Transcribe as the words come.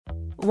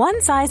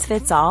One size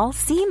fits all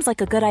seems like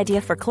a good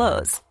idea for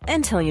clothes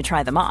until you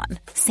try them on.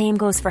 Same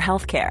goes for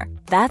healthcare.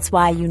 That's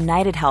why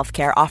United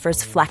Healthcare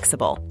offers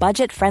flexible,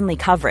 budget-friendly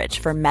coverage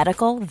for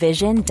medical,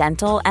 vision,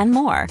 dental, and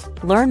more.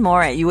 Learn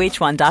more at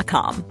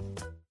uh1.com.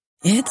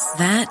 It's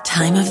that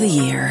time of the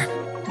year.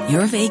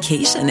 Your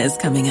vacation is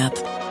coming up.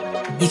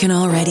 You can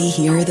already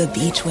hear the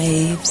beach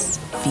waves,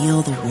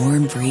 feel the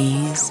warm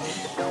breeze,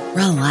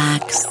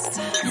 relax,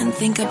 and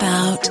think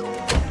about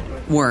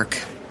work.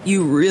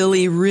 You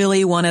really,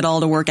 really want it all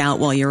to work out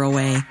while you're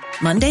away.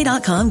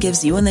 Monday.com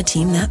gives you and the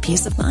team that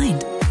peace of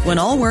mind. When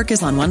all work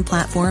is on one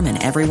platform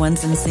and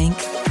everyone's in sync,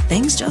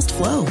 things just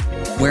flow.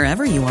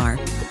 Wherever you are,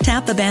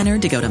 tap the banner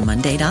to go to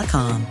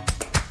Monday.com.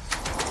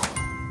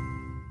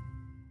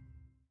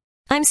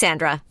 I'm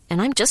Sandra,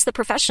 and I'm just the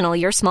professional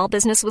your small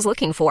business was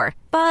looking for.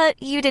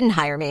 But you didn't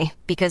hire me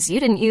because you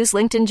didn't use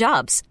LinkedIn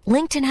Jobs.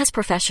 LinkedIn has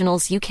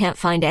professionals you can't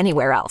find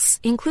anywhere else,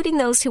 including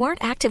those who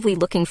aren't actively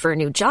looking for a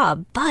new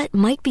job, but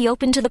might be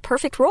open to the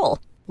perfect role,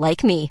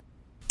 like me.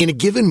 In a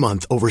given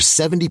month, over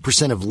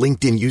 70% of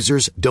LinkedIn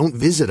users don't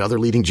visit other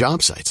leading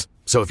job sites.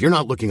 So if you're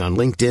not looking on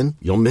LinkedIn,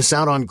 you'll miss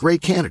out on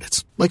great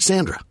candidates like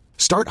Sandra.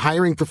 Start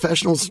hiring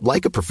professionals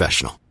like a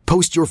professional.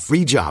 Post your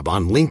free job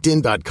on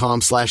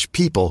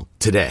linkedin.com/people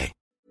today.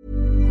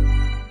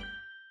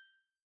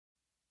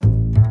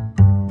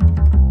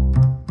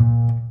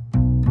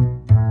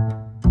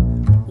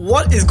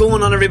 What is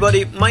going on,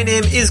 everybody? My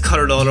name is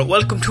Conor Lawler.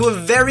 Welcome to a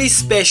very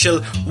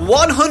special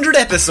 100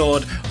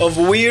 episode of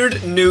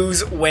Weird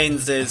News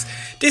Wednesdays.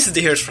 This is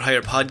the Here's for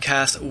Hire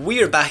podcast.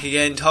 We are back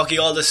again talking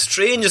all the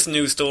strangest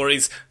news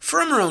stories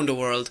from around the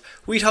world.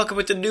 We talk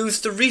about the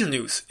news the real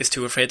news is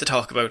too afraid to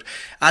talk about.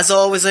 As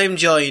always, I'm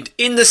joined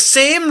in the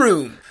same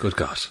room. Good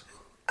God.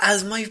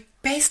 As my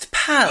best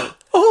pal.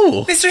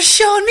 Oh! Mr.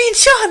 Sean, me and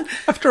Sean!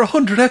 After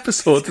 100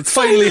 episodes, it's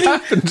finally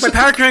happened. My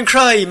partner in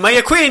crime, my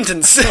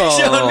acquaintance,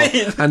 Sean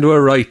Mean. And we're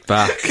right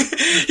back.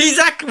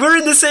 We're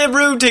in the same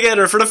room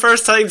together for the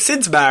first time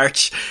since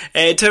March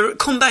to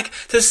come back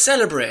to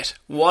celebrate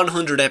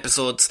 100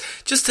 episodes.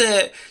 Just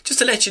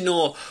to let you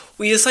know,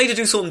 we decided to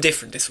do something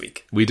different this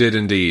week. We did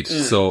indeed.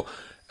 So,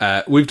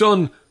 we've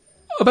done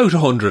about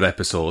 100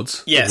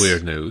 episodes of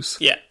Weird News.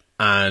 Yeah.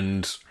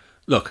 And,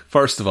 look,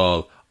 first of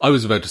all, I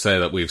was about to say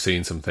that we've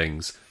seen some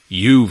things.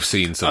 You've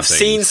seen some things. I've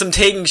seen some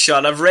things,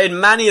 Sean. I've read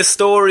many a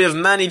story of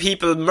many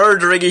people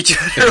murdering each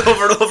other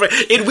over and over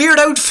in weird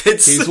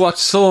outfits. He's watched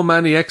so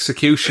many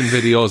execution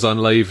videos on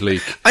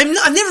LiveLeak.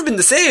 I've never been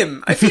the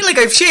same. I feel like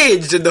I've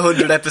changed in the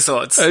 100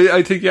 episodes.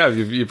 I think, yeah,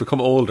 you've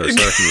become older,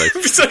 certainly.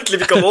 You've certainly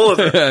become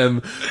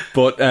older.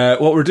 But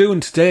what we're doing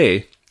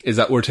today is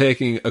that we're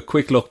taking a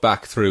quick look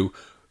back through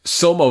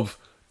some of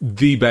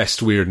the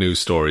best weird news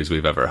stories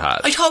we've ever had.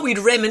 I thought we'd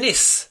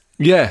reminisce.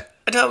 Yeah.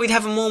 I thought we'd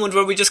have a moment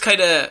where we just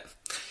kind of,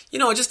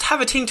 just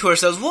have a think to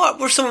ourselves, what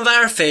were some of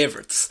our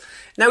favourites?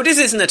 Now, this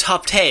isn't a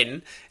top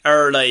 10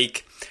 or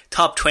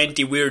top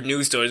 20 weird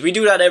news stories. We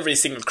do that every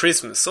single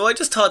Christmas. So I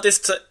just thought this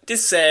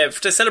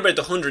to celebrate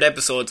the 100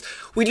 episodes,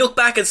 we'd look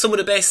back at some of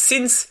the best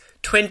since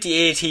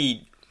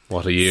 2018.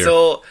 What a year.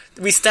 So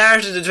we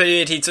started in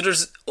 2018, so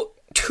there's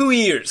 2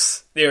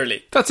 years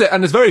nearly. That's it,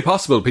 and it's very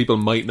possible people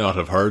might not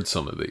have heard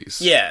some of these.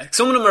 Yeah,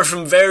 some of them are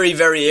from very,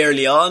 very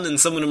early on, and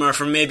some of them are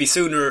from maybe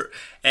sooner,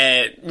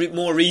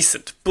 more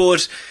recent.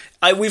 But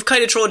we've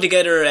kind of thrown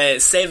together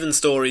 7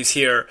 stories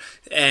here,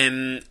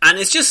 and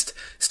it's just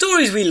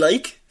stories we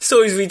like,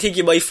 stories we think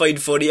you might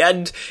find funny,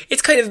 and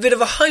it's kind of a bit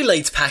of a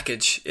highlights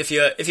package if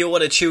you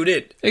want to tune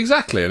in.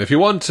 Exactly, and if you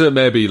want to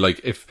maybe,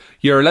 if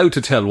you're allowed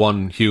to tell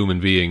one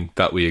human being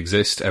that we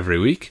exist every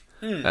week,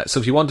 so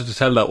if you wanted to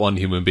tell that one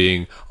human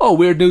being, oh,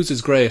 weird news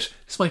is great,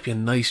 this might be a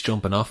nice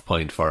jumping off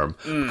point for him.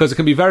 Because it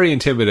can be very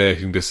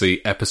intimidating to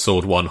see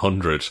episode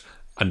 100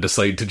 and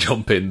decide to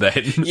jump in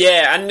then.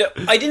 Yeah, and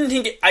I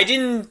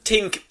didn't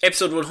think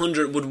episode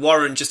 100 would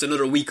warrant just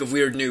another week of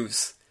weird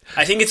news.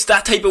 I think it's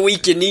that type of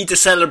week you need to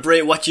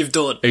celebrate what you've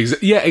done.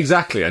 Yeah,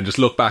 exactly, and just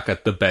look back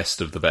at the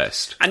best of the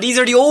best. And these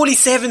are the only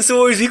 7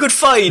 stories we could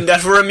find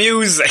that were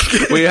amusing.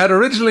 We had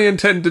originally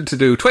intended to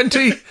do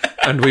 20,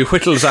 and we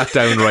whittled that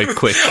down right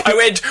quick. I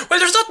went, well,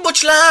 there's not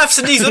much laughs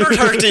in these other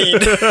 13.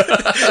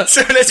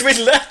 So let's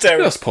whittle that down.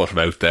 Just put them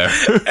out there.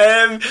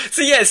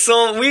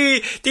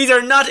 These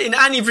are not in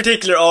any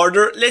particular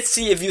order. Let's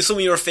see if some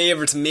of your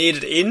favourites made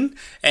it in.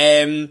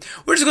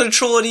 We're just going to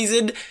throw these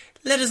in.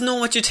 Let us know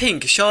what you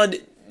think. Sean,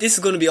 this is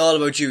going to be all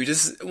about you.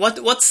 What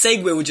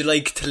segue would you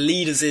like to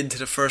lead us into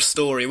the first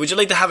story? Would you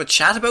like to have a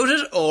chat about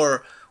it,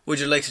 or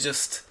would you like to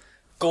just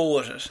go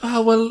with it?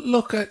 Oh, well,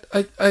 look,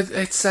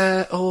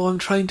 I'm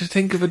trying to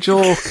think of a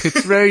joke.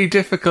 It's very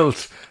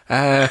difficult.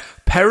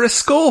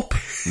 Periscope?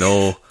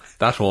 No,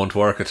 that won't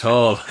work at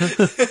all.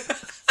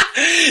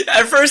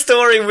 Our first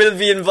story will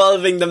be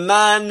involving the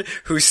man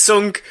who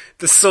sunk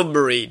the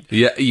submarine.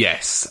 Yeah,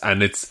 yes,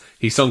 and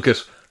he sunk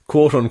it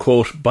quote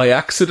unquote, by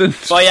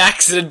accident. By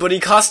accident, but he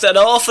cost an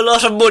awful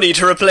lot of money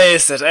to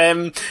replace it.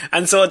 And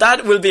so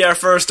that will be our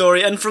first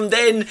story. And from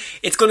then,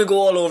 it's going to go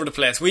all over the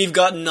place. We've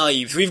got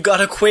knives, we've got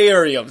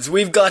aquariums,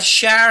 we've got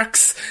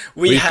sharks,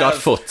 we've got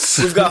foots.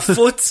 We've got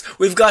foots,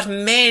 we've got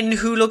men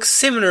who look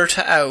similar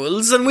to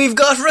owls, and we've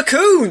got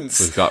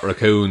raccoons.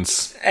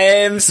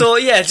 So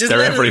yeah, just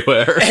they're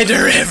everywhere.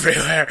 They're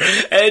everywhere.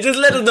 Just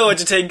let us know what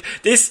you think.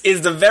 This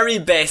is the very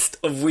best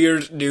of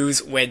Weird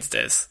News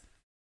Wednesdays.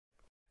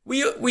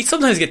 We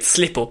sometimes get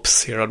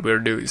slip-ups here on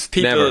Weird News.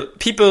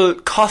 People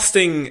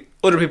costing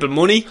other people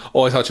money.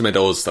 Oh, I thought you meant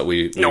those that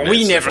we No,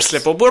 we never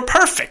slip up. We're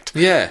perfect.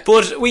 Yeah.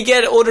 But we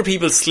get other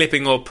people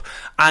slipping up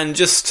and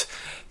just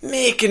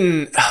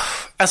making,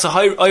 that's a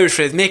Irish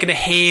phrase, making a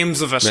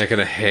hames of it. Making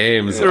a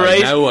hames.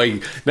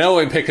 Right. Now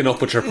I'm picking up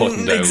what you're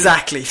putting down.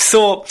 Exactly.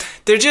 So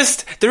they're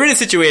in a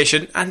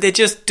situation and they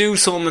just do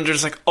something and they're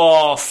just like,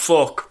 oh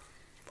fuck,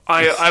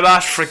 I'm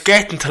after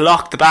forgetting to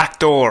lock the back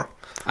door.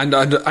 And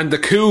the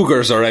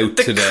cougars are out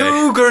today. The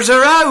cougars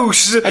are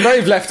out. And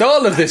I've left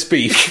all of this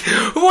beef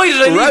Why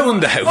did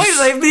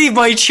I leave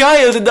my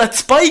child in that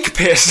spike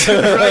pit?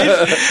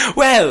 Right?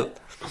 Well,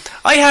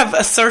 I have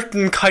a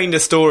certain kind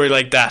of story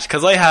like that,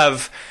 because I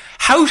have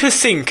how to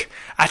sink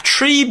a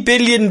 $3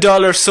 billion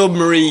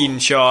submarine,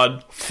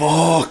 Sean.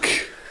 Fuck.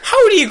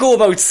 How do you go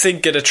about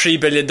sinking a $3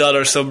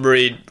 billion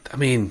submarine? I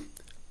mean,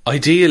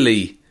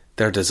 ideally,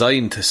 they're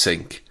designed to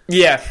sink.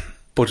 Yeah.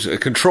 But a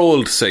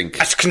controlled sink.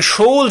 A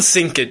controlled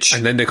sinkage.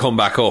 And then they come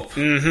back up.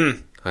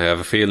 Mm-hmm. I have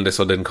a feeling this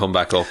one didn't come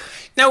back up.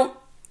 Now,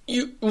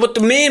 what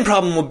the main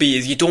problem would be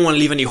is you don't want to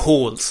leave any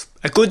holes.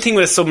 A good thing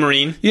with a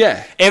submarine,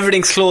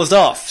 everything's closed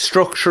off.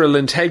 Structural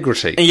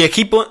integrity. And you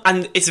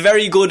and it's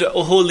very good at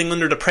holding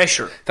under the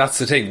pressure. That's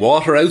the thing.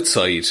 Water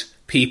outside,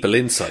 people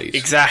inside.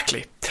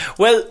 Exactly.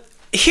 Well,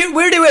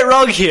 where they went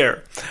wrong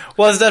here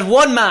was that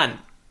one man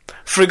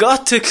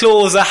forgot to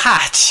close a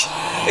hatch.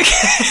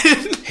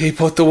 He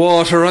put the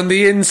water on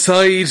the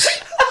inside.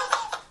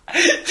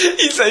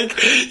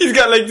 He's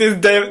got like this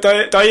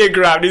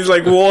diagram. He's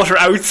like water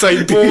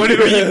outside,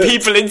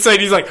 people inside.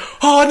 He's like,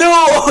 oh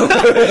no!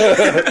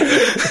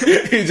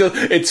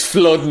 It's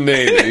flooding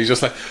in. And he's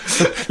just like,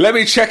 let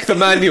me check the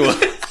manual.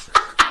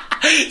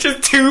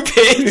 Just 2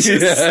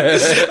 pages. Yeah.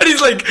 And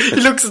he's like, he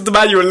looks at the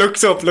manual,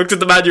 looks up, looks at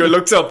the manual,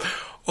 looks up.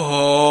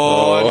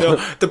 Oh no,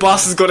 the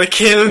boss is gonna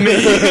kill me.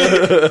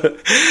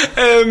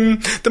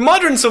 The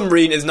modern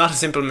submarine is not a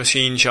simple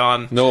machine,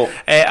 Sean. No.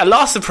 A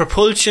loss of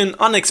propulsion,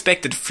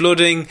 unexpected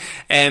flooding,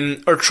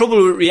 or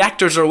trouble with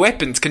reactors or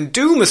weapons can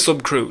doom a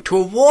subcrew to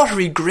a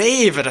watery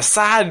grave at a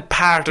sad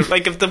part of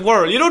the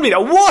world. You know what I mean?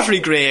 A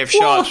watery grave,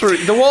 Sean.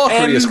 The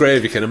wateriest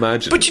grave you can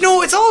imagine. But you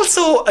know, it's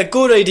also a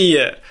good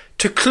idea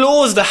to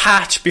close the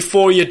hatch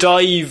before you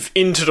dive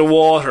into the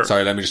water.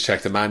 Sorry, let me just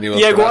check the manual.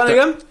 Yeah, go on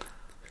again.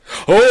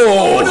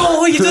 Oh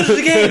no, you did it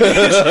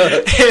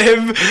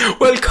again.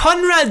 Well,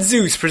 Conrad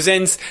Zeus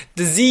presents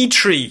the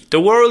Z3, the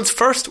world's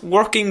first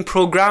working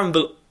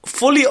programmable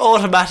fully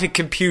automatic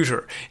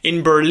computer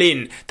in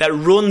Berlin that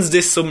runs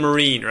this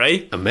submarine,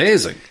 right?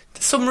 Amazing.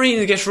 The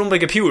submarine gets run by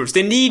computers.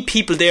 They need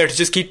people there to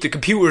just keep the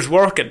computers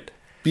working.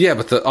 Yeah,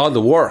 but all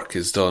the work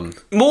is done.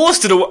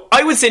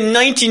 I would say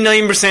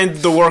 99%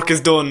 of the work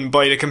is done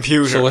by the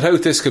computer. So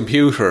without this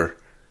computer,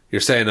 you're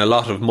saying a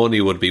lot of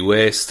money would be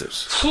wasted.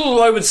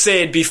 I would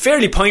say it'd be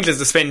fairly pointless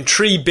to spend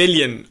 $3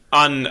 billion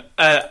on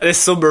this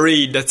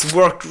submarine that's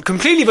worked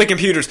completely by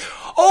computers.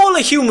 All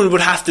a human would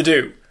have to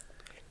do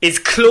is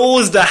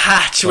close the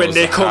hatch when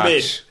they come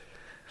in.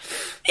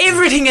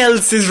 Everything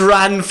else is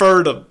ran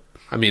for them.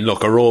 I mean,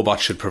 look, a robot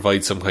should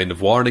provide some kind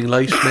of warning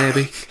light,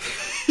 maybe.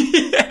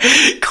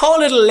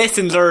 Call it a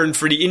lesson learned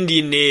for the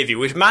Indian Navy,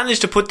 which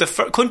managed to put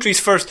the country's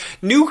first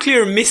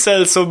nuclear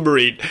missile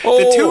submarine,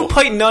 the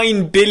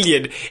 2.9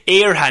 billion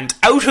Airhand,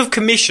 out of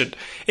commission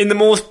in the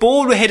most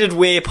bold-headed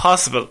way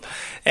possible.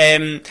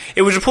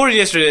 It was reported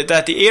yesterday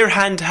that the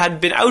Airhand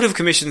had been out of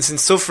commission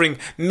since suffering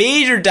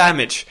major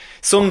damage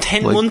some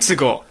 10 months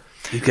ago.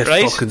 You'd get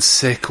fucking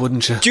sick,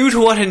 wouldn't you? Due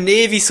to what a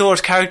Navy source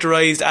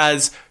characterised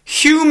as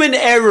human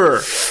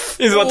error,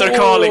 is what they're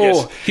calling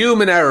it.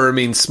 Human error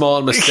means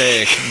small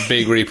mistake,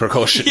 big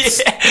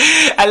repercussions.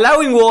 Yeah.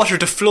 Allowing water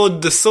to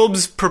flood the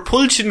sub's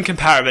propulsion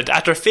compartment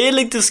after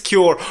failing to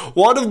secure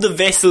one of the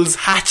vessel's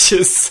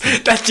hatches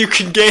that you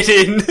can get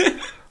in.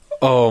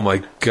 Oh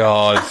my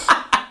god.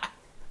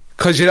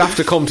 Because you'd have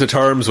to come to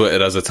terms with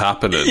it as it's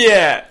happening.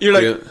 Yeah, you're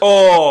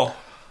like,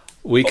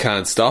 we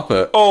can't stop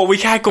it. We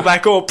can't go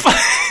back up.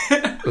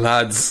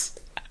 Lads.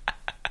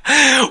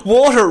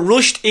 Water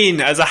rushed in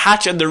as a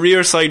hatch on the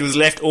rear side was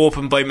left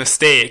open by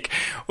mistake,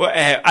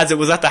 as it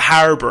was at the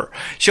harbour.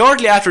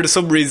 Shortly after the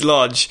submarine's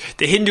launch,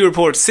 the Hindu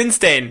reports, since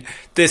then,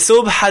 the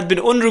sub had been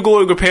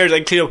undergoing repairs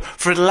and cleanup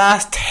for the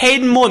last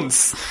 10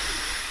 months.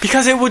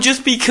 Because it would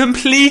just be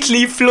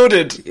completely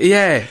flooded.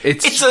 Yeah,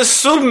 it's a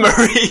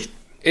submarine.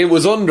 It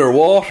was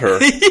underwater,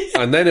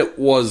 and then it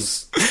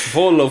was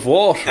full of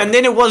water. And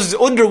then it was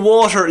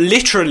underwater,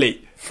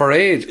 literally. For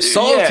ages.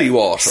 Salty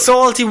water.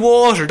 Salty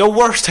water, the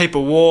worst type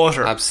of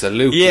water.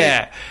 Absolutely.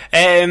 Yeah.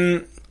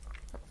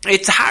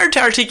 It's hard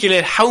to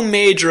articulate how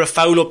major a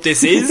foul-up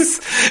this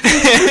is.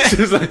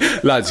 It's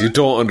like, lads, you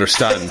don't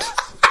understand.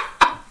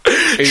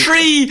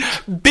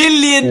 $3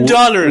 billion.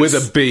 With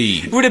a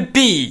B. With a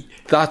B.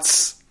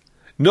 That's...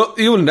 No,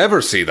 you'll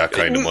never see that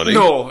kind of money.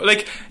 No,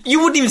 like, you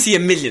wouldn't even see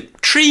 $1 million.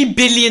 $3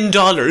 billion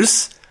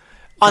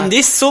on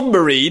this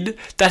submarine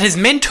that is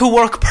meant to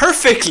work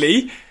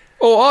perfectly.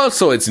 Oh,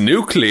 also, it's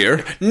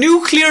nuclear.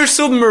 Nuclear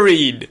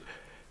submarine.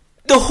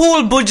 The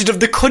whole budget of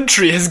the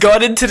country has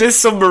gone into this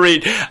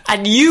submarine,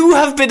 and you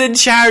have been in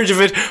charge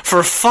of it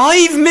for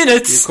 5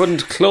 minutes. You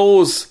couldn't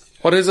close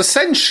what is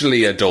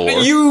essentially a door.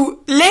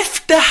 You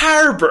left the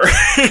harbour,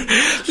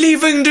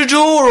 leaving the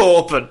door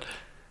open.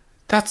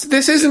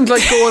 This isn't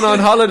like going on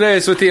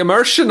holidays with the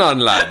immersion on,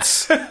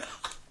 lads.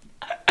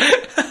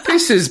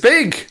 This is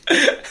big.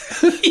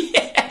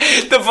 Yeah,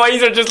 the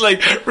boys are just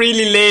like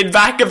really laid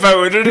back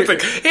about it. It's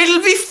like,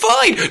 it'll be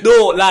fine.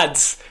 No,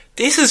 lads.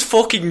 This is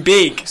fucking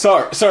big.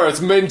 Sir, it's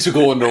meant to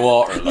go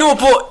underwater. Like. No,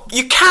 but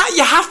you can't.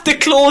 You have to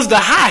close the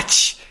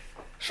hatch.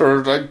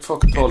 Sure, I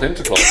fucking told him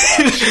to close the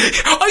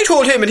hatch. I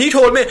told him, and he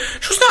told me.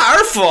 It's not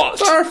our fault.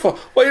 It's our fault.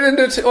 Why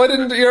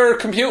didn't your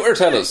computer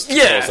tell us to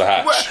close the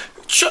hatch?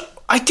 Well,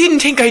 I didn't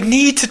think I'd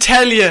need to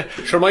tell you.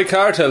 Sure, my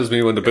car tells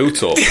me when the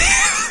boot's open.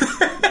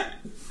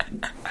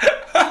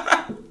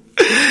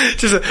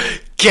 Just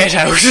get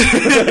out.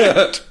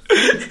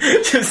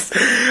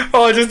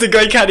 just the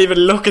guy can't even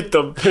look at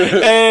them.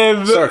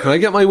 Sir, can I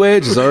get my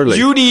wages early?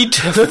 You need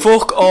to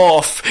fuck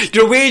off.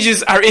 Your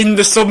wages are in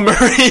the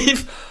submarine.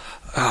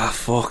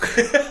 Fuck.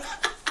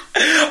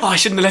 I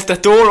shouldn't have left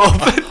that door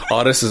open.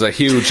 Oh, this is a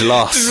huge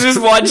loss. There's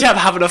just one chap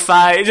having a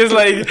fight,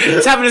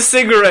 he's having a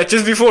cigarette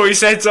just before he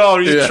sets off.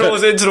 He just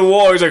throws it into the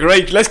wall. He's like,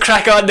 right, let's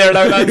crack on there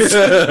now, lads.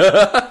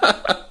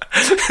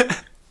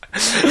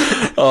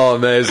 Oh,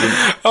 amazing.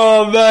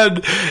 Oh,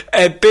 man.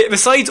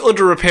 Besides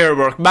under repair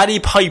work, many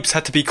pipes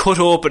had to be cut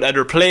open and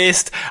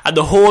replaced, and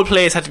the whole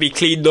place had to be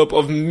cleaned up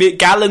of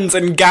gallons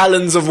and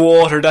gallons of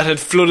water that had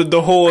flooded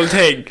the whole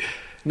thing.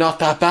 Not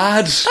that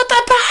bad. Not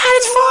that bad,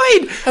 it's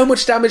fine. How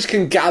much damage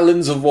can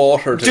gallons of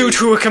water do? Due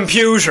to a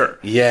computer.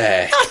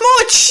 Yeah. Not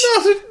much.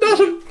 Not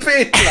a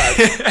bit,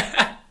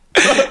 lad.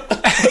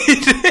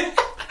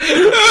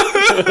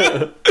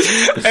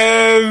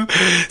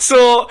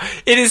 So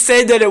it is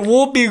said that it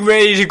won't be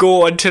ready to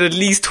go until at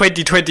least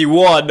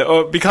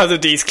 2021 because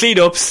of these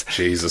cleanups.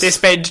 Jesus. They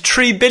spent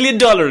 $3 billion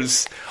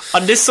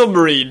on this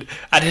submarine,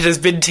 and it has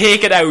been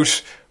taken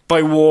out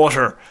by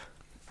water.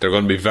 They're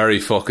going to be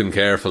very fucking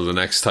careful the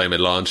next time it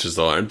launches,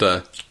 though, aren't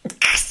they?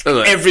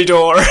 Every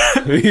door.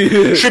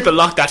 Triple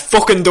lock that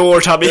fucking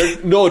door, Tommy.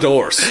 No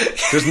doors.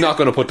 There's not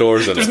going to put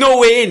doors in. There's no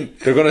way in.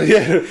 They're going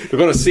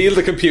to seal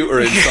the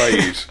computer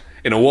inside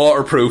in a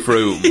waterproof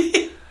room,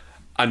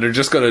 and they're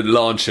just going to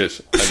launch it,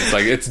 and it's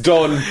like, it's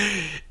done.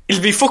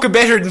 It'll be fucking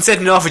better than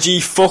setting off with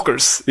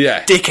fuckers.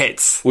 Yeah.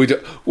 Dickheads.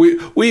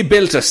 We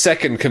built a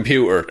second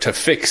computer to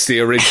fix the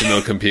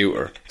original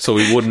computer, so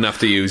we wouldn't have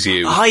to use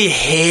you. I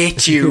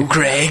hate you,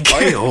 Greg.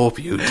 I hope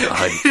you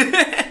die.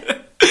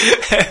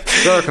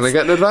 Sir, can I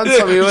get an advance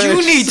on your wage?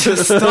 You need to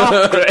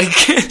stop, Greg.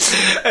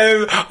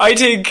 I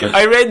think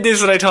I read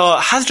this and I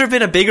thought, has there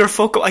been a bigger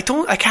fuck up? I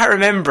can't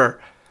remember.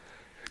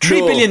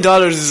 $3 billion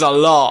is a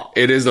lot.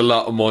 It is a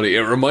lot of money.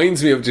 It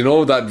reminds me of, do you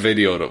know that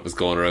video that was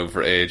going around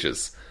for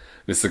ages?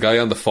 It's the guy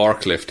on the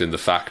forklift in the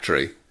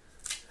factory,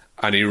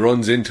 and he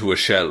runs into a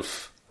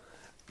shelf,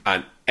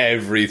 and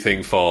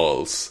everything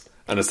falls,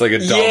 and it's like a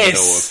domino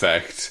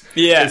effect.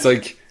 Yeah, it's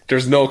like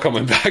there's no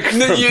coming back from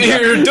that.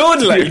 You're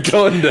done, like. You're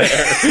done there.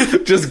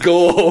 Just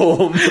go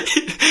home.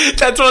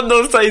 That's one of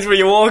those times where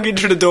you walk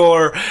into the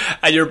door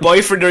and your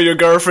boyfriend or your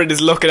girlfriend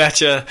is looking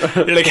at you.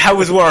 You're like, how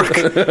was work?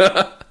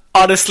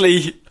 Honestly,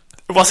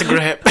 it wasn't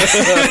great.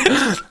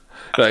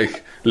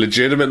 Like,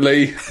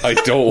 legitimately, I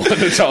don't want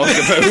to talk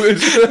about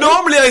it.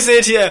 Normally I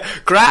say to you,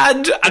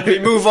 grand, and we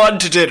move on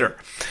to dinner.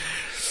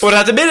 But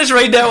at the minute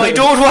right now, I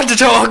don't want to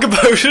talk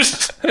about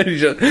it. And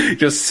you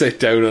just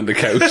sit down on the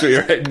couch with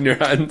your head in your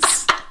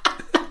hands.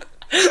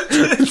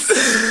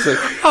 Like,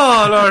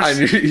 oh, Lord.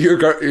 And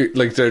you're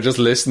like, they're just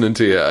listening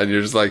to you, and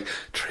you're just like,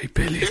 3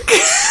 billion.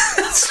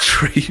 It's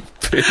 3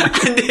 billion.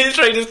 And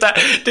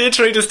they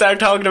try to start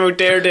talking about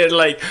Daredevil,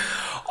 like,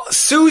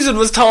 Susan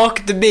was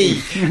talking to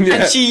me,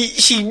 and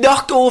she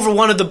knocked over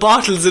one of the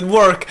bottles in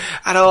work,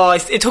 and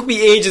it took me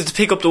ages to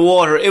pick up the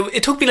water.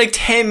 It took me like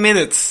 10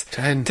 minutes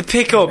to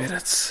pick up.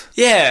 Minutes?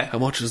 Yeah. How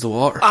much is the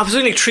water? I was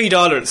only like $3.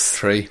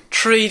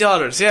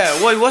 $3, yeah.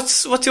 Why?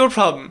 What's your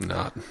problem?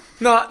 Not.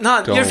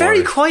 You're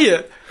very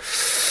quiet.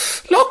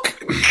 Look.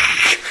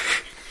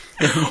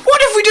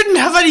 What if we didn't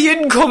have any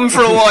income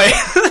for a while?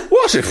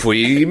 What if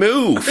we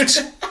moved?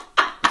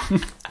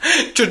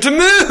 to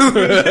move.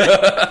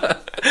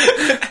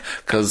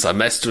 Because I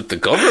messed with the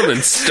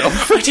government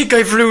stuff. I think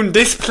I've ruined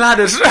this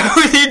planet.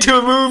 We need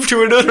to move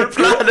to another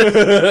planet.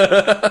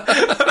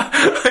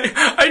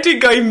 I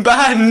think I'm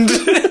banned.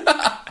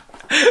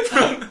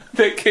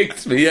 They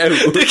kicked me out.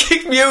 They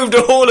kicked me out of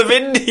the whole of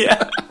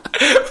India.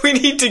 We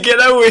need to get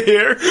out of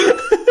here.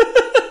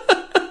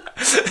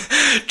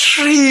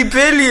 $3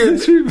 billion.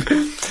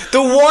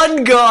 The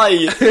one guy.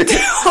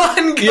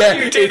 Yeah,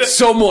 who did it's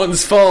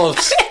someone's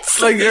fault.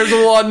 Like, there's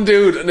one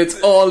dude, and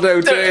it's all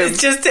down to him. It's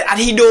just, and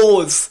he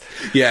knows.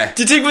 Yeah.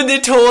 Do you think when they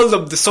told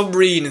him the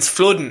submarine is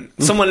flooding,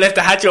 someone left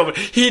the hatch open,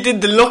 he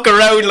did the look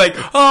around like,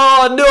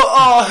 oh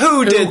no,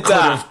 who did Who could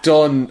that? have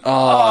done?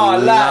 Oh,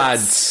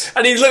 lads.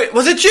 And he's like,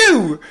 was it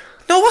you?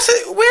 No, was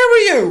it? Where were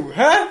you?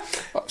 Huh?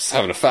 I was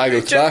having a fag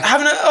out the back.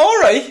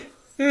 Alright.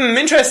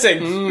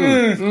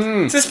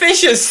 Interesting.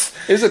 Suspicious.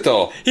 Is it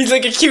though? He's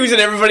like accusing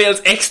everybody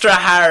else extra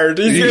hard.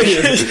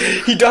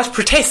 He does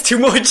protest too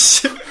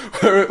much.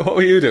 What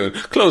were you doing?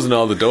 Closing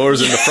all the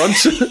doors in the front?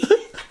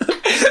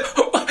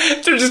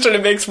 They're just trying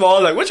to make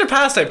small, like, what's your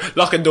pastime?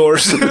 Locking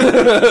doors.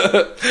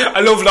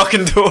 I love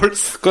locking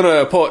doors.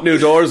 Gonna put new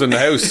doors in the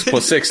house,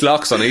 put 6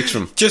 locks on each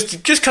of them.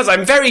 Just because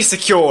I'm very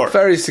secure.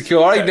 Very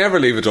secure. I'd never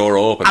leave a door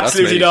open.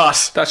 Absolutely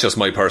That's me. not. That's just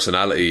my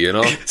personality, you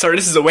know. Sorry,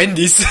 this is a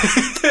Wendy's.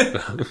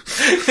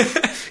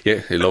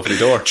 Yeah, a lovely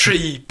door.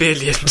 $3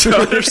 billion.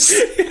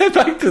 Yeah,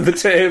 back to the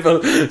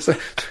table. So,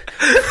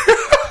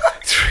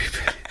 3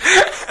 billion.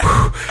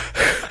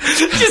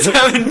 Just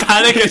having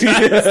panic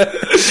attacks.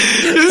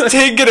 Just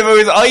thinking about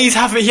his eyes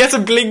having. He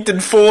hasn't blinked in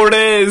 4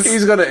 days.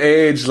 He's gonna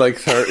age like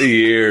 30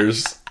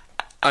 years.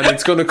 And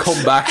it's gonna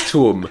come back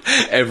to him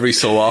every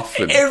so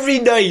often. Every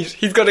night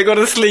he's gonna go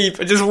to sleep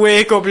and just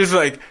wake up and just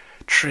like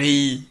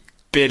 $3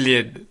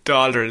 billion.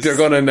 They're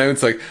gonna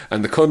announce like,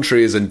 and the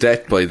country is in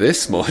debt by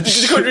this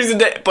much. The country's in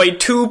debt by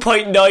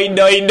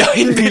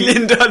 $2.999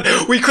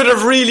 billion. We could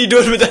have really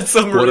done with that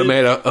submarine. Would have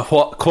made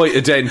quite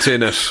a dent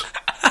in it.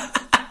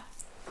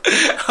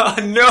 Oh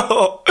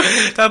no,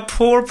 that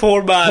poor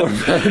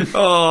man.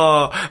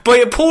 Oh, by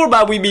a poor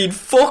man we mean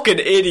fucking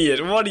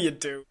idiot. What do you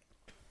do?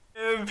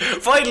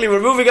 Finally,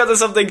 we're moving on to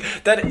something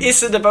that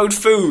isn't about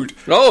food.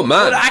 Oh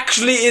man, but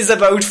actually is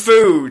about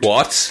food.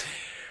 What?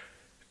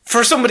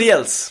 For somebody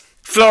else,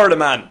 Florida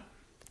man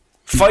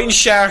finds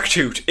shark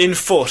tooth in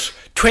foot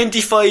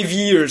 25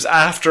 years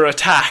after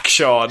attack.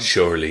 Sean,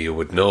 surely you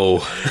would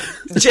know.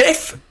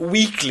 Jeff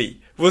Weekly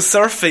was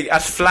surfing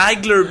at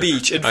Flagler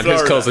Beach in Florida. And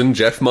his cousin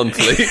Jeff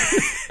Monthly.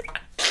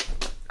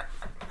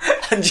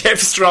 And Jeff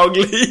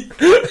Strongly.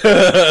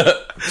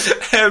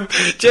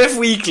 Jeff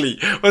Weekly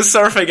was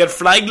surfing at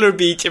Flagler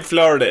Beach in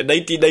Florida in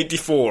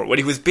 1994 when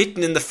he was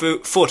bitten in the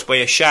foot by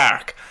a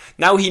shark.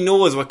 Now he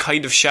knows what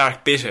kind of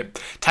shark bit him,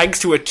 thanks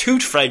to a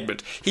tooth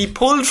fragment he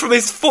pulled from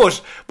his foot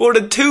more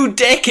than 2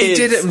 decades.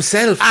 He did it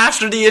himself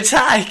after the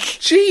attack.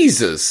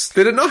 Jesus,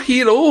 did it not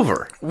heal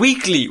over?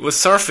 Weekly was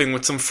surfing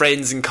with some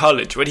friends in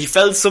college when he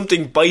felt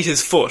something bite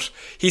his foot.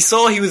 He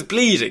saw he was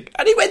bleeding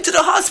and he went to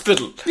the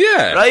hospital.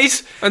 Yeah,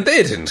 right. And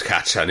they didn't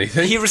catch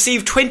anything. He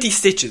received 20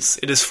 stitches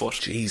in his foot.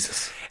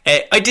 Jesus.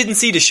 I didn't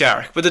see the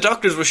shark, but the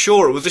doctors were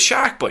sure it was a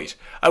shark bite.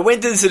 I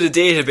went into the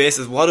database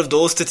as one of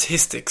those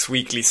statistics,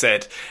 Weekly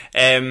said.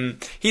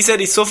 He said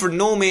he suffered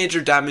no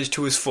major damage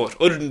to his foot,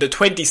 other than the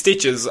 20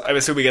 stitches, I'm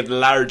assuming a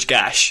large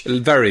gash.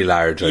 Very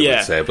large, I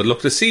would say. But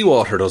look, the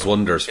seawater does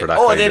wonders for that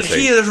kind of thing. Oh, they'll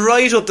heal it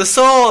right up the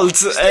salt.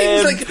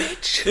 Stings like a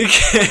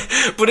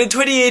bitch. But in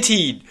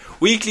 2018,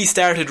 Weekly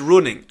started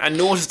running and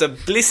noticed a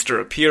blister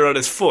appear on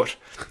his foot.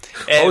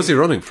 What was he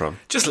running from?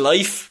 Just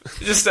life.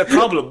 Just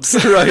problems.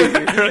 Right.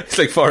 It's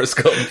like Forrest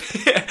Gump.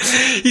 Yeah.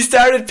 He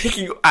started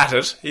picking at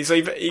it. He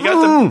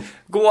got them.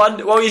 Go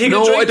on. What were you thinking?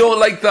 No, I don't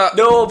like that.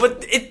 No,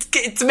 but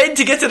it's meant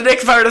to get to the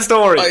next part of the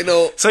story. I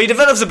know. So he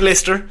develops a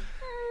blister.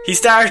 He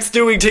starts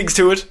doing things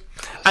to it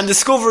and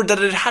discovered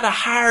that it had a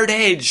hard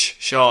edge,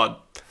 Sean.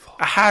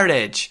 A hard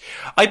edge.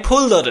 I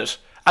pulled on it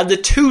and the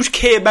tooth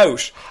came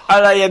out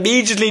and I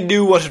immediately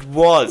knew what it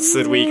was,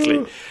 said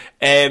Weekly.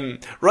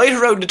 Right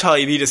around the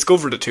time he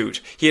discovered the tooth,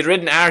 he had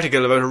read an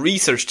article about a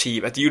research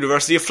team at the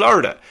University of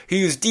Florida who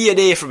used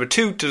DNA from a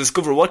tooth to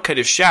discover what kind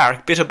of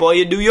shark bit a boy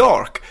in New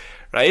York.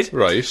 Right?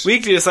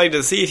 Weekly decided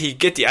to see if he could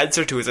get the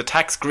answer to his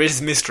attack's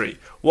greatest mystery.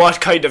 What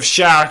kind of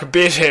shark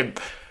bit him?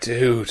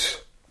 Dude.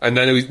 And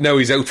now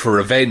he's out for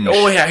revenge.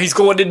 Oh yeah, he's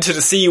going into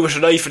the sea with a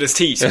knife in his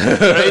teeth.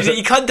 Right?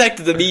 He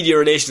contacted the Media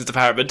Relations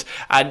Department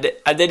and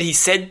then he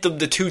sent them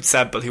the tooth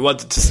sample he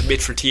wanted to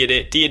submit for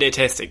DNA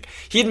testing.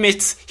 He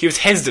admits he was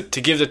hesitant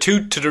to give the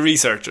tooth to the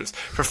researchers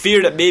for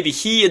fear that maybe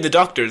he and the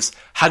doctors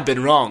had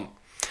been wrong.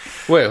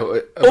 Wait,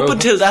 up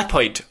until that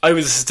point, I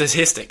was a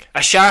statistic,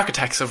 a shark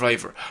attack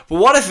survivor. But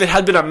what if it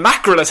had been a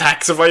mackerel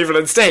attack survivor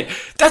instead?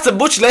 That's a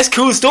much less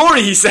cool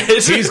story, he said.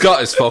 He's got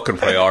his fucking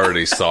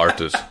priorities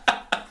sorted.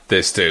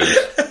 This dude.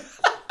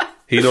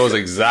 He knows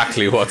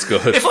exactly what's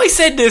good. If I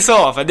send this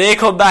off and they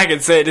come back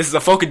and say this is a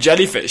fucking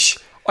jellyfish,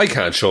 I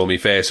can't show me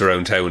face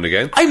around town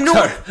again. I'm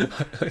not. Sorry.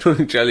 I don't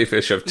think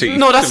jellyfish have teeth.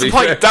 No, that's the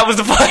point. Fair. That was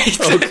the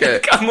point.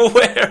 Okay. I'm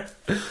aware.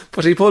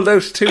 But he pulled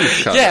out a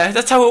tooth. Yeah,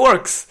 that's how it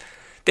works.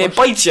 They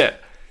bite you.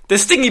 They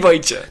stingy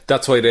bite you.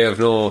 That's why they have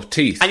no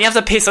teeth. And you have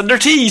to piss on their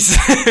teeth.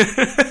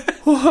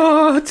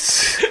 What?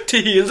 To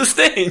heal the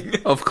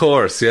sting. Of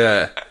course,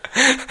 yeah.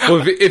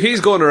 Well, if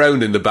he's going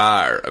around in the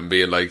bar and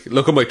being like,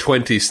 look at my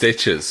 20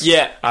 stitches.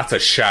 Yeah. That's a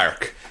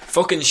shark.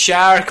 Fucking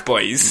shark,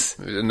 boys.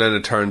 And then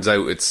it turns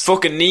out it's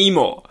Fucking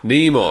Nemo.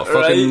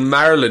 fucking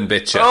Marlin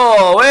bitch.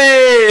 Oh,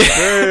 hey!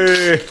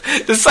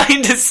 Hey. The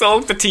scientists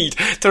soak the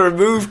teeth to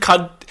remove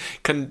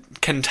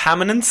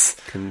contaminants.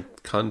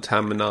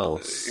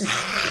 Contaminals.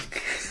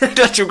 I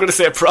thought you were going to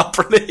say it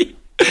properly.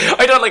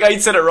 I thought like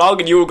I'd said it wrong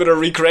and you were going to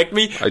recorrect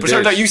me, but it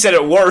turned out you said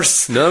it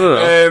worse. No.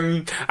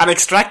 And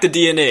extract the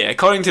DNA.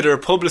 According to their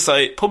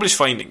published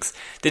findings,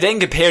 they then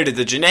compared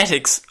the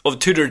genetics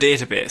to their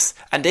database,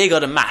 and they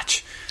got a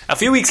match. A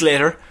few weeks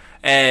later,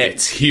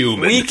 It's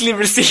human. Weekly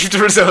received the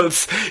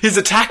results. His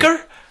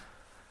attacker?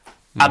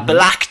 A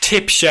black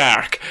tip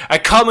shark, a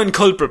common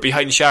culprit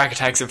behind shark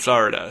attacks in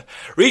Florida.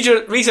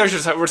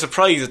 Researchers were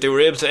surprised that they were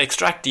able to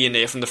extract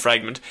DNA from the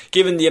fragment,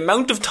 given the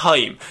amount of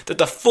time that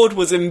the foot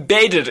was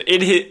embedded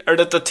in his, or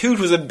that the tooth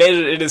was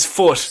embedded in his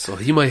foot. So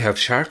he might have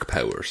shark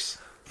powers.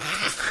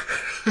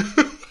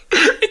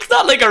 It's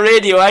not like a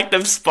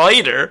radioactive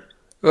spider.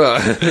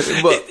 But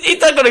He's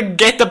not going to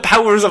get the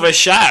powers of a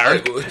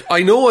shark.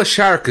 I know a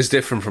shark is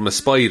different from a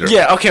spider.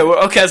 Yeah, okay,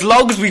 as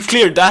long as we've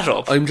cleared that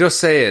up. I'm just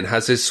saying,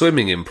 has his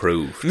swimming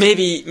improved?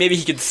 Maybe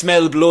he can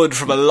smell blood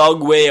from a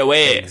long way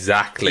away.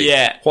 Exactly.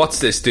 Yeah. What's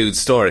this dude's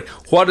story?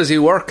 What does he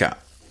work at?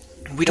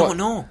 We don't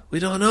know. We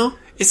don't know.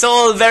 It's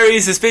all very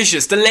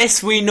suspicious. The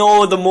less we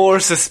know, the more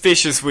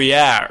suspicious we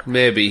are.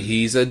 Maybe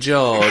he's a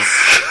Jaws.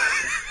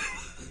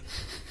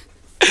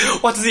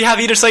 What does he have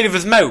either side of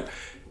his mouth?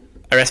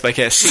 I rest my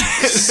case.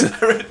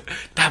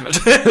 Damn it.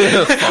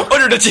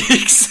 Under the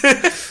cheeks.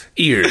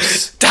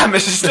 Ears. Damn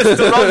it, that's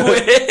the wrong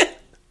way.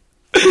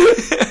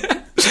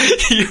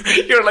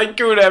 You're like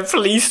doing a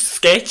police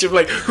sketch of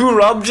like, who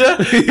robbed you?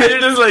 And you're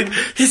just like,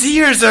 his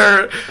ears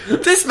are...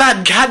 This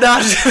man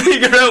cannot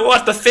figure out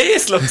what the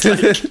face looks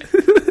like.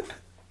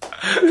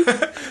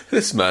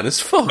 This man is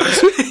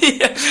fucked.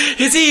 Yeah,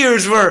 his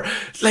ears were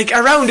like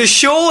around his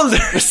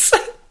shoulders.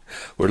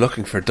 We're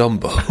looking for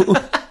Dumbo.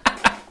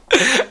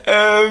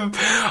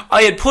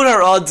 I had put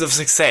our odds of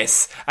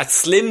success at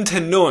slim to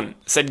none,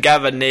 said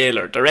Gavin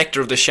Naylor,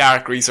 director of the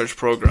Shark Research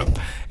Programme.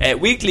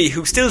 Weekly,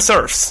 who still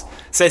surfs,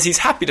 says he's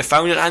happy to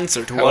find an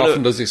answer to How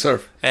often does he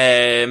surf?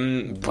 I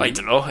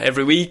don't know,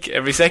 every week,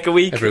 every second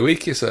week. Every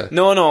week, you say?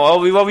 No,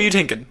 what were you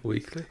thinking?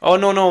 Weekly. Oh,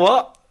 no,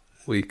 what?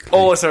 Weekly.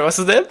 Oh, sorry, what's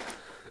his name?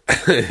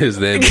 His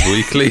name's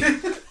Weekly.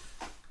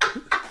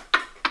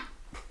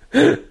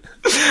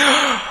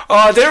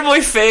 Oh, they're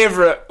my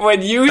favourite.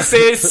 When you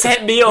say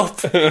set me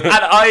up, and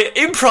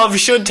improv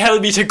should tell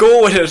me to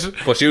go with it.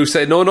 But you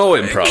say no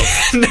improv.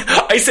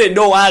 I say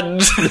no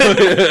and.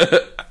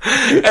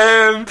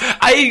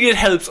 I think it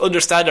helps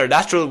understand our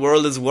natural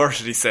world is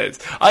worth it, he says.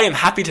 I am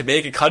happy to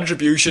make a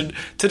contribution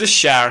to the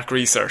shark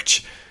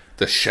research.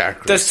 The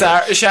shark The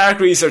research. shark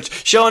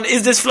research. Sean,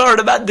 is this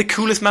Florida man the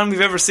coolest man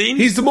we've ever seen?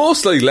 He's the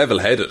most like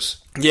level-headed.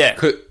 Yeah.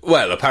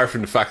 Well, apart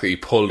from the fact that he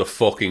pulled a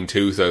fucking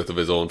tooth out of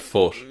his own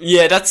foot.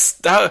 Yeah, that's...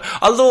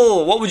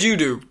 although, what would you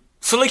do?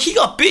 So, like, he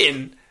got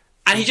bitten,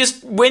 and he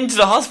just went to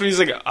the hospital. He's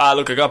like,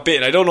 look, I got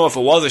bitten. I don't know if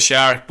it was a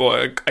shark,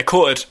 but I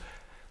cut.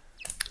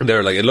 And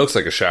they're like, it looks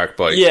like a shark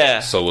bite. Yeah.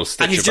 So we'll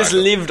stitch and he's it back just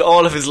up. lived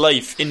all of his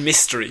life in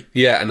mystery.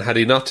 Yeah, and had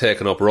he not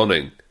taken up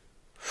running...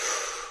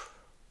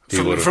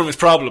 From his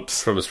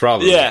problems. From his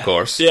problems, Yeah, of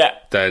course. yeah.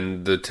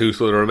 Then the tooth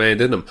would have remained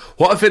in him.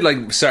 What if it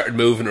like started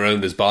moving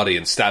around his body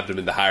and stabbed him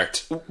in the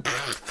heart?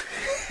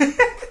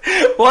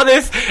 What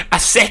if a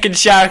second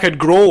shark had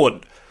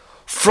grown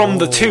from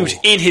the tooth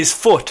in his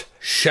foot?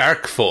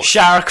 Shark foot.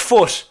 Shark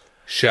foot.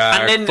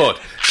 Shark And then- foot.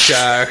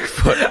 Shark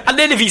foot. And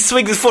then if he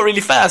swings his foot really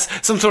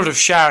fast, some sort of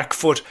shark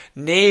foot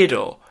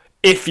nado,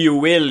 if you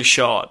will,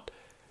 Sean.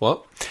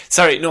 What?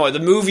 Sorry, no, the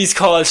movie's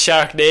called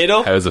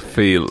Sharknado. How does it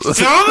feel?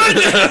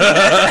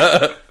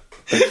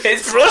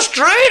 It's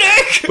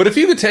frustrating. But if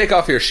you could take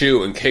off your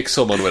shoe and kick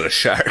someone with a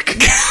shark...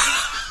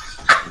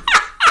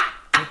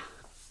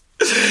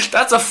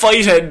 That's a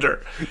fight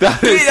ender. is-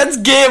 That's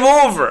game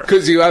over.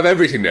 Because you have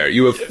everything there.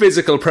 You have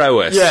physical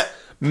prowess. Yeah.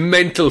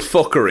 Mental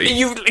fuckery.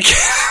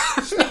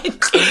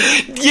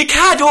 You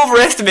can't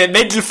overestimate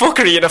mental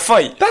fuckery in a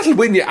fight. That'll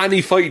win you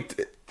any fight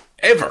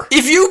ever.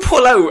 If you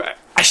pull out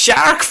a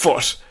shark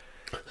foot,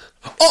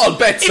 All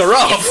bets are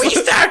off. if we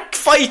start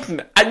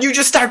fighting and you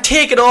just start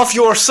taking off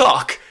your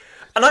sock,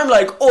 and I'm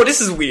like, oh, this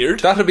is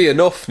weird. That'll be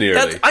enough,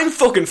 nearly. I'm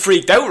fucking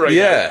freaked out right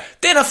Yeah. now.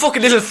 Then a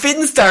fucking little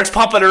fin starts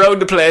popping around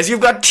the place. You've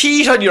got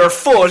teeth on your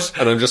foot.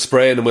 And I'm just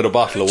spraying him with a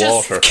bottle of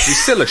Just- water.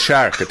 He's still a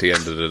shark at the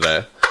end of the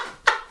day.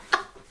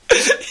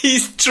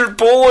 He's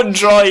bone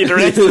dry the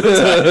rest of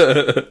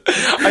the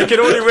time. I can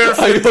only wear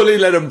I only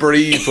let him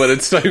breathe when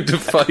it's time to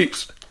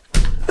fight.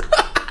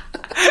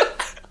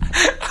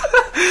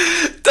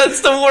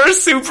 That's the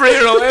worst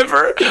superhero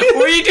ever.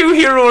 We do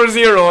Hero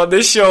Zero on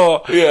this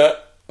show. Yeah.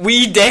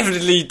 We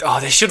definitely...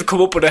 Oh, they should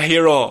come up with a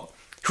hero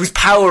whose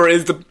power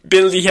is the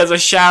ability he has a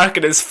shark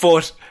in his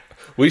foot.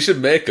 We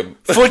should make him.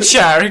 Foot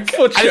shark.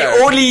 Foot And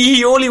shark.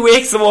 he only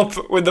wakes them up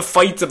when the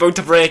fight's about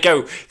to break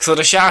out. So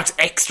the shark's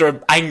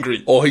extra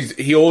angry. Oh,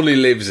 he only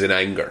lives in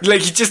anger.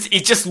 Like,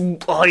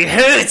 he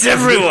hurts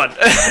everyone.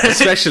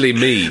 Especially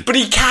me. But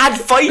he can't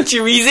fight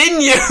you, he's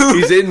in you.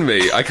 He's in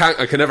me. I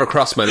can never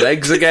cross my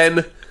legs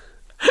again.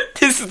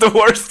 This is the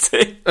worst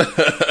thing.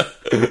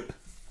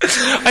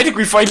 I think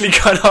we finally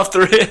got off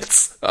the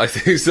rails. I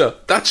think so.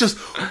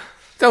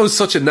 That was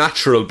such a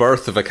natural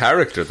birth of a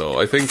character, though.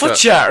 I think Foot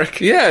shark.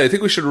 Yeah, I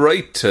think we should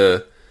write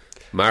to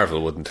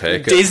Marvel. Wouldn't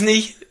take it.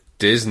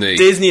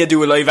 Disney would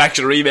do a live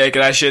action remake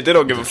of that shit. They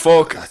don't give a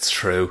fuck. That's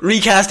true.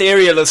 Recast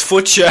Ariel as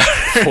Foot Shark.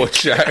 Foot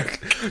shark.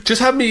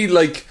 Just have me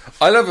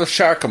I'll have a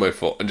shark on my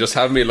foot and just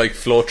have me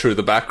float through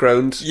the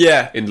background.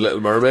 Yeah. In Little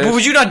Mermaid. But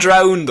would you not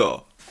drown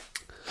though?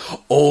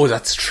 Oh,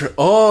 that's true.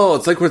 Oh,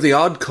 it's like we're the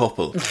odd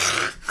couple.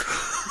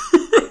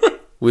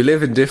 We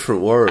live in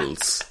different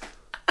worlds.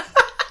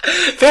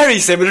 Very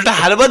similar to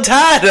Hannah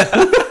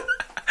Montana.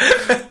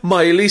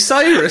 Miley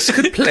Cyrus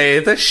could play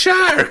the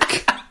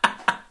shark.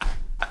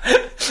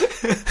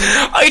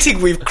 I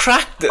think we've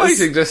cracked this. I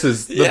think this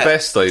is the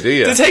best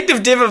idea.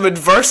 Detective Dimmerman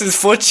versus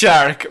Foot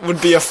Shark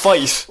would be a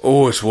fight.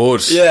 Oh, it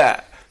would.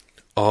 Yeah.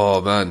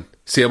 Oh, man.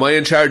 See, am I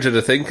in charge of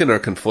the thinking, or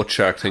can Foot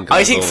Shark think on I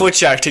his think own? Foot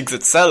Shark thinks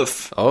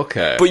itself.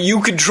 Okay. But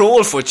you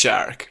control Foot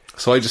Shark.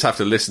 So I just have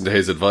to listen to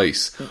his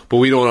advice. But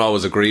we don't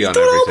always agree on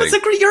Don't everything. always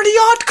agree. You're the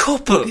odd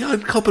couple. The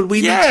odd couple,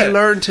 we need to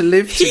learn to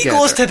live He together.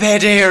 goes to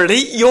bed early.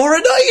 You're a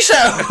night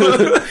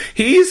owl.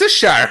 He's a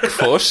shark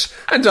foot,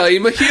 and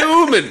I'm a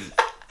human.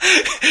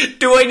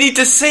 Do I need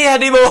to say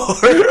any more?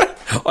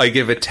 I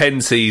give it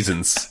 10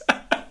 seasons.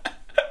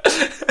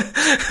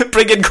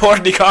 Bring in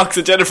Courtney Cox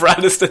and Jennifer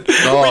Aniston.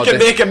 Oh, we can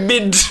make a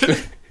mint.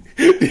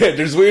 Yeah,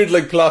 there's weird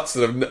plots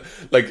that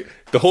have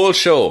the whole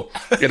show.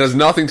 It has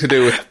nothing to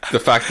do with the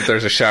fact that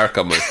there's a shark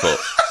on my foot.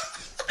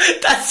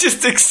 That's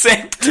just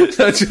accepted.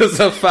 That's just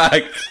a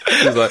fact.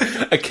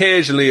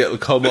 Occasionally it'll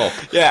come up,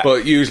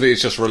 but usually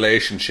it's just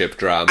relationship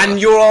drama. And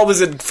you're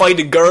always in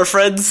finding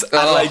girlfriends,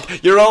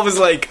 and you're always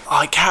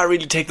I can't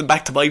really take them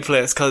back to my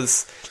place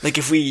because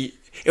if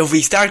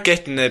we start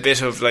getting a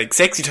bit of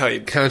sexy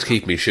time, can't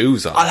keep me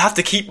shoes on. I'll have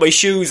to keep my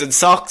shoes and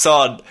socks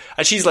on.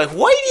 And she's like,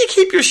 why do you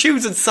keep your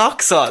shoes and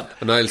socks on?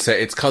 And I'll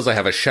say, it's because I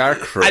have a shark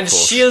for a foot. And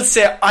she'll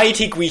say, I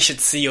think we should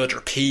see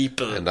other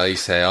people. And I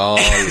say, all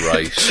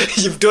right.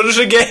 You've done it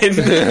again.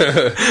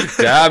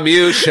 Damn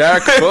you,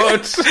 shark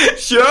foot.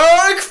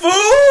 Shark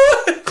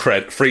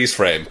foot. Freeze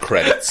frame,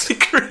 credits.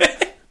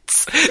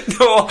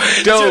 No,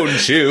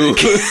 don't you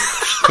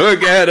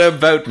forget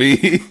about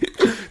me.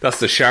 That's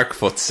the shark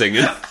foot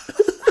singing.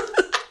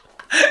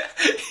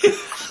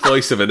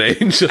 Voice of an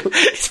angel.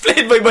 It's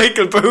played by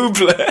Michael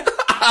Bublé.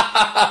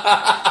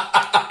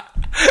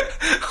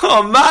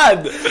 Oh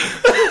man,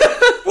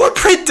 we're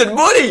printing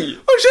money.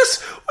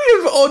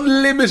 We have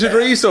unlimited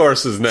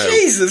resources now.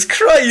 Jesus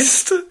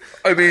Christ.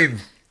 I mean,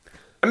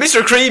 and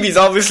Mr. Creamy's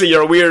obviously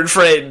your weird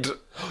friend.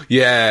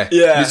 Yeah.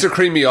 Mr.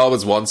 Creamy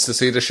always wants to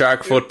see the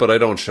shark foot, but I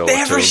don't show it to him.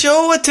 Never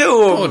show it to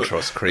him. Don't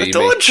trust Creamy.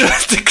 Don't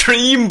trust the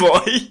cream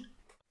boy.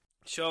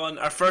 Sean,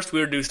 our first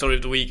weird news story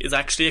of the week is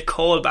actually a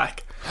callback,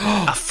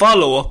 a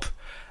follow-up,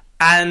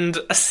 and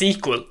a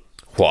sequel.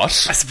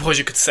 What? I suppose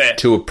you could say.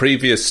 To a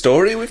previous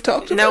story we've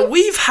talked about? Now,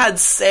 we've had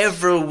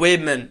several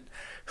women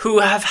who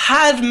have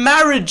had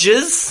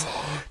marriages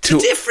to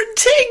different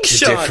things,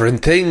 Sean.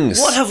 Different things.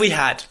 What have we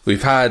had?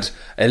 We've had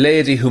a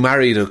lady who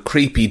married a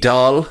creepy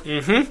doll.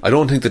 Mm-hmm. I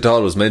don't think the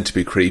doll was meant to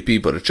be creepy,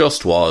 but it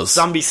just was.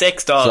 Zombie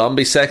sex doll.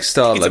 Zombie sex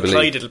doll, it's I believe.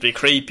 implied it'll be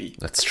creepy.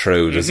 That's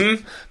true.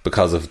 Mm-hmm.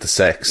 Because of the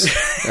sex.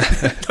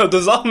 No,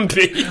 the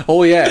zombie.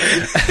 Oh, yeah.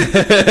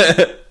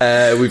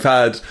 We've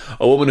had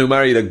a woman who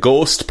married a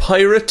ghost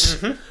pirate.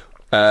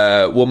 Mm-hmm.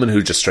 A woman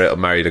who just straight up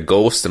married a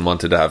ghost and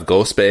wanted to have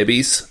ghost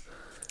babies.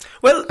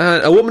 Well,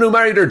 a woman who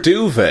married her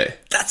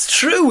duvet. That's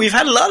true. We've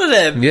had a lot of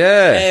them.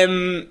 Yeah.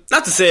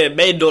 Not to say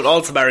men don't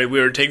also marry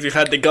weird things. We've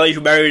had the guy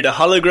who married a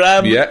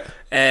hologram.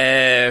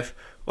 Yeah.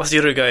 What's the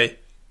other guy?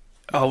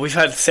 Oh, we've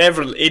had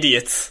several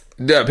idiots.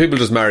 Yeah, people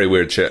just marry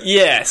weird shit.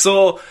 Yeah.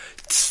 So,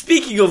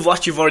 speaking of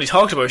what you've already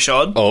talked about,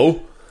 Sean.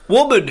 Oh.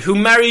 Woman who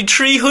married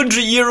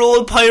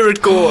 300-year-old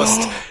pirate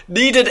ghost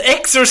needed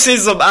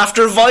exorcism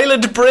after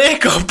violent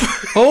breakup.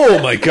 Oh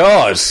my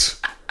god.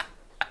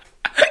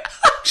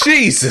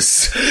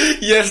 Jesus.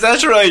 Yes,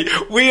 that's right.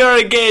 We are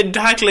again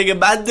tackling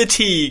Amanda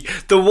Teague,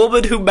 the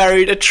woman who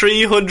married a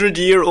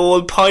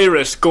 300-year-old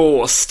pirate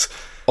ghost.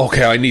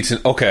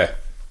 Okay.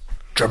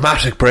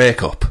 Dramatic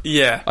breakup.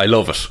 Yeah. I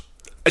love it.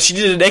 And she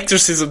did an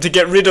exorcism to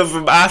get rid of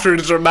him after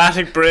the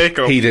dramatic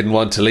breakup. He didn't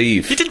want to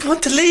leave. He didn't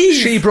want to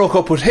leave. She broke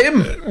up with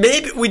him.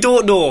 Maybe, we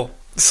don't know.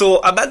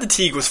 So Amanda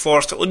Teague was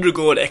forced to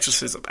undergo an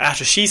exorcism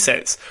after she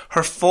says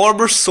her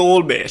former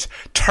soulmate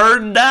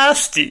turned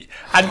nasty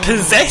and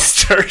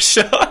possessed her,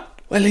 Sean.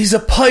 Well, he's a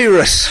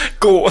pirate.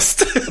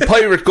 Ghost. A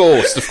pirate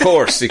ghost, of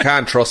course. You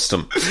can't trust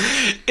him.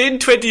 In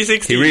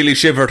 2016... He really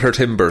shivered her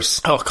timbers.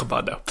 Oh, come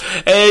on now.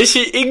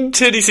 In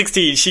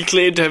 2016, she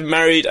claimed to have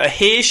married a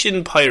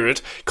Haitian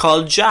pirate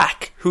called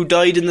Jack, who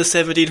died in the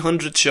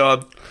 1700s,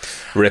 Sean.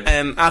 Rip.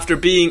 After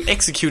being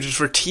executed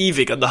for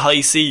thieving on the high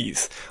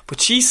seas.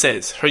 But she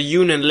says her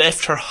union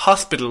left her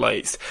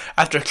hospitalised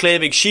after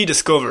claiming she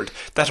discovered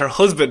that her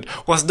husband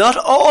was not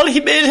all he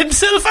made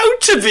himself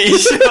out to be,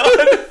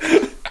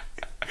 Sean.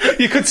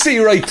 You could see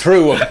right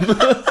through him.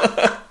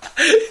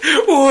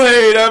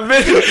 Wait a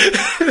minute.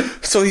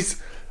 So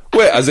he's...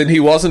 Wait, as in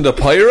he wasn't a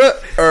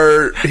pirate?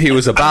 Or he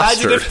was a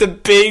bastard? Imagine if the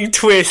big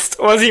twist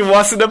was he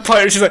wasn't a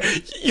pirate. She's like,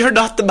 you're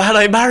not the man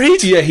I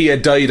married? Yeah, he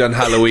had died on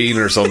Halloween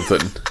or something.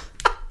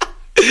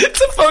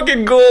 It's a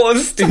fucking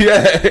ghost.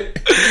 Yeah,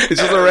 it's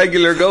just a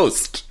regular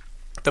ghost.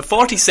 The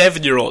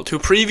 47-year-old who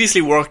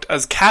previously worked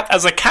as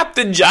a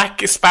Captain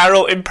Jack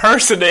Sparrow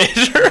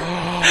impersonator.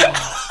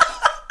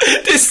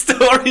 This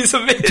story's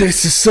amazing.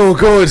 This is so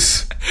good.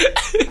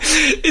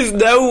 Is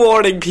now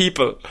warning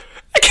people.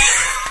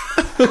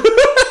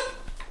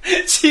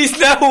 She's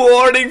now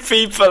warning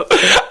people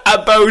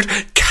about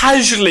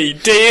casually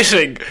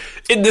dating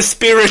in the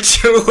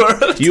spiritual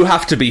world. You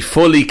have to be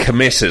fully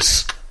committed.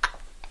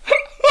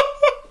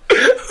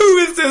 Who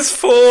is this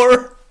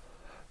for?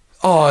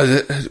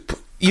 Oh,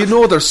 you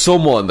know there's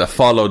someone that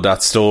followed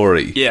that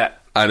story. Yeah.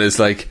 And is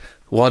like,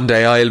 one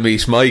day I'll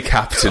meet my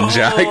Captain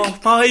Jack. Oh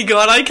my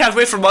god, I can't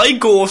wait for my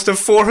ghost of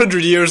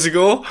 400 years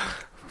ago.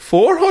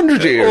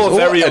 400 years? Oh,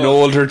 very an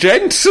old. older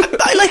gent.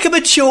 I like a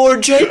mature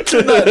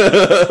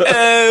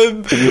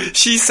gentleman.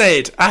 She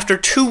said, after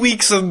 2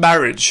 weeks of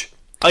marriage,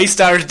 I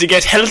started to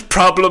get health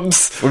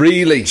problems.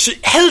 Really?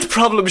 Health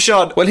problems,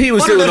 Sean. Well, he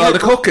was doing all the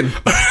cooking.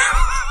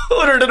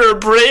 Other than her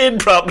brain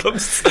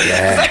problems. Yeah.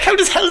 Does that count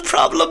as health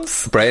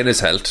problems? Brain is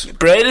health.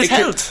 Brain is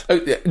health.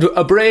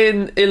 A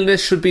brain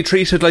illness should be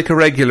treated like a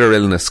regular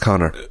illness,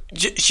 Connor.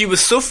 She was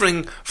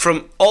suffering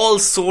from all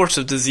sorts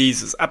of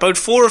diseases. About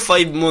 4 or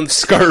 5 months.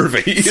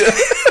 Scurvy.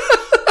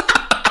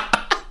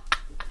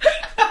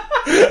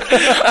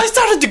 I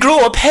started to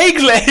grow a peg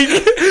leg.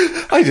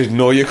 I didn't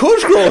know you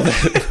could grow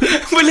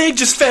that. My leg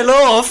just fell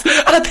off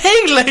and a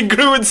peg leg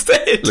grew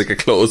instead. Like a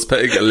clothes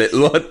peg, a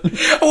little one.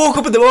 I woke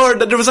up in the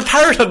morning and there was a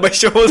parrot on my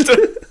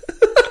shoulder.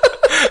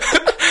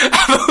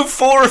 About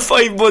 4 or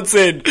 5 months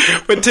in,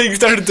 when things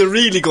started to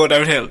really go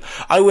downhill,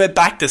 I went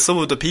back to some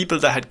of the people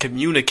that had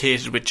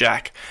communicated with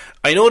Jack.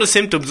 I know the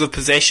symptoms of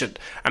possession,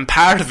 and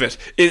part of it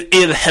is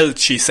ill health,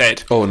 she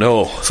said. Oh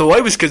no. So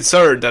I was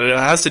concerned that it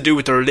has to do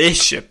with the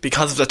relationship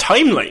because of the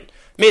timeline.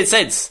 Made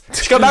sense.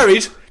 She got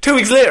married. 2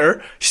 weeks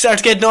later, she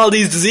started getting all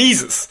these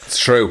diseases. It's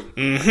true.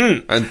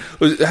 Mm-hmm. And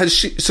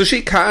so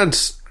she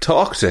can't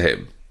talk to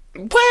him?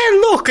 Well,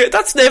 look,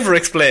 that's never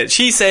explained.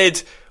 She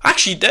said,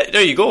 actually,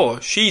 there you go.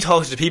 She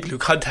talked to the people who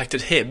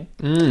contacted him,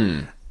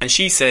 and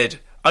she said,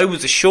 I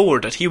was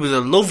assured that he was a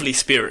lovely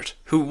spirit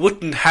who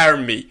wouldn't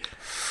harm me.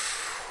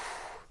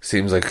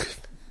 Seems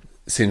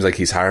like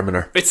he's harming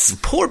her. It's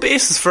poor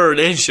basis for a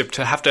relationship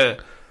to have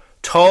to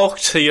talk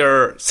to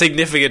your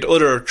significant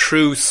other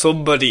through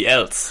somebody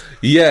else.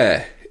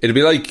 Yeah, it'd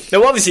be like...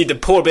 Now, obviously, the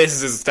poor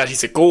basis is that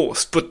he's a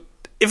ghost, but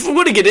if we're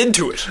going to get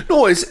into it...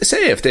 No,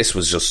 say if this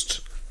was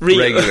just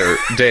regular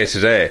day to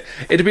day,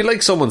 it'd be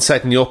like someone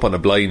setting you up on a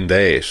blind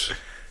date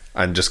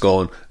and just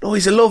going, no,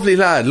 he's a lovely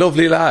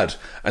lad.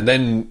 And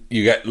then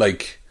you get,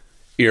 like,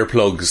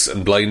 earplugs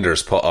and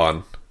blinders put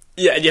on.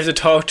 Yeah, and you have to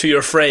talk to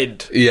your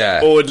friend. Yeah.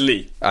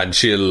 Only. And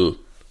he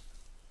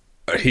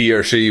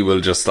or she will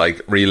just, like,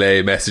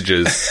 relay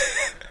messages,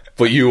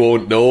 but you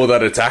won't know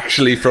that it's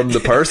actually from the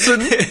person.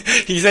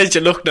 He said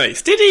you look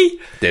nice. Did he?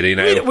 Did he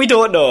now? We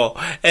don't know.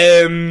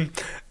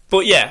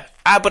 But yeah.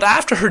 But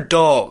after her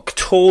dog,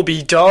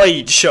 Toby,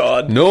 died,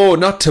 Sean... No,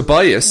 not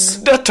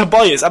Tobias. Not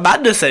Tobias.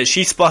 Amanda says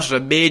she spotted a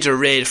major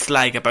red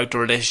flag about the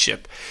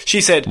relationship.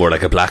 She said... More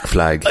like a black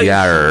flag.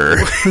 Yarr.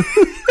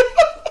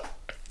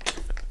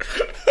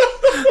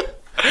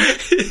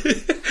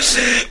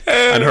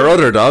 And her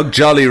other dog,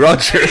 Jolly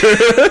Roger.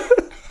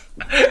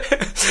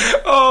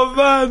 Oh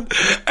man.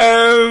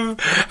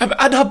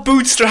 And her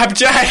bootstrap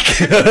Jack.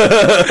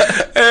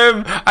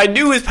 I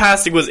knew his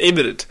passing was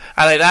imminent,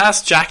 and I'd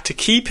asked Jack to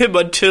keep him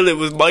until it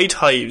was my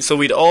time so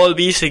we'd all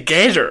be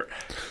together.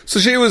 So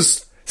she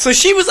was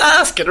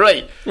asking,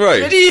 right.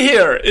 The idea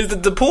here is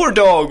that the poor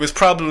dog was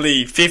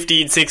probably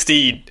 15,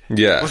 16.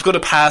 Yeah. Was going to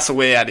pass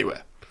away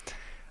anyway.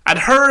 And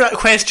her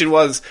question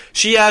was,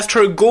 she asked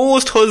her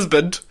ghost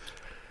husband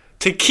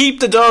to keep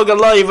the dog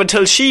alive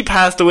until she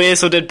passed away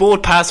so they'd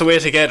both pass away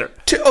together.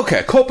 Okay,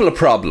 a couple of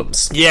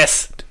problems.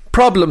 Yes.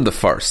 Problem the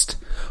first.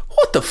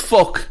 What the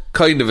fuck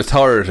kind of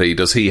authority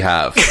does he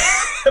have?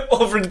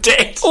 Over the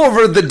dead.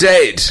 Over the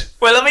dead.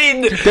 Well, I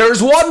mean...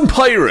 There's one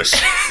pirate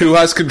who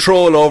has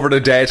control over the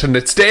dead, and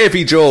it's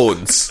Davy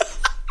Jones.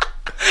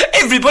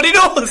 Everybody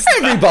knows.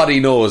 Everybody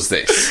knows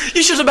this.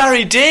 You should have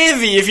married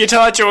Davy if you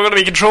thought you were going to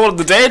be controlling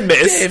the dead,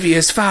 miss. Davy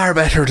is far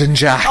better than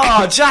Jack.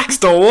 Oh, Jack's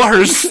the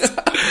worst.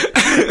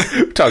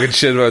 talking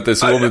shit about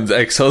this woman's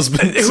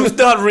ex-husband. It was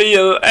not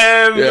real.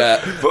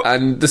 Yeah,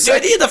 and the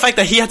idea of the fact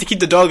that he had to keep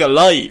the dog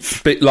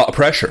alive, lot of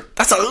pressure.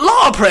 that's a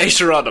lot of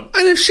pressure on him.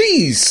 And if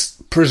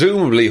she's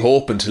presumably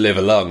hoping to live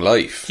a long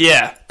life,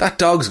 Yeah. that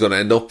dog's going to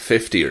end up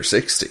 50 or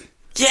 60.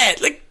 Yeah,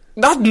 like,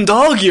 not in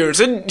dog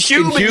years, in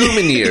human, In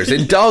human years,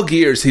 in dog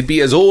years, he'd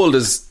be as old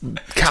as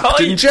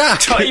Captain Jack.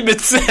 Time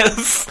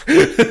itself.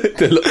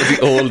 the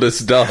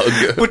oldest dog.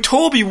 But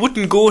Toby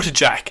wouldn't go to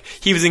Jack.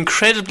 He was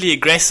incredibly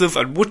aggressive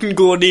and wouldn't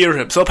go near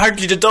him. So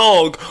apparently the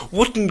dog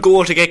wouldn't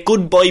go to get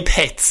goodbye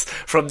pets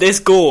from this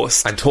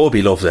ghost. And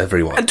Toby loves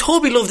everyone. And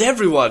Toby loved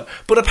everyone.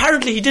 But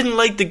apparently he didn't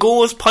like the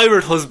ghost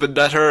pirate husband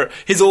that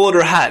his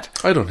owner had.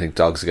 I don't think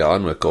dogs get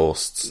on with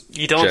ghosts.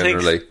 You don't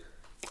generally. think?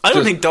 I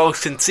don't think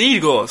dogs can see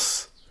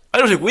ghosts. I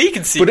don't think we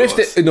can see But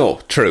ghosts. no,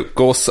 true,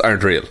 ghosts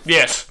aren't real.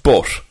 Yes.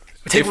 But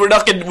I think we're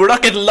not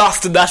getting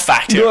lost in that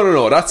fact here.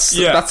 no, that's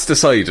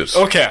decided.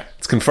 Okay.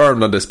 It's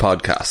confirmed on this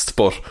podcast.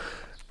 But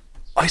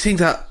I think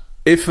that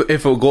if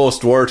a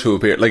ghost were to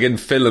appear, like in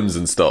films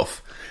and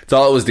stuff, it's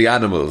always the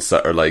animals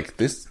that are like,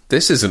 this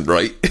isn't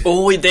right.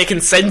 Oh, they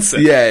can sense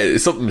it. Yeah,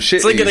 something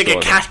shit. It's like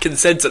a cat can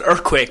sense an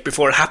earthquake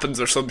before it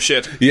happens or some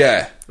shit.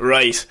 Yeah.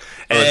 Right.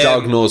 Or a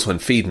dog knows when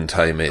feeding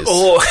time is.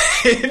 Oh,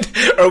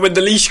 or when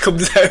the leash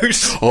comes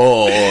out.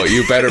 Oh,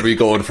 you better be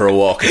going for a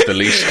walk if the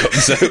leash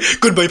comes out.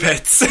 Goodbye,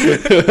 pets.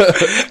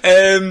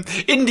 In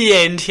the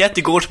end, he had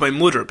to go to my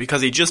mother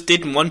because he just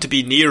didn't want to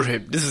be near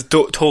him. This is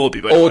Toby,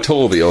 by the way. Oh,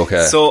 Toby,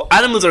 okay. So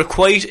animals are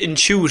quite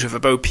intuitive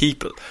about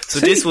people. So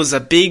this was a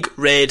big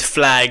red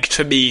flag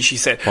to me, she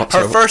said.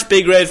 Her first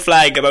big red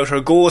flag about her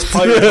ghost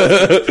pirate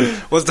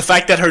husband was the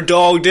fact that her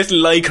dog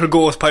didn't like her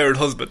ghost pirate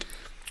husband.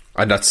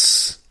 And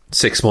that's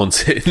 6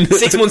 months in.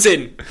 6 months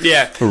in,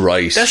 yeah.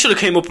 Right. That should have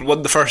came up with one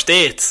of the first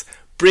dates.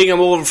 Bring him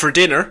over for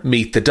dinner.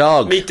 Meet the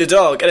dog. And if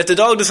the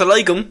dog doesn't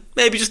like him,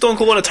 maybe just don't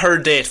go on a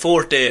third date,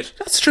 fourth date.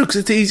 That's true, because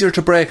it's easier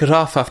to break it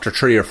off after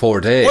 3 or 4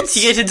 days. Once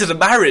you get into the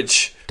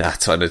marriage,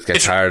 that's when it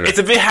gets harder. It's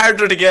a bit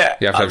harder to get.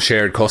 You have to have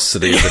shared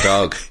custody of the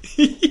dog.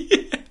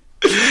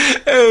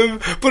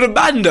 But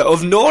Amanda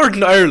of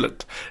Northern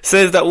Ireland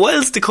says that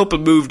whilst the couple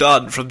moved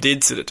on from the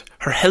incident,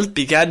 her health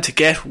began to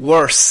get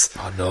worse.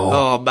 Oh no.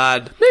 Oh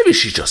man. Maybe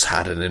she just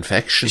had an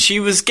infection. She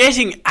was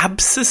getting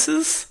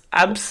abscesses.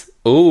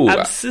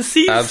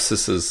 Abscesses?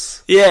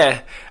 Abscesses.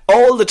 Yeah.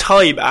 All the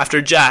time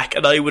after Jack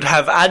and I would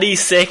have any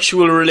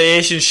sexual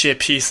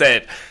relationship, she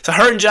said. So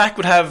her and Jack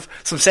would have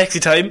some sexy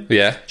time.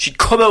 Yeah. She'd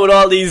come out with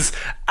all these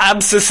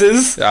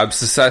abscesses.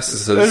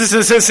 Abscesses.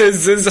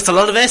 That's a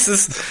lot of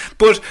S's.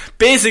 But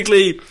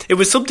basically, it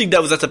was something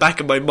that was at the back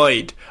of my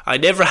mind. I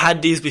never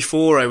had these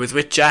before I was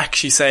with Jack,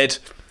 she said.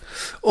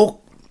 Oh,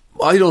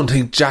 I don't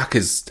think Jack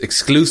is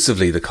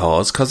exclusively the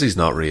cause, because he's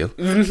not real.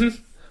 Mm-hmm.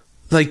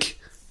 Like,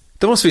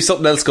 there must be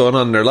something else going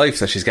on in her life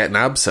that she's getting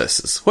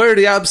abscesses. Where are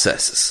the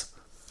abscesses?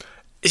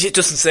 It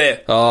doesn't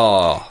say.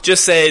 Oh.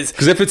 Just says...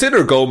 Because if it's in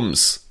her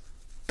gums,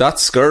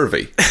 that's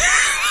scurvy.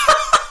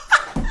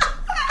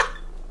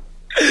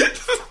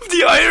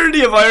 The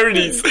irony of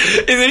ironies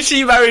is if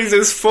she marries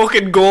this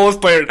fucking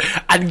ghost pirate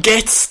and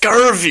gets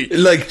scurvy.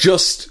 Like,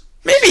 just...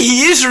 Maybe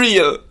he is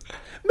real.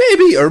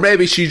 Maybe, or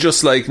maybe she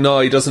just like, no,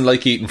 he doesn't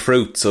like eating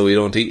fruit, so we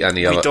don't eat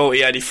any of it. We don't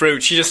eat any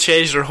fruit. She just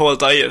changed her whole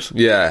diet.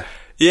 Yeah.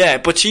 Yeah,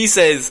 but she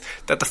says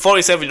that the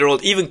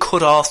 47-year-old even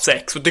cut off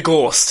sex with the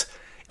ghost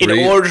in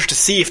order to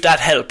see if that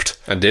helped.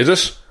 And did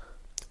it?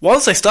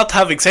 Once I stopped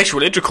having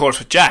sexual intercourse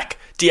with Jack,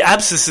 the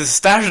abscesses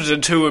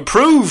started to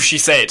improve, she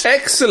said.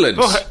 Excellent.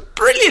 Oh,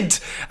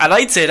 brilliant. And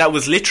I'd say that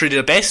was literally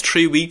the best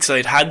 3 weeks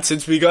I'd had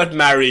since we got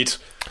married.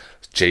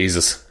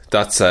 Jesus,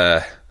 that's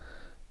a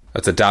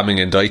damning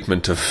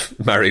indictment of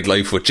married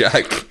life with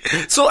Jack.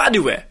 So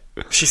anyway,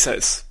 she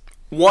says,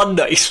 one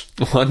night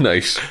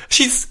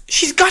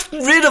she's gotten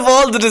rid of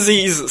all the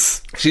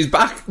diseases. She's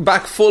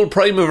back full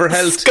prime of her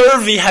health.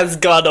 Scurvy has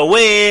gone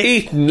away.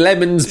 Eating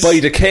lemons by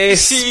the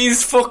case.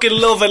 She's fucking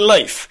loving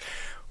life.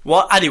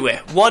 Anyway,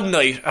 one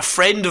night a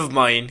friend of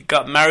mine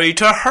got married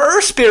to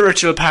her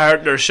spiritual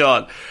partner,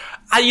 Sean.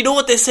 And you know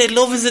what they say,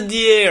 love is in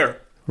the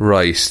air.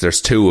 Right, there's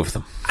 2 of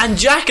them. And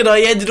Jack and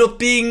I ended up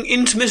being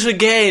intimate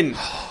again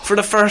for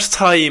the first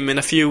time in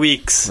a few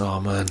weeks. Oh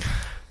man.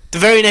 The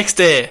very next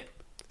day,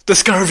 the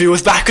scurvy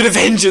was back with a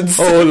vengeance.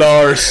 Oh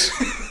Lord.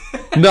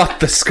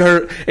 Not the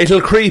scurvy. It'll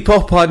creep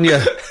up on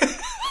you.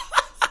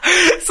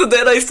 So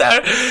then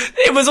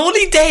it was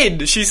only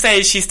then, she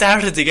says, she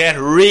started to get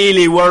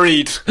really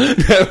worried.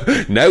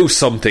 Now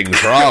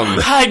something's wrong.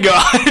 Hang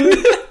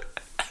on.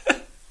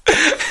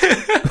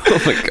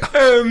 Oh my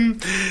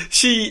God.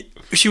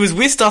 She was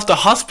whisked off the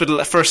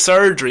hospital for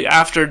surgery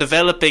after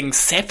developing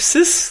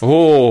sepsis.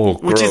 Oh,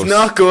 gross. Which is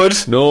not good.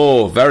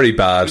 No, very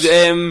bad.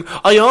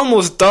 I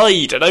almost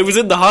died and I was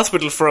in the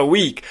hospital for a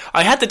week.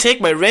 I had to take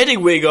my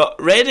Reading wig off.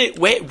 Reading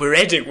wig?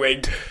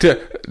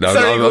 No,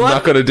 Sorry, I'm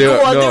not going to do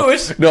it. Do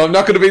it. No, I'm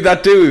not going to be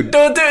that dude.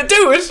 Don't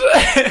do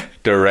it.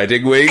 The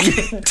Reading wig.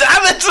 Damn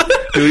it.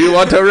 Do you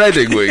want a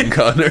Reading wig,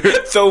 Connor?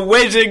 So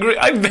wedding ring.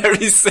 I'm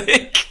very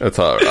sick. That's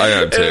alright. I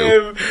am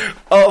too.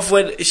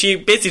 When she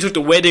basically took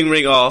the wedding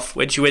ring off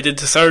when she went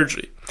into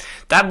surgery.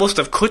 that must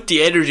have cut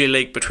the energy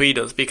link between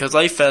us, because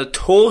I felt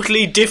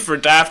totally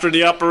different after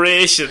the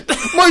operation.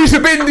 Might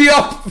have been the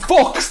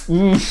fucks.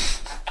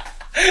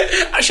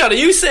 Ashana,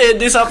 you saying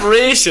this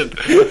operation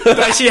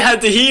that she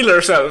had to heal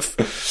herself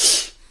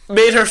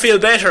made her feel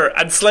better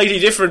and slightly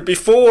different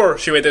before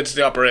she went into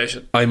the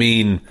operation? I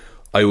mean,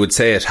 I would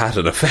say it had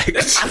an effect.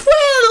 Well,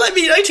 I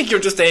mean, I think you're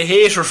just a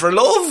hater for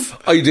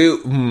love. I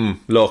do.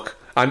 Look,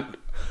 and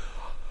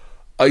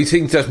I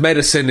think that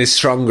medicine is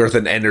stronger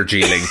than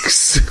energy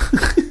links.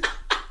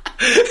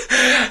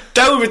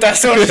 Down with that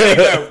sort of thing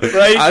now,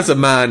 right? As a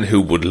man who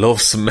would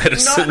love some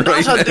medicine not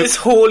right on now. this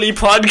holy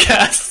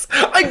podcast.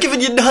 I'm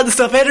giving you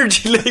non-stop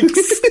energy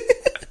links.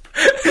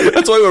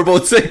 That's why we're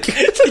both sick.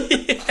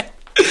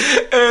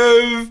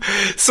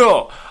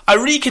 So, I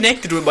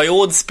reconnected with my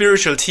own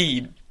spiritual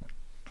team,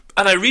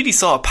 and I really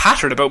saw a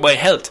pattern about my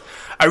health.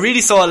 I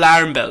really saw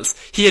alarm bells.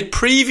 He had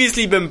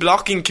previously been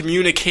blocking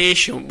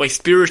communication with my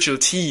spiritual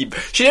team.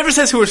 She never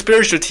says who her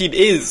spiritual team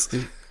is.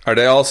 Are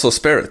they also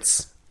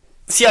spirits?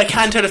 See, I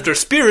can't tell if they're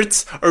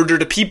spirits or they're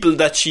the people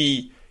that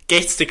she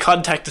gets to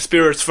contact the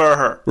spirits for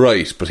her.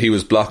 Right, but he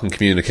was blocking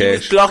communication. He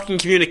was blocking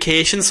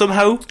communication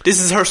somehow. This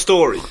is her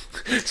story.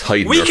 It's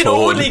hiding We her can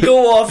phone. only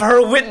go off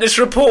her witness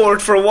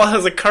report for what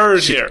has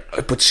occurred here.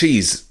 But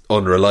she's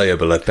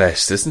unreliable at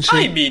best, isn't she?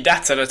 I mean,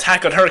 that's an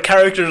attack on her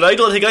character that I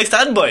don't think I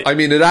stand by. I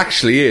mean, it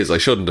actually is. I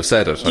shouldn't have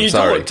said it. I'm You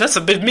sorry. don't. That's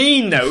a bit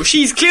mean now.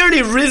 She's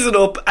clearly risen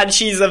up and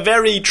she's a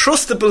very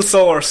trustable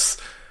source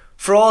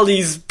for all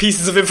these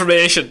pieces of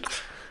information.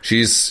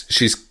 She's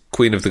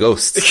Queen of the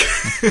Ghosts.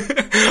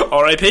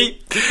 R.I.P.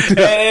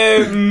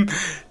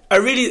 I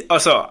really...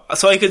 so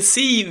I could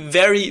see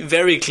very,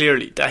 very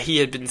clearly that he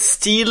had been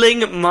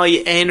stealing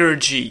my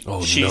energy,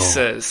 she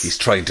says. He's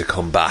trying to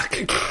come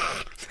back.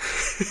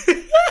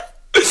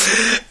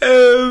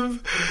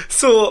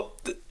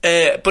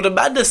 But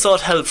Amanda sought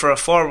help for a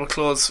former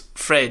close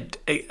friend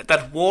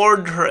that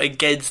warned her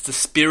against the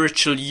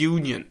spiritual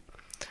union.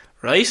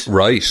 Right?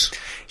 Right.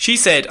 She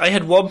said, I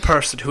had one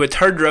person who had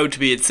turned around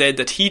to me and said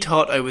that he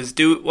thought I was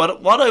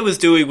what I was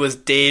doing was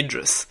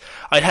dangerous.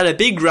 I'd had a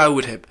big row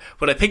with him,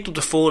 but I picked up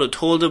the phone and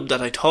told him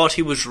that I thought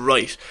he was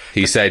right.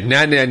 He said,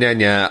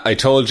 nah, I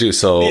told you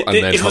so, and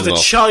then it was hung a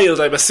up.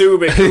 child, I'm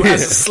assuming, who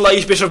has a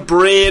slight bit of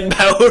brain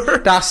power.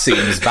 That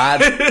seems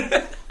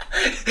bad.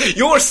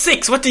 You're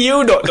 6, what do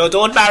you know? No,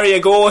 don't marry a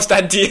ghost,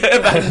 Auntie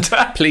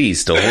Amanda.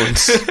 Please don't.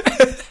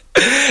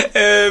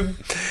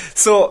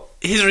 So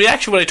his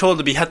reaction when I told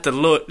him he had to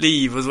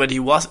leave was that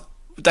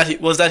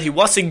he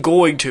wasn't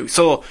going to.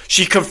 So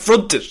she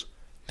confronted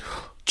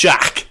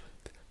Jack.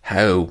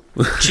 How?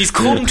 She's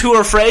come to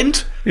her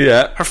friend.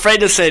 Yeah. Her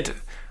friend has said,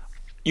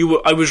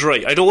 I was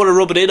right. I don't want to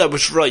rub it in, I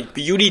was right.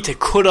 But you need to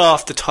cut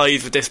off the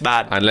ties with this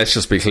man. And let's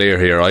just be clear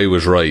here, I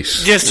was right.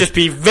 Just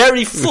be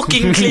very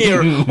fucking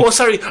clear. Oh,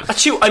 sorry,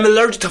 achoo, I'm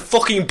allergic to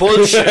fucking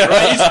bullshit,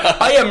 right?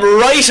 I am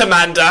right,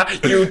 Amanda,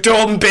 you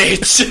dumb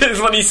bitch,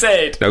 is what he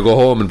said. Now go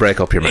home and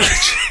break up your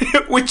marriage.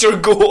 With your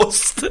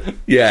ghost.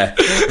 Yeah.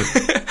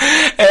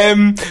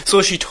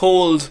 So she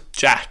told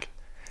Jack.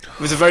 It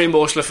was a very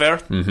emotional affair.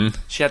 Mm-hmm.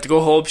 She had to go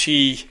home.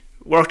 She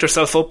worked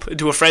herself up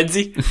into a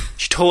frenzy.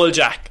 She told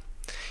Jack.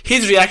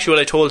 His reaction when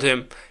I told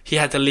him he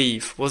had to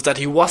leave was that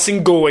he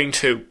wasn't going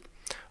to.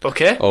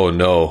 Okay? Oh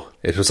no,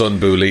 it was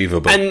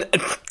unbelievable. And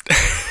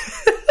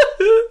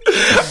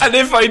and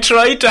if I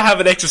tried to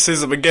have an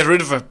exorcism and get rid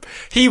of him,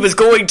 he was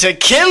going to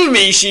kill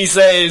me, she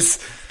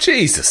says.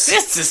 Jesus.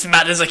 This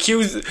man is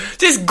accused.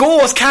 This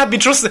ghost can't be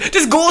trusted.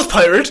 This ghost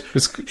pirate,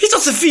 he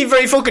doesn't feel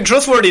very fucking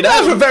trustworthy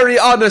now. Not a very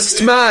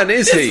honest man,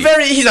 is he?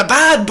 He's a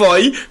bad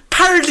boy.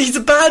 Apparently he's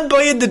a bad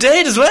boy in the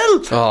dead as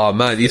well. Oh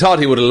man, you thought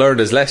he would have learned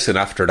his lesson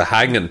after the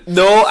hanging.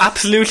 No,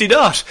 absolutely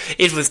not.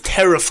 It was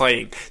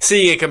terrifying,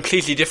 seeing a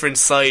completely different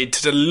side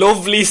to the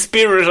lovely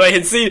spirit I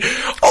had seen.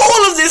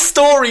 All of this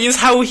story is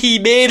how he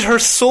made her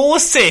so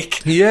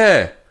sick.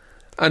 Yeah.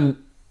 And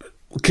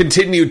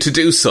continued to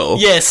do so.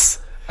 Yes.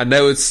 And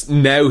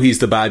now he's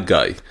the bad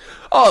guy.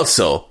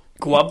 Also,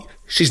 Go on.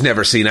 she's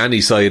never seen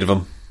any side of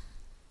him.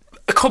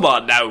 Come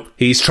on now.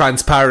 He's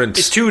transparent.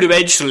 It's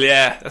two-dimensional,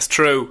 yeah, that's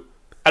true.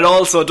 And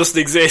also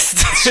doesn't exist.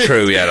 It's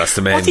true, yeah, that's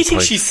the main What do you think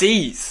point. she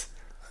sees?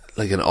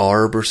 Like an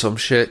orb or some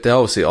shit. They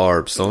always say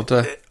orbs, don't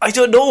they? I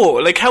don't know.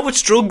 Like, how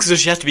much drugs does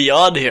she have to be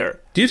on here?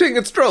 Do you think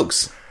it's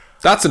drugs?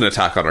 That's an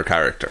attack on her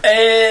character.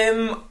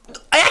 I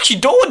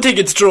actually don't think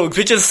it's drugs,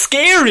 which is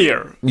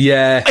scarier.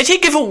 Yeah. I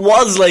think if it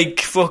was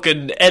like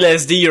fucking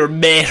LSD or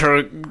meth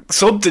or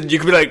something, you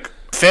could be like,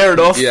 fair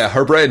enough. Yeah,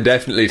 her brain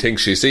definitely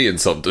thinks she's seeing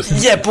something.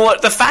 Yeah,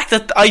 but the fact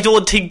that I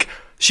don't think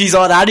she's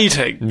on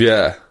anything,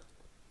 Yeah.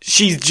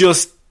 she's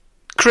just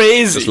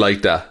crazy. Just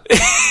like that.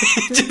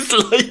 Just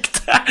like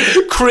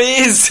that.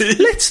 Crazy.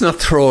 Let's not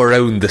throw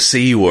around the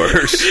C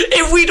word.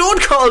 If we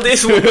don't call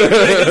this woman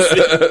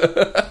crazy,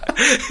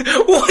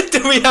 what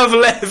do we have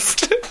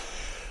left?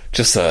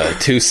 Just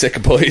two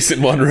sick boys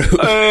in one room.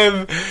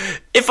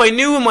 If I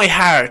knew in my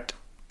heart,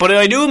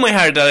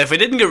 that if I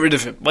didn't get rid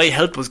of him, my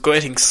health was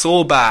getting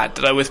so bad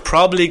that I was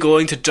probably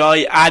going to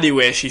die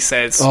anyway, she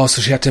says. Oh,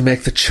 so she had to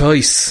make the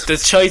choice. The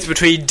choice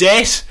between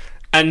death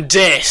and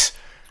death.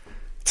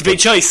 It's a big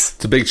choice.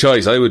 It's a big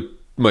choice. I would,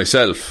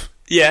 myself,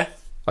 Yeah.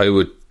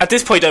 At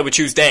this point, I would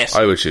choose death.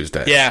 I would choose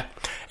death. Yeah.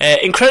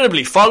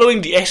 Incredibly,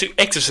 following the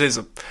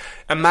exorcism,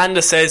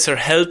 Amanda says her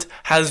health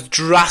has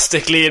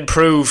drastically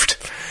improved.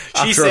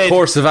 After a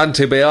course of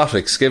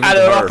antibiotics given at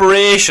to an her.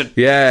 operation.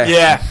 Yeah.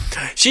 Yeah.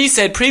 She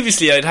said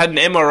previously I'd had an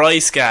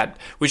MRI scan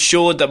which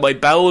showed that my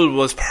bowel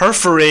was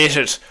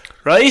perforated.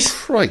 Right?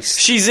 Christ.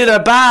 She's in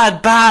a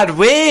bad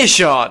way,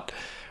 Sean.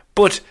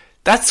 But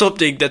that's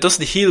something that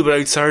doesn't heal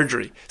without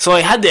surgery. So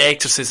I had the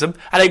exorcism,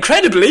 and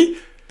incredibly,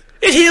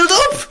 it healed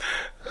up.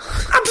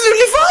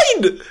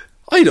 Absolutely fine.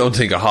 I don't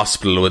think a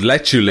hospital would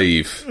let you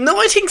leave. No,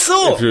 I think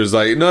so. If there's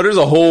no, there's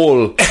a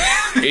hole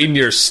in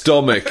your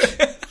stomach.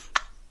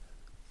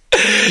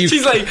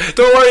 She's like,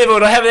 don't worry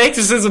about it, I have an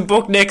exorcism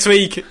booked next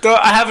week.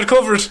 I have it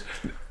covered.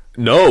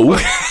 No.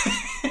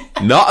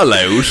 Not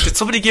allowed. Did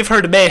somebody give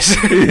her the met?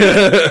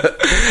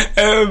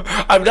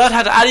 I've not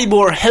had any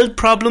more health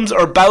problems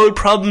or bowel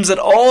problems at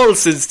all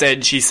since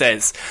then, she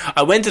says.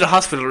 I went to the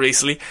hospital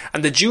recently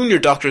and the junior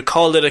doctor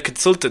called in a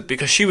consultant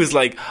because she was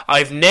like,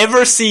 I've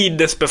never seen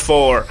this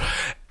before.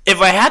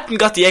 If I hadn't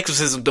got the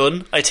exorcism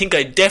done, I think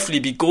I'd definitely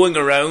be going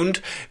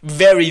around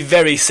very,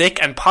 very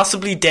sick and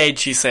possibly dead,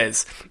 she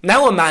says.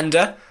 Now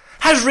Amanda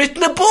has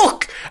written a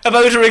book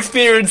about her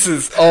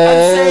experiences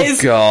and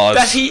says God.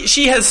 that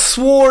she has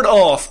sworn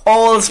off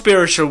all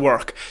spiritual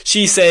work.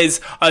 She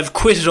says, I've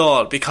quit it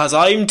all because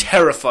I'm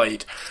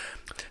terrified.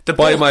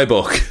 Buy my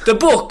book. The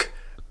book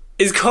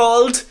is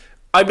called...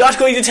 I'm not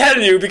going to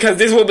tell you because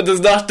this woman does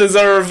not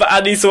deserve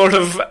any sort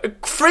of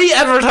free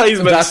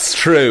advertisement. That's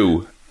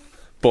true.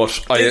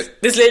 But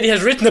this lady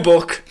has written a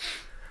book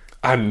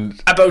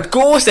about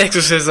ghost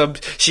exorcism.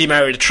 She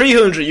married a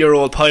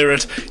 300-year-old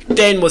pirate,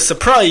 then was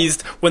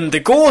surprised when the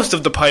ghost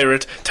of the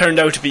pirate turned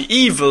out to be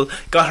evil,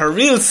 got her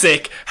real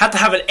sick, had to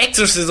have an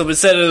exorcism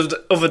instead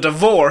of a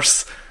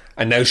divorce.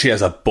 And now she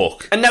has a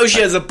book. And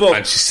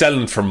she's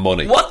selling it for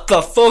money. What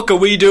the fuck are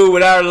we doing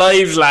with our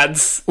lives,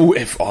 lads?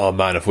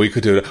 If we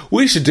could do that.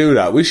 We should do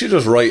that. We should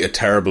just write a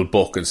terrible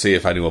book and see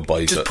if anyone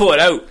buys it. Just put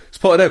it out.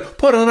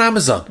 Put it on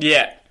Amazon.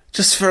 Yeah.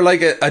 Just for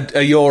like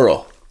a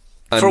euro.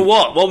 For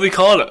what? What would we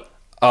call it?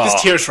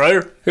 Just Here's for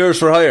Hire. Here's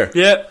for Hire.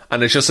 Yeah.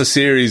 And it's just a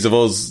series of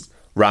us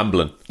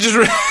rambling.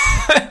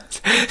 And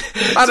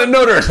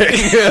another thing.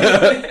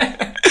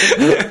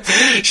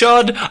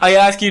 Sean, I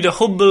ask you the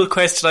humble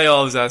question I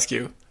always ask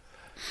you.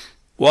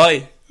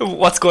 Why?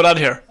 What's going on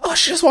here?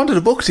 She just wanted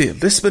a book deal.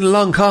 This has been a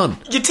long con.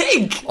 You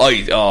think?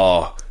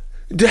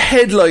 The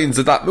headlines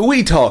of that,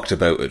 we talked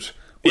about it.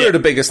 We're the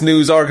biggest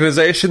news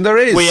organisation there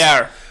is. We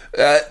are.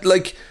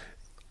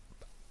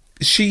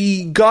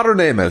 She got her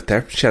name out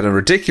there. She had a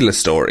ridiculous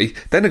story.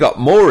 Then it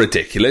got more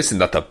ridiculous in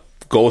that the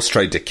ghost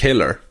tried to kill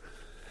her.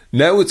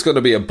 Now it's going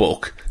to be a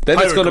book. Then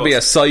it's going to be a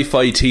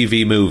sci-fi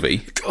TV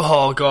movie.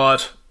 Oh,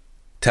 God.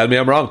 Tell me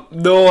I'm wrong.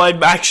 No,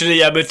 I'm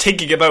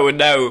thinking about it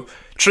now.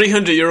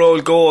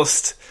 300-year-old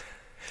ghost.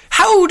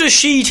 How does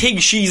she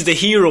think she's the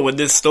hero in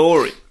this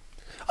story?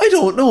 I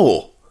don't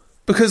know.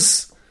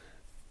 Because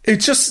it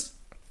just...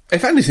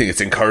 If anything,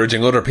 it's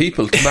encouraging other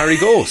people to marry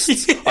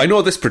ghosts. I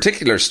know this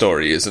particular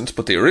story isn't,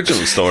 but the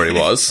original story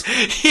was.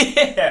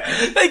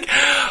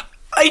 Yeah.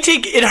 I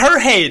think in her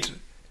head,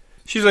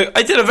 she's like,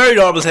 I did a very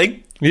normal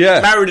thing. Yeah.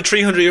 Married a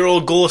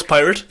 300-year-old ghost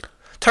pirate.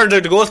 Turned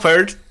out the ghost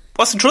pirate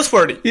wasn't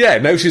trustworthy. Yeah,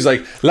 now she's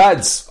like,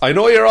 lads, I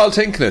know you're all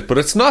thinking it, but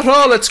it's not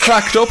all it's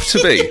cracked up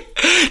to be.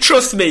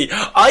 Trust me,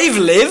 I've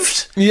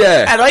lived.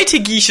 Yeah. And I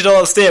think you should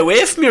all stay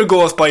away from your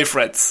ghost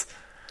boyfriends.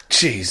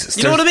 Jesus.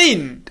 You know what I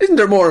mean? Isn't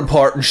there more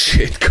important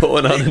shit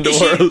going on in the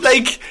world?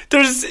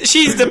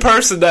 She's the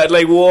person that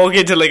walk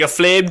into a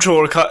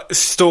flamethrower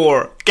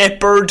store,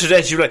 get burned to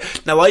death. You're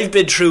like, now I've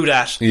been through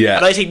that. Yeah.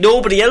 And I think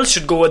nobody else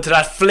should go into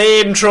that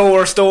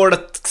flamethrower store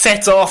that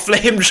sets off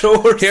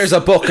flamethrowers. Here's a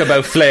book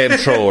about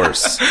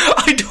flamethrowers.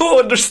 I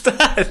don't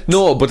understand.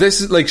 No, but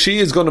this is she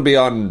is going to be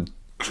on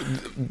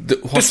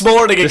this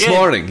morning again. This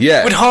morning,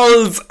 yeah. With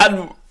Hulls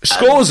and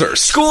Scozers.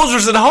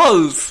 Scozers and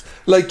Hulls.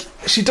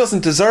 She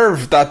doesn't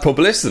deserve that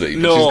publicity,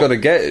 but no. She's going to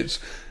get it.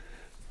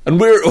 And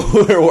we're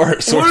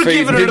worse. We're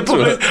giving her the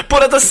publicity.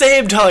 But at the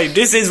same time,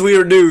 this is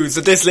weird news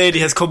that this lady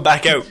has come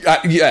back out.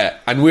 Yeah,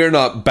 and we're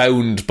not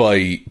bound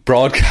by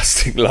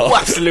broadcasting law. Oh,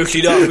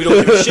 absolutely not. We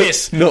don't give a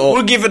shit. No.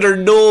 We're giving her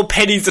no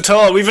pennies at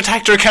all. We've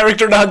attacked her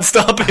character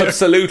non-stop here.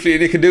 Absolutely,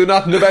 and you can do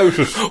nothing about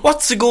it.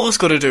 What's the ghost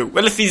going to do?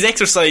 Well, if he's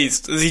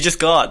exorcised, is he just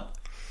gone?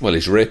 Well,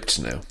 he's ripped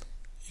now.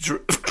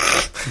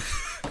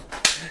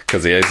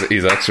 Because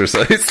he's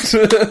exercised.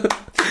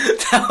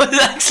 That was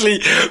actually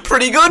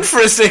pretty good for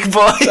a sick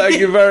boy. Thank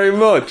you very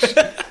much.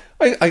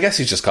 I guess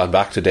he's just gone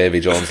back to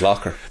Davy Jones'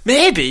 locker.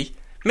 Maybe.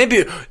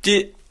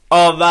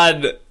 Oh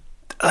man,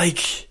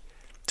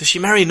 does she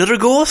marry another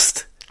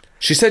ghost?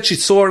 She said she'd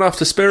soaring off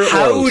the spirit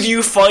world. How do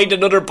you find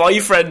another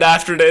boyfriend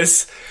after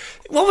this?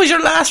 What was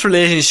your last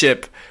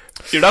relationship?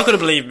 You're not going to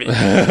believe me.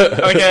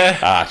 Okay.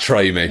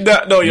 Try me.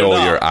 No, you're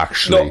not. You're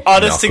actually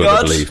honest not to going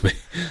God. to believe me.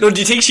 No, do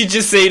you think she'd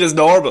just say it as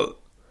normal?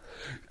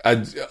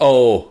 As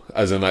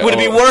in, would it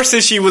be worse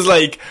if she was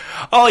like,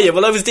 oh yeah,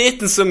 well I was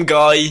dating some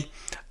guy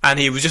and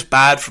he was just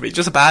bad for me,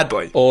 just a bad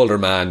boy. Older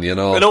man, you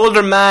know. An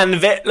older man,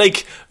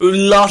 like a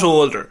lot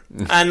older,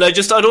 and I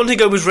don't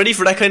think I was ready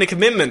for that kind of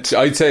commitment.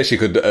 I'd say she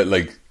could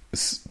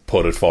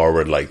put it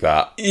forward like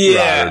that,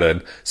 Yeah. rather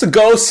than it's a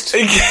ghost.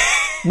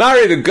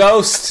 Married a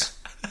ghost.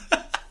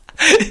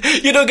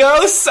 You know,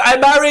 ghosts, I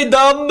married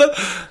them.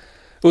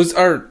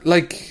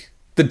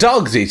 The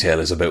dog detail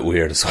is a bit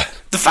weird as well.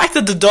 The fact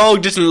that the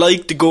dog didn't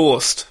like the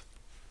ghost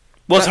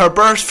was her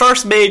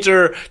first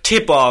major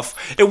tip-off.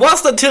 It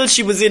wasn't until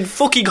she was in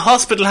fucking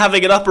hospital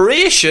having an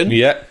operation,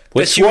 Yeah,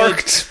 which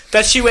worked.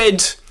 that she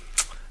went,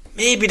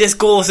 maybe this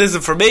ghost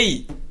isn't for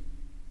me.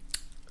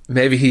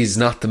 Maybe he's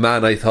not the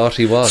man I thought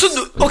he was.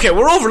 So, okay,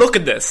 we're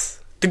overlooking this.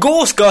 The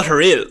ghost got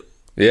her ill.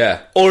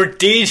 Yeah. Or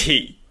did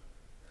he?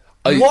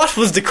 What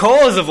was the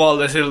cause of all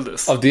this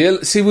illness?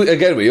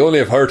 We only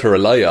have her to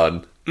rely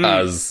on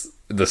as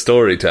the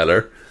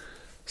storyteller.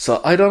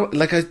 So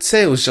I'd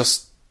say it was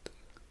just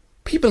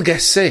people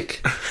get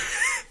sick.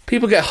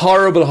 People get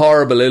horrible,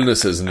 horrible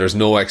illnesses and there's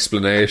no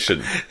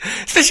explanation.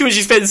 Especially when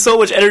she spends so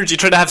much energy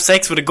trying to have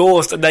sex with a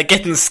ghost and then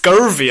getting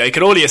scurvy, I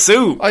can only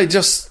assume.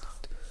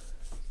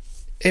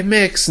 It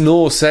makes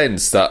no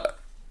sense that...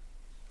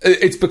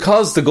 It's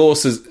because the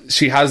ghost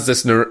she has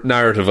this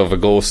narrative of a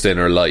ghost in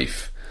her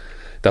life,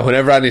 that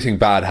whenever anything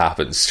bad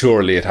happens,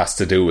 surely it has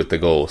to do with the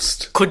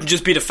ghost. Couldn't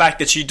just be the fact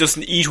that she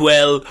doesn't eat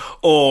well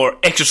or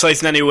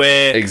exercise in any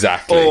way.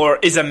 Exactly. Or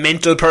is a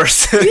mental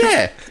person.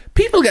 Yeah.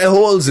 People get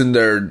holes in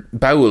their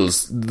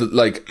bowels,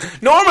 like...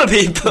 Normal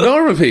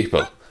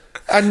people.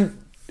 And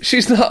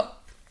she's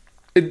not...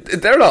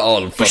 They're not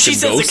all fucking ghosts. But she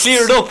says it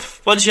cleared up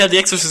once she had the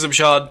exorcism,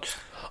 Sean.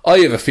 I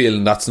have a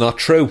feeling that's not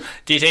true.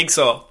 Do you think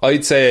so?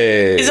 I'd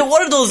say... Is it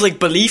one of those,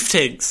 belief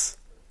things?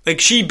 Like,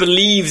 she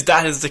believes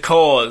that is the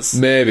cause.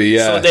 Maybe,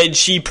 yeah. So then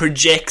she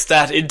projects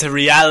that into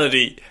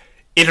reality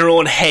in her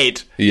own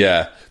head.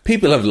 Yeah.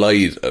 People have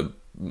lied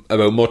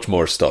about much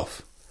more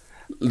stuff.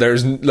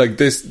 There's,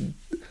 this...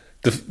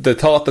 The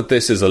thought that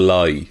this is a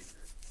lie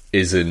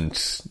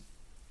isn't,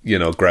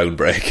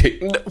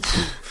 groundbreaking.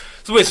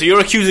 So wait, so you're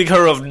accusing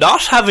her of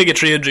not having a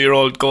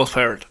 300-year-old ghost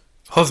parent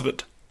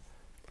husband?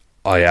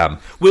 I am.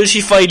 Will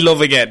she find love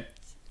again?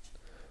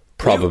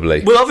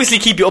 Probably. We'll obviously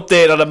keep you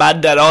updated on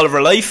Amanda and all of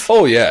her life.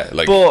 Oh yeah,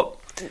 but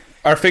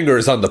our finger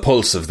is on the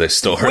pulse of this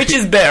story. Which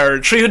is better,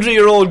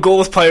 300-year-old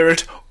ghost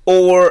pirate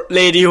or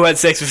lady who had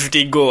sex with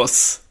 15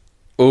 ghosts?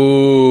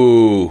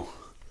 Ooh.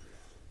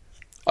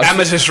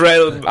 Amethyst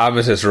Realm.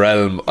 Amethyst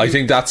Realm. I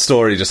think that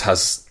story just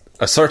has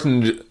a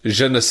certain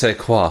je ne sais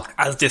quoi,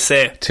 as they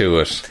say, to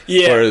it.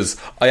 Yeah. Whereas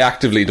I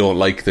actively don't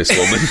like this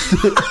woman.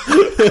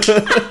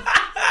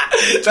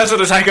 That's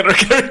what attacking her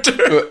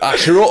character.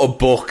 She wrote a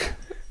book.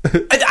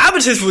 And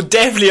Amethyst would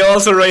definitely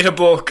also write a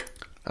book.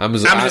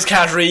 Amethyst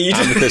can't read.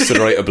 Amethyst would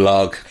write a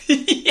blog.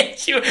 Yeah,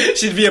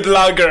 she'd be a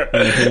blogger.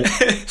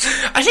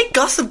 Mm-hmm. I think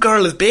Gossip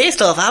Girl is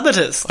based off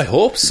Amethyst. I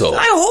hope so.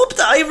 I hope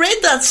that. I read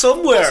that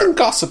somewhere. Wasn't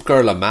Gossip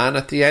Girl a man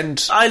at the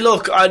end? I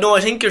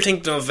think you're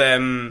thinking of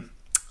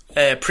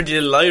Pretty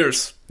Little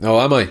Liars. Oh,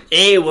 am I?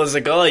 A was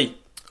a guy.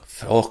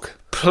 Fuck.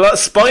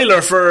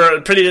 Spoiler for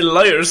Pretty Little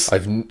Liars. I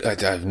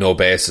have no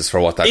basis for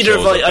what that either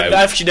show's about. I've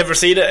actually never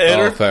seen it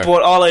either, fair.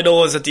 but all I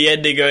know is at the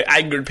ending it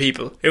angered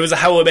people. It was a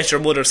How I Met Your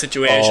Mother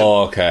situation.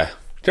 Oh, okay.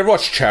 Did you ever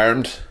watch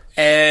Charmed?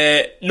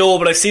 No,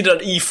 but I've seen it on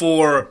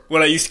E4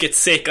 when I used to get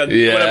sick when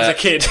I was a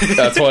kid.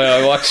 That's why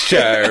I watched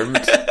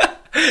Charmed.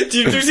 Did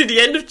you see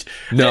the end of...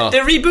 No. They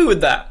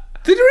rebooted that.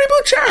 Did they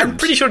reboot Charmed? I'm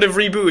pretty sure they've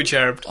rebooted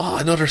Charmed. Oh,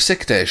 another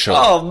sick day show.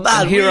 Oh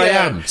man, and here I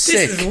am,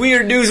 sick. This is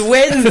Weird News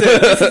Wednesday.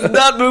 This is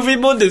not Movie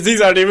Mondays.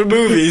 These aren't even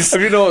movies.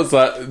 Have you noticed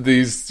that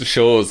these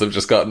shows have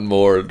just gotten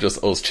more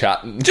just us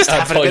chatting? Just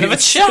having a bit of a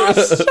chat.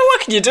 So what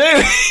can you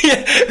do?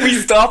 We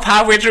stop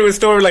halfway through a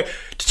story like,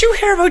 did you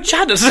hear about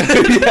Janet?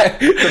 Yeah,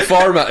 the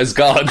format is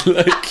gone.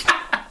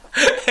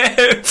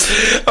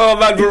 Oh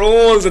man, we're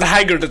old and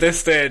haggard at this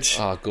stage.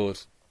 Oh,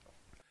 good.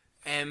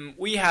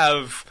 We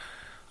have...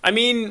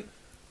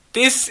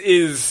 This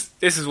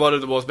is one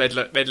of the most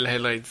mental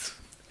headlines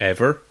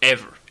ever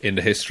in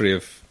the history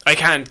of... I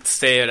can't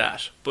say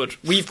that, but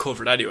we've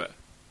covered anyway.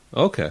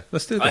 Okay,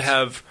 let's do this. I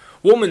have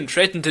woman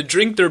threatened to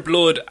drink their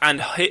blood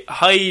and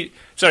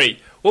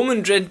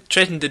woman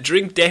threatened to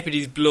drink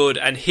deputy's blood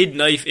and hid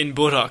knife in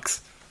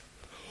buttocks.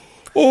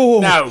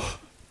 Oh, now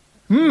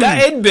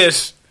that end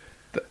bit.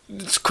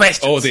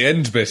 Questions. Oh, the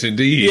end bit,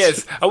 indeed.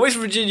 Yes, a West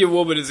Virginia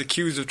woman is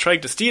accused of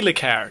trying to steal a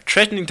car,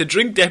 threatening to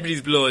drink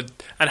deputy's blood,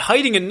 and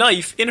hiding a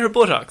knife in her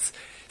buttocks.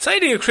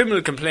 Citing a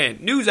criminal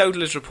complaint, news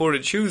outlets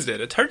reported Tuesday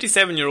that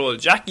 37-year-old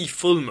Jackie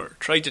Fulmer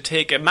tried to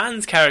take a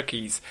man's car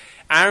keys,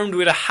 armed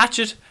with a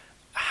hatchet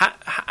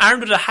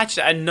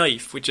and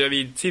knife, which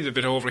seems a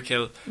bit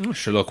overkill. Oh,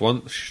 sure,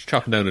 look, she's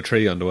chopping down a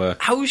tree on the way.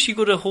 How is she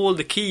going to hold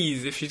the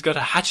keys if she's got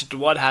a hatchet in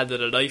one hand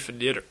and a knife in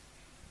the other?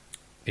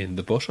 In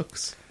the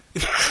buttocks.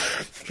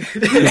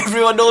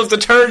 Everyone knows the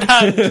third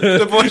hand,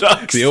 the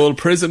buttocks. The old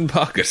prison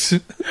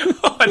pocket.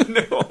 Oh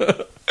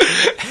no.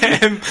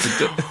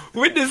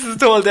 Witnesses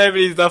told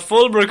deputies that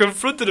Fulmer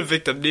confronted the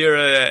victim near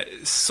a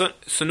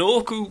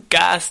Sunoco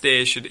gas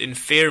station in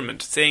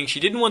Fairmont, saying she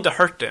didn't want to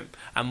hurt them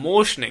and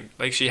motioning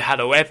like she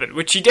had a weapon,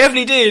 which she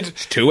definitely did.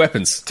 2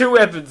 weapons. 2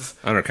 weapons.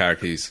 And her car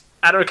keys.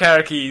 And her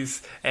car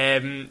keys.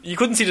 You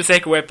couldn't see the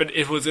second weapon.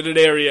 It was in an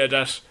area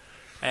that...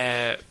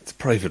 it's a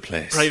private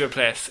place.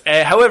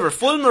 However,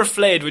 Fulmer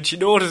fled when she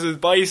notices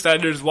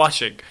bystanders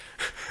watching.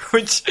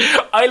 Which,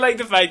 I like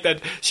the fact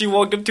that she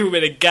walked up to him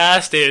at a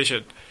gas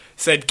station,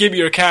 said, "Give me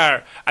your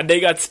car," and they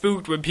got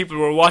spooked when people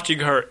were watching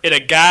her in a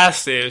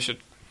gas station.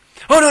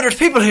 Oh no, there's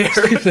people here!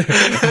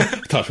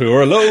 Thought we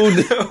were alone.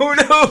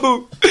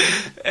 Oh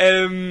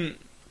no!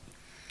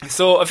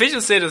 So,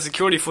 officials say the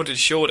security footage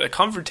showed a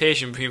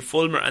confrontation between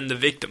Fulmer and the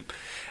victim.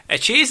 A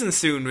chase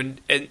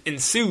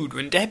ensued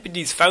when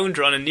deputies found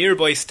her on a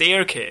nearby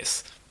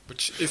staircase,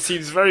 which it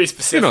seems very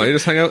specific. You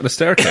just hang out in a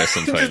staircase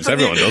sometimes.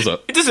 Everyone does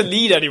it. It doesn't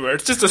lead anywhere.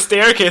 It's just a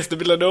staircase in the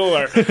middle of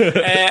nowhere.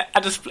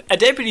 A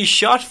deputy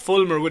shot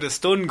Fulmer with a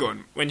stun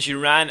gun when she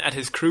ran at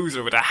his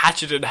cruiser with a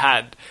hatchet in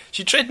hand.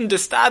 She threatened to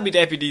stab the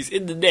deputies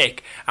in the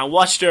neck and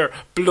watched their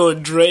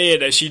blood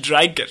drain as she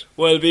drank it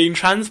while being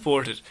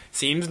transported.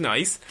 Seems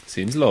nice.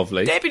 Seems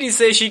lovely. Deputies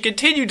say she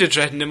continued to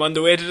threaten him on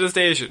the way to the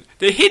station.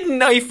 The hidden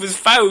knife was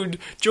found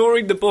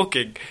during the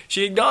booking.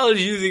 She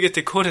acknowledged using it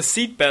to cut a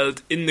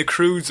seatbelt in the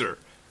cruiser.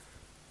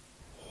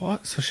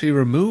 What? So she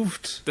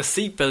removed the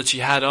seatbelt she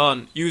had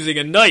on using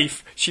a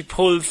knife she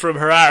pulled from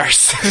her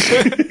arse.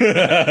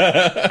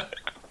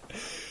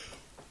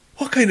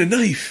 What kind of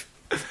knife?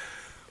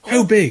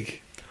 How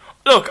big?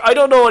 Look, I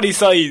don't know any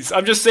size.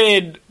 I'm just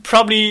saying,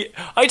 probably,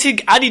 I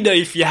think any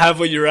knife you have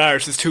on your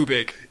arse is too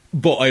big.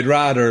 But I'd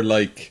rather,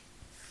 the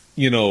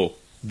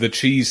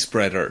cheese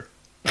spreader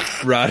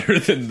rather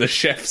than the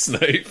chef's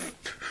knife.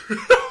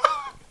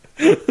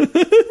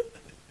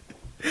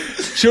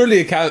 Surely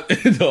it can't...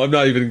 No, I'm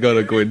not even going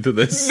to go into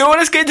this. No,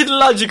 let's get into the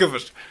logic of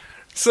it.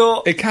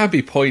 So... It can't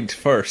be point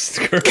first,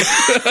 Kurt.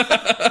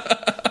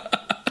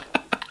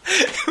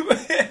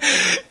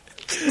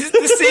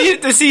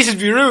 the seat would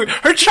be ruined.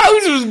 Her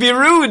trousers would be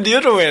ruined the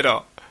other way,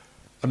 though.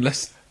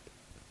 Unless...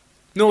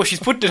 No, she's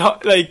putting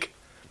it,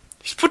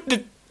 she's putting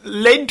it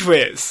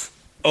lengthways.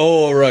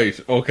 Oh, right,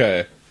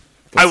 okay.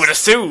 I would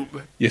assume.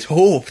 You'd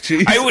hope,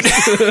 jeez. I would...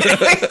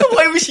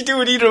 Why would she do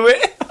it either way?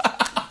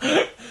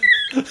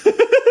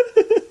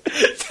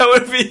 That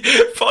would be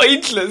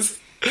pointless.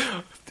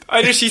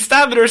 Either she's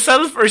stabbing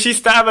herself or she's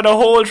stabbing a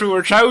hole through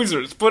her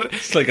trousers. But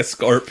it's like a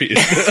scorpion.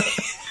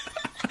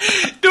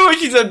 No,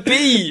 she's a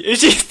bee.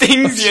 If she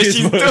stings you,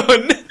 she's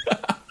done.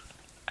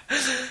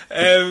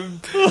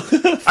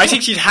 I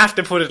think she'd have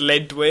to put it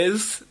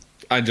lengthways.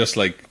 And just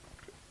and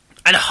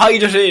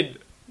hide it in.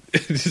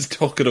 Just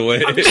tuck it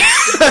away.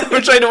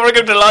 We're trying to work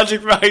out the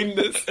logic behind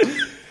this.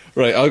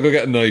 Right, I'll go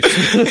get a knife.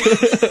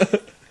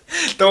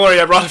 Don't worry,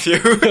 I brought a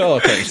few. Oh,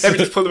 thanks. Let me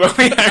just pull them out of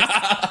my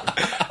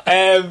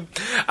arm.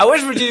 A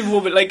West Virginia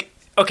woman,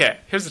 okay,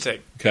 here's the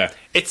thing. Okay.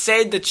 It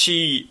said that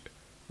she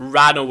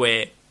ran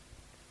away.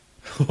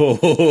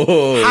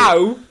 Oh.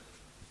 How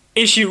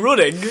is she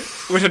running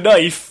with a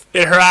knife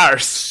in her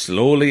arse?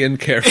 Slowly and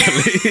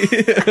carefully.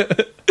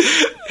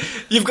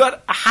 You've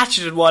got a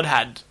hatchet in one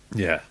hand.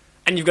 Yeah.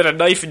 And you've got a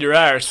knife in your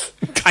arse.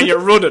 And you're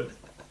running.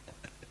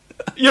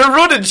 You're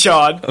running,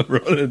 Sean. I'm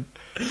running.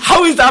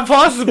 How is that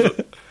possible?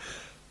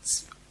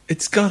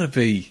 It's gotta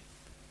be.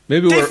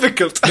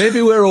 Difficult.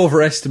 Maybe we're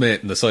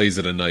overestimating the size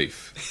of the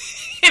knife.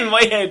 In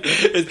my head,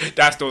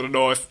 that's not a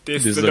knife.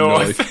 This is a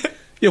knife.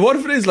 Yeah, what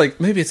if it is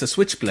maybe it's a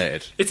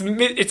switchblade? It's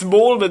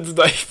Molman's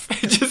knife.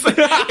 It's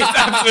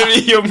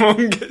absolutely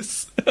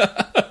humongous.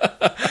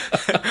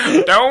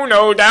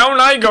 Down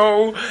I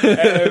go.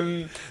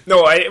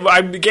 No,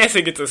 I'm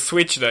guessing it's a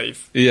switch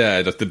knife.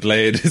 Yeah, that the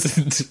blade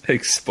isn't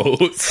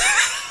exposed.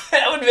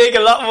 That would make a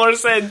lot more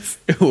sense.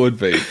 It would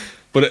be.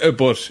 But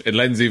it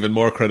lends even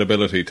more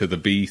credibility to the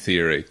bee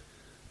theory.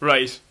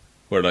 Right.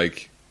 Where,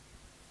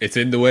 it's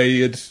in the way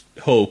you'd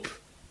hope,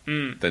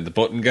 then the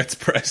button gets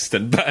pressed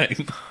and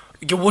bang.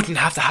 You wouldn't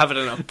have to have it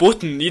on a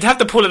button. You'd have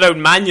to pull it out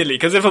manually,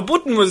 because if a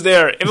button was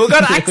there, if it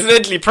got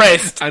accidentally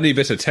pressed... Any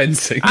bit of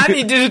tensing.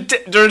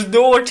 There's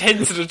no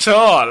tension at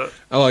all.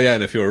 Oh, yeah,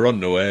 and if you were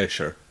running away,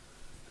 sure.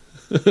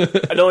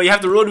 I know, you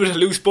have to run with a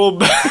loose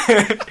bum.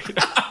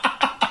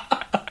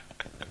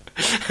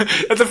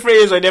 That's a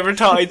phrase I never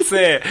thought I'd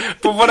say.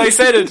 But when I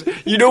said it,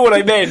 you know what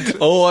I meant.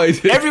 Oh, I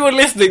did. Everyone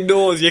listening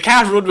knows you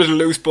can't run with a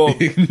loose bum.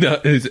 No,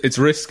 it's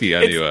risky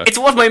anyway. It's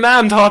what my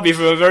mum taught me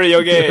from a very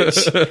young age.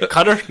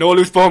 Connor, no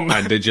loose bum.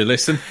 And did you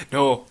listen?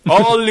 No.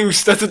 All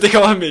loose, that's what they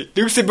call me.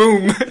 Loosey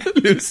boom.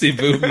 Lucy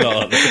Boom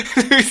Lawler.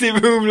 Lucy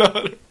Boom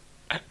Lawler.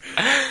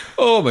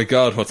 Oh my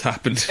god, what's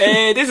happened?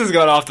 This has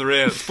gone off the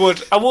rails.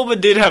 But a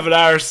woman did have an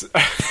arse.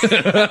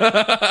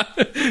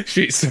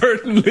 She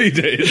certainly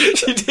did.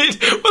 She did.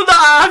 Well,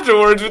 not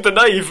afterwards with the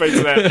knife,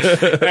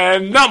 I'd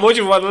say. Not much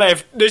of one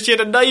left. She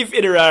had a knife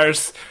in her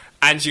arse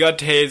and she got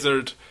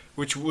tasered,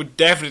 which would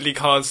definitely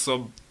cause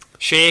some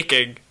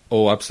shaking.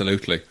 Oh,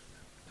 absolutely.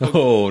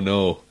 Oh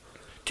no.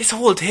 This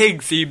whole thing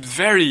seems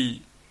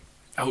very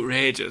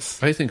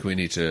outrageous. I think we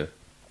need to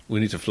We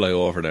need to fly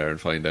over there and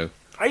find out.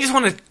 I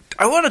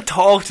want to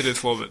talk to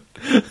this woman.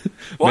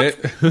 What?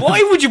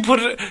 Why would you put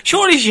it?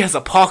 Surely she has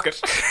a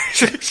pocket.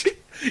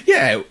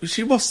 Yeah,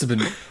 she must have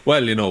been.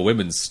 Well, you know,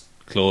 women's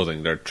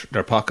clothing, their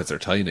pockets are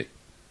tiny.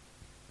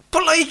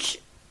 But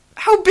like,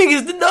 how big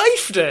is the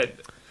knife then?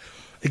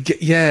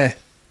 Yeah,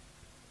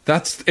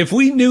 that's if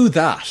we knew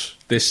that,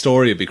 this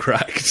story would be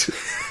cracked.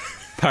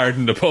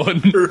 Pardon the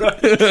pun.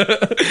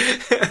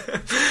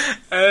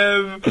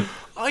 Right.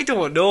 I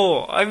don't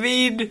know. I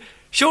mean,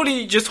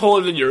 surely just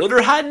hold it in your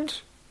other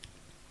hand.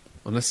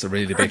 Unless they're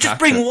really Or big. just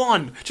hatchet. bring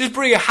one. Just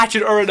bring a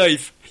hatchet or a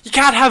knife. You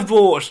can't have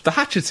both. The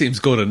hatchet seems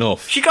good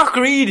enough. She got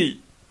greedy.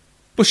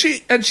 But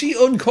she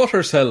uncut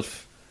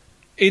herself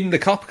in the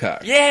cop car.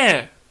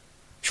 Yeah.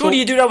 Surely So-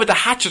 you do that with the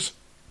hatchet.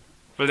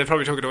 Well, they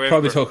probably took it away.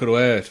 Probably from her. took it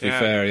away, to be Yeah.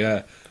 fair,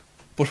 yeah.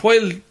 But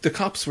while the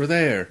cops were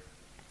there,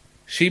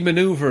 she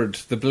manoeuvred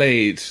the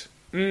blade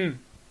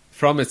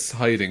from its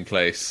hiding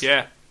place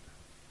Yeah.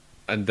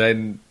 and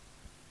then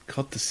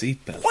cut the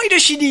seatbelt. Why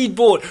does she need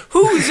both?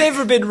 Who's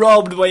ever been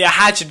robbed by a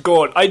hatchet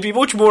going, I'd be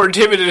much more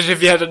intimidated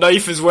if you had a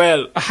knife as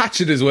well. A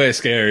hatchet is way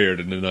scarier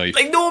than a knife.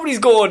 Like, nobody's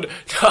going,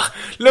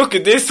 look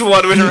at this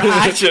one with her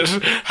hatchet.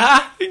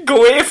 Ha!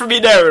 Go away from me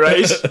now,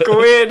 right? Go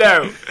away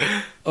now.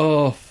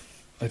 Oh,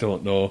 I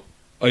don't know.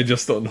 I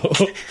just don't know.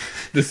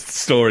 This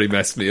story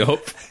messed me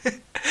up.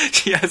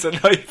 She has a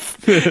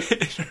knife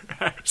in her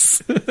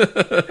house.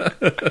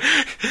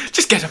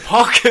 Just get a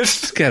pocket.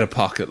 Just get a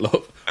pocket,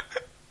 love.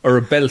 Or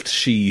a belt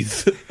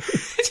sheath.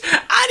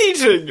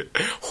 Anything.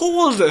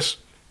 Hold it.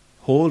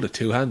 Hold it,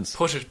 2 hands.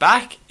 Put it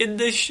back in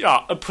the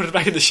shop. Put it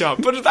back in the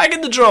shop. Put it back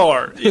in the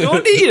drawer. You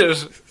don't need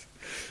it.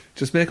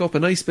 Just make up a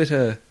nice bit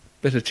of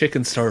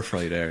chicken stir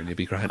fry there and you'll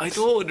be grand. I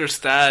don't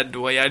understand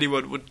why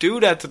anyone would do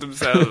that to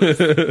themselves.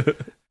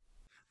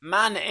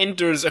 Man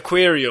enters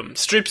aquarium,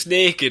 strips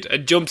naked,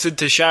 and jumps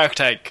into Shark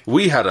Tank.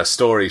 We had a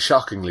story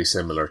shockingly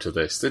similar to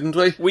this, didn't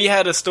we? We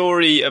had a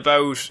story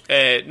about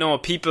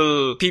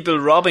people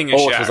robbing a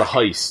shark. Oh, it was a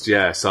heist.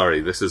 Yeah, sorry.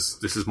 This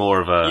is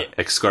more of a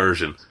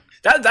excursion.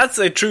 That's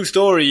a true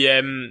story.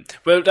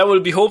 Well, that will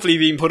be hopefully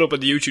being put up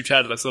on the YouTube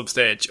channel at some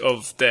stage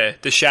of the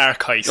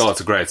shark heist. Oh,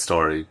 it's a great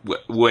story.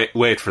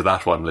 Wait for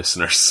that one,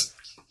 listeners.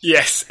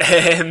 Yes.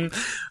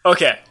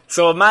 Okay.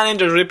 So a man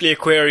enters Ripley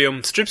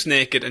Aquarium, strips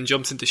naked, and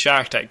jumps into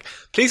Shark Tank.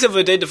 Police have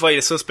identified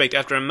a suspect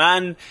after a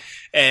man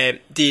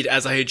did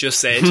as I had just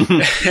said.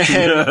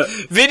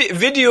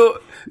 Video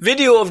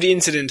of the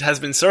incident has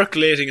been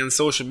circulating on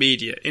social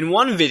media. In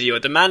one video,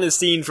 the man is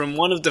seen from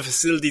one of the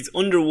facility's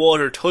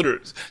underwater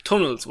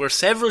tunnels where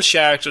several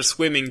sharks are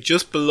swimming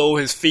just below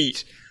his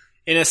feet.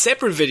 In a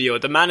separate video,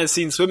 the man is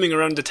seen swimming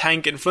around the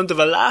tank in front of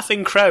a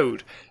laughing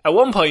crowd. At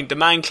one point, the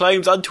man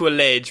climbs onto a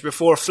ledge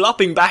before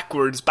flopping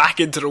backwards back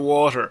into the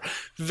water,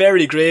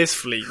 very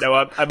gracefully.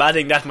 Now, I'm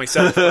adding that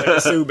myself, I'm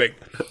assuming.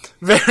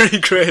 Very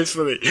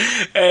gracefully.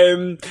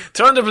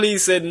 Toronto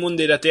police said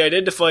Monday that they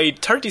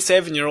identified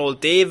 37-year-old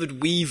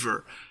David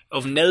Weaver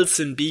of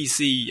Nelson,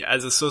 BC,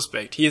 as a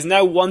suspect. He is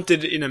now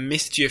wanted in a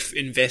mischief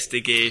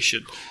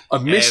investigation. A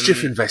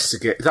mischief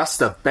investigation? That's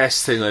the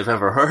best thing I've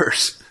ever heard.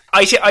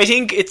 I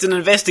think it's an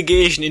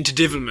investigation into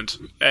divilment.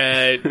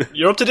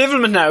 You're up to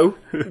divilment now.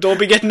 Don't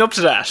be getting up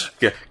to that.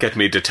 Get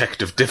me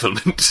Detective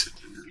Divilment.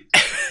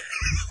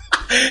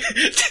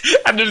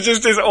 And there's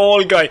just this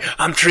old guy.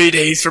 I'm 3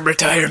 days from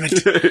retirement.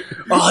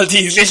 all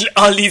these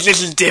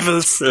little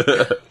devils.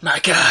 My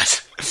God,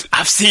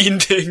 I've seen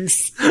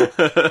things.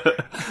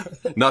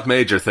 Not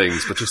major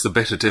things, but just a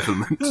bit of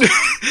divilment.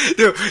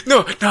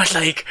 No,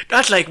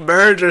 not like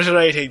murders or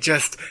anything.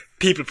 Just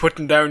people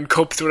putting down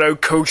cups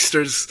without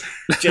coasters,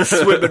 just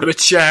swimming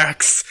with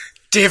sharks.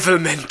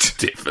 Divilment.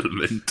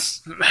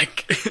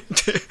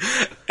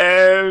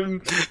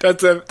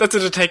 That's a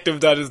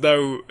detective that is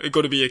now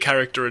going to be a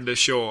character in this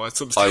show at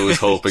some stage. I was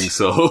hoping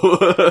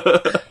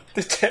so.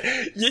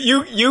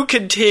 You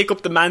can take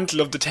up the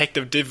mantle of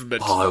Detective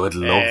Divilment. Oh, I would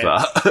love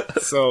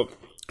that. So,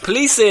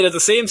 police say that the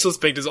same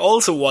suspect is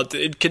also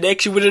wanted in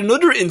connection with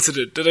another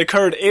incident that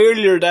occurred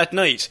earlier that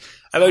night.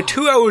 About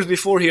 2 hours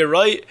before he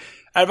arrived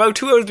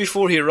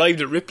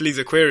at Ripley's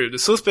Aquarium, the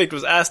suspect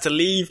was asked to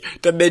leave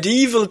the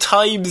Medieval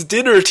Times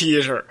dinner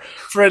theatre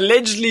for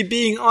allegedly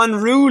being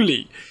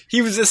unruly.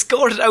 He was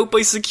escorted out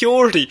by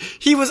security.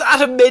 He was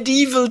at a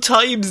Medieval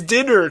Times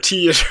dinner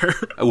theatre.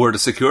 Were the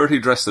security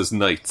dressed as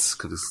knights?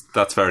 Because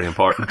that's very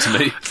important to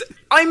me.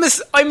 I'm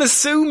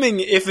assuming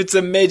if it's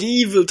a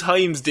Medieval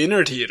Times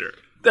dinner theatre,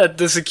 that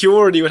the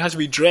security would have to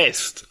be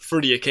dressed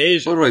for the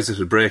occasion. Otherwise it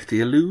would break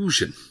the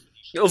illusion.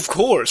 Of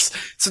course.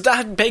 So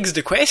that begs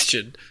the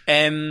question.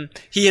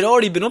 He had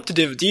already been up to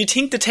Divilment. Do you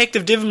think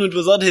Detective Divilment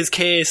was on his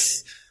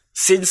case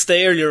since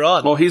the earlier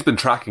on? Oh, he's been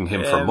tracking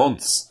him for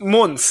months.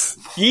 Months.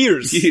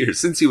 Years.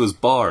 Years, since he was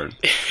born.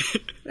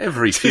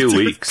 Every few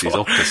weeks he's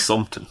up to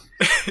something.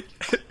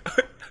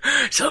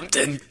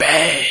 Something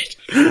bad.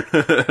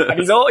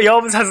 And he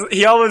always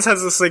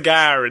has a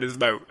cigar in his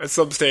mouth at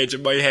some stage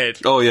in my head.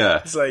 Oh yeah.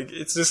 It's like,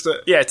 it's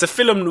a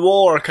film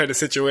noir kind of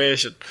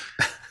situation.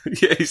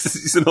 Yeah,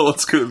 he's an old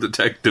school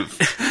detective,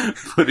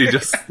 but he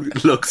just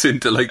looks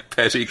into like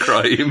petty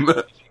crime.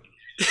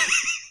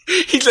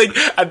 He's like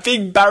a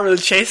big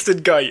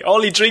barrel-chested guy.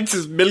 All he drinks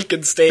is milk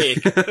and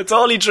steak. That's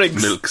all he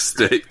drinks. Milk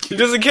steak. He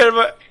doesn't care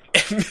about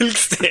milk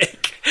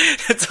steak.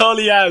 That's all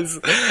he has.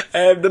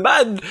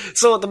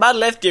 The man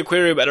left the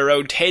aquarium at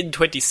around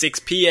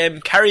 10:26 p.m.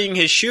 carrying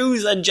his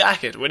shoes and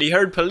jacket when he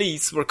heard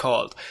police were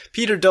called.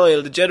 Peter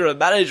Doyle, the general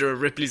manager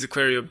of Ripley's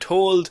Aquarium,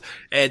 told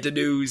the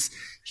news.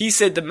 He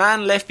said the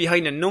man left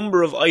behind a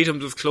number of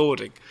items of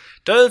clothing.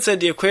 Doyle said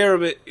the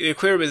aquarium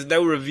is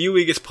now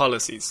reviewing its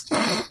policies.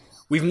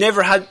 We've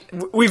never had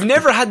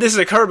this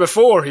occur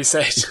before, he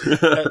said.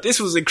 This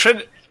was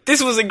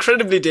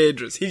incredibly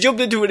dangerous. He jumped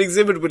into an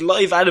exhibit with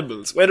live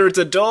animals. Whether it's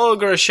a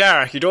dog or a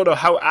shark, you don't know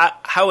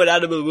how an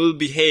animal will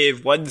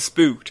behave when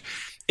spooked.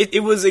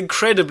 It was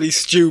incredibly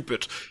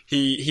stupid,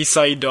 he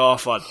signed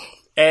off on.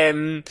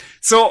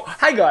 So,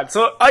 hang on.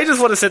 So, I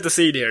just want to set the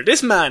scene here.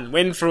 This man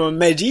went from a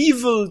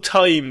medieval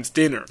times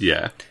dinner.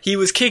 Yeah. He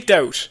was kicked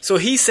out. So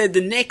he said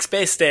the next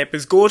best step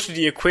is go to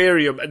the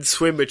aquarium and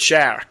swim with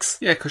sharks.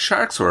 Yeah, because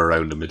sharks were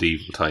around in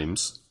medieval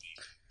times.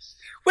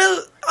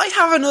 Well, I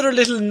have another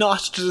little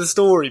notch to the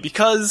story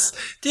because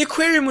the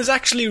aquarium was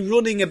actually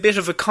running a bit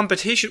of a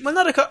competition. Well,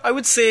 I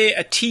would say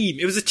a team.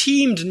 It was a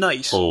teamed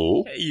night.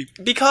 Oh.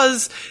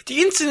 Because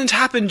the incident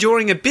happened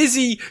during a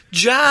busy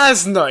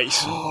jazz night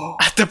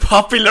at the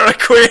popular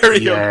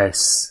aquarium.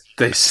 Yes.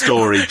 This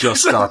story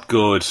just got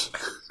good.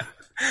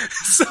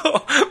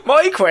 So,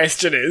 my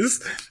question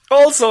is,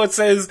 also it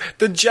says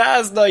the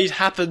jazz night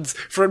happens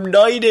from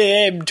 9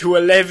 a.m. to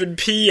 11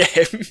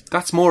 p.m.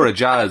 That's more a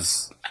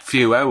jazz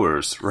few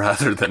hours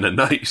rather than a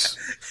night.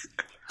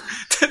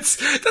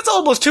 That's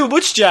almost too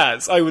much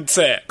jazz, I would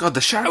say. God,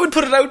 the shark. I would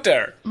put it out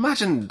there.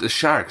 Imagine the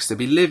sharks, they'd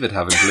be livid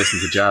having to listen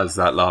to jazz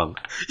that long.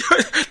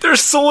 They're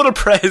so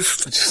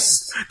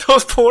depressed.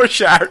 Those poor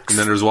sharks. And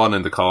then there's one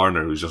in the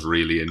corner who's just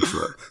really into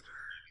it.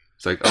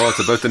 It's like, oh, it's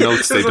about the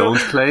notes they don't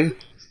play.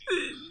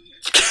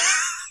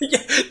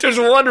 Yeah, there's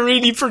one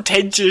really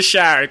pretentious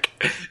shark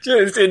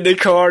just in the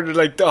corner,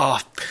 like, oh,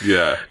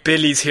 yeah,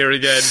 Billy's here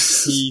again.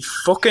 He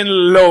fucking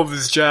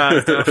loves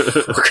jazz.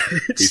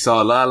 He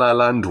saw La La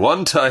Land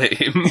one time.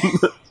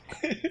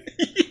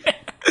 Yeah.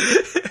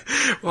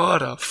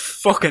 What a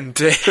fucking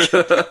dick.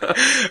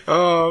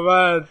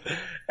 Oh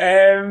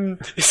man.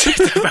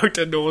 It's about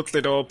the notes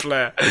they don't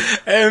play.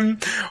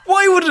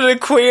 Why would an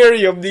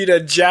aquarium need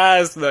a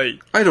jazz night?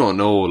 I don't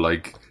know,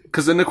 like,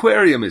 because an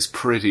aquarium is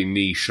pretty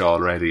niche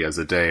already as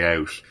a day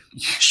out.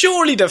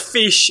 Surely the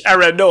fish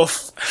are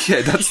enough.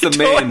 Yeah, that's the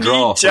main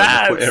draw for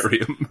an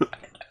aquarium.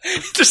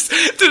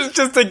 There's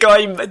just the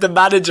guy, the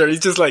manager, he's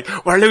just like,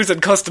 we're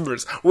losing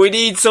customers. We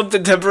need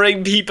something to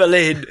bring people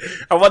in.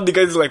 And one of the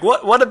guys is like,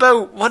 what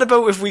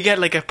about if we get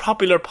like a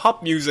popular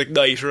pop music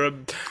night or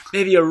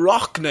maybe a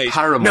rock night?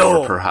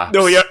 Paramore, perhaps.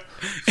 No, you're...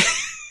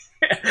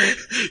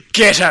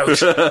 Get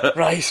out.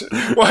 Right.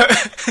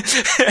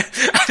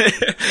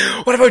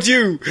 What about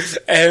you?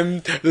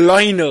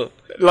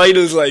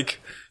 Lionel's like,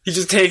 he'll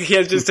just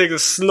take a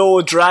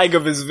slow drag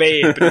of his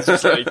vape and it's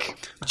just like,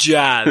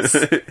 jazz.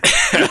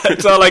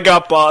 That's all I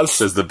got, boss.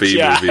 Says the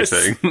B-movie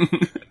thing.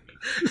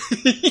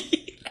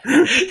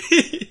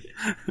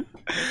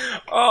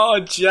 Oh,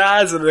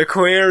 jazz and an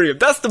aquarium.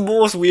 That's the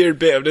most weird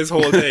bit of this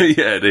whole thing.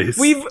 Yeah, it is.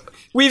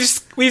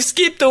 We've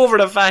skipped over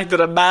the fact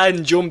that a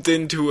man jumped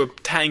into a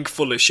tank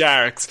full of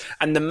sharks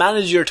and the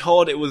manager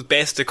thought it was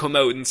best to come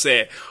out and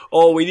say,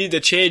 oh, we need to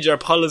change our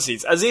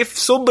policies. As if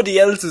somebody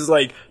else is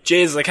like,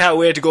 Jesus, I can't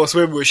wait to go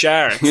swim with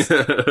sharks.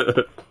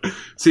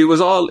 See, it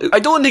was all... I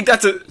don't think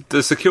that's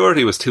the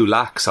security was too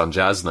lax on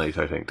jazz night,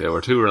 I think. They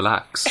were too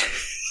relaxed.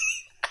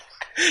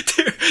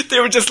 They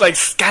were just like,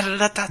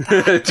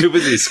 scatter-da-da-da. Too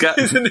busy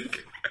scatting.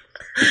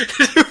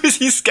 Too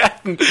busy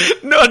scatting.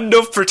 Not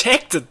enough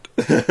protected.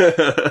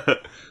 That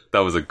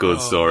was a good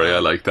story. Man. I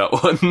like that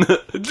one.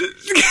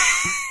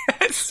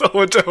 It's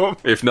so dumb.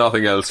 If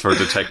nothing else, for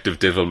detective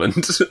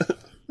divilment.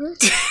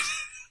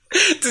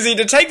 To see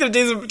Detective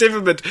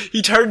Divilment,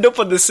 he turned up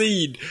on the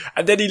scene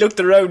and then he looked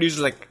around. He was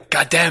like,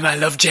 "God damn, I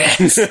love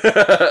jazz."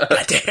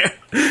 God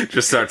damn.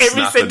 Just starts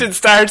Every snapping. sentence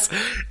starts.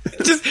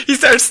 He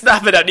starts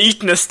snapping and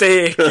eating a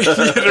steak. Where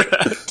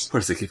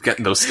does he keep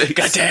getting those steaks?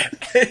 God damn.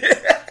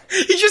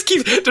 He just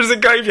keeps. There's a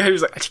guy behind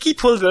who's like, I think he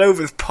pulled it out of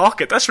his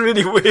pocket. That's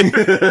really weird.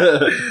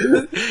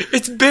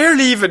 It's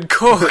barely even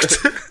cooked.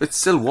 It's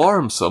still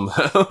warm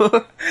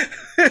somehow.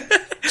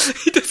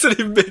 He doesn't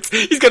even mix.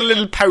 He's got a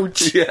little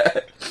pouch.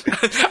 Yeah.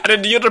 And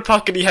in the other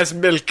pocket he has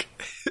milk.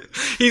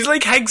 He's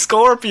like Hank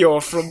Scorpio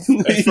from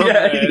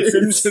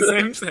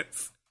Simpsons.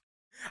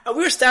 And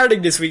we're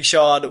starting this week,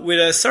 Sean, with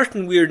a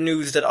certain weird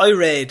news that I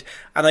read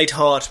and I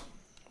thought,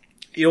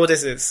 you know what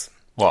this is?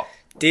 What?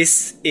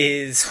 This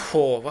is,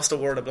 what's the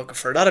word I'm looking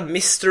for? Not a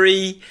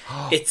mystery.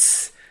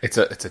 It's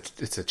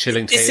a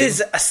chilling tale. This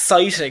is a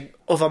sighting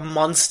of a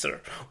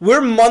monster.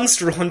 We're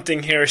monster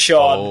hunting here,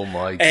 Sean. Oh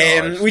my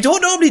god. We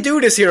don't normally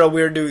do this here on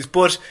Weird News,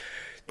 but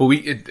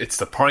it's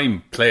the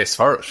prime place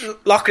for it.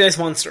 Loch Ness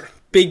Monster,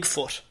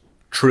 Bigfoot,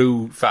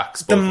 True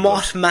facts. the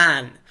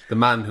Mothman. The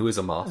man who is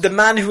a moth. The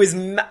man who is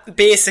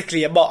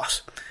basically a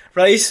moth,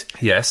 right?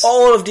 Yes.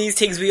 All of these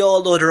things we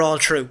all know they're all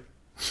true.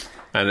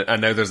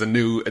 And now there's a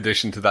new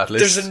addition to that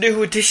list. There's a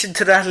new addition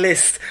to that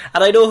list.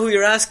 And I know who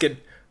you're asking.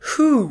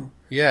 Who?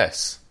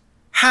 Yes.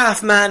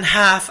 Half man,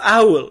 half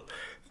owl.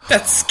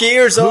 That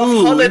scares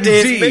off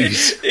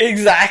holidays.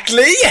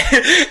 Exactly.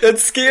 That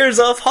scares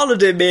off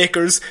holiday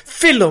makers.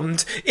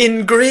 Filmed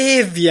in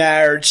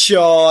graveyard,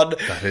 Sean.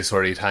 That is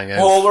where he'd hang out.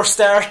 Oh, we're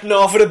starting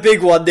off with a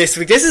big one this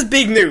week. This is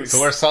big news.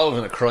 So we're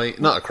solving a crime.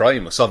 Not a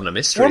crime, we're solving a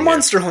mystery. We're here.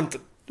 monster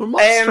hunting. We're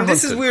monster hunting.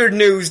 This is weird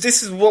news.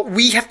 This is what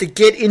we have to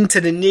get into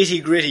the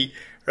nitty gritty,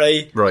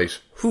 right? Right.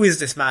 Who is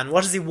this man?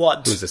 What does he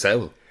want? Who's this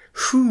owl?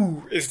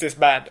 Who is this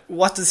man?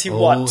 What does he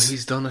want? Oh,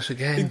 he's done it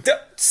again.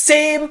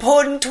 Same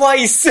pun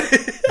twice.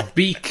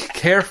 Be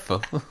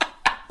careful.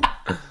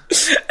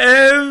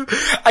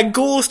 A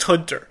ghost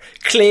hunter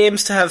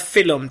claims to have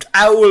filmed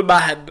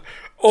Owlman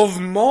of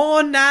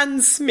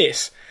Monan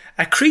Smith,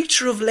 a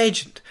creature of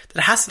legend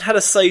that hasn't had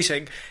a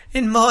sighting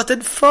in more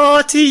than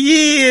 40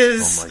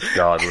 years. Oh my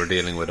god, we're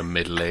dealing with a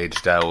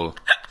middle-aged owl.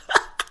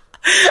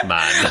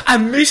 Man. A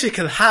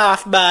mythical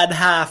half-man,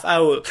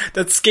 half-owl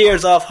that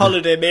scares off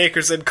holiday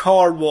makers in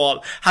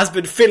Cornwall has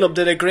been filmed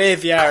in a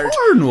graveyard.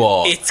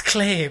 Cornwall? It's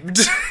claimed.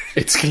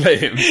 It's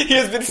claimed. He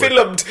has been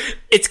filmed.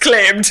 It's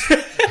claimed.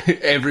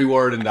 Every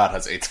word in that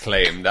has it's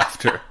claimed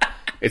after.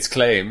 It's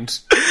claimed.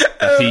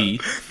 He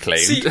claimed.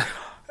 See,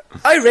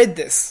 I read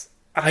this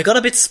and I got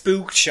a bit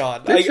spooked,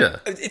 Sean. Did you?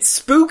 It's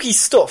spooky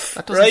stuff.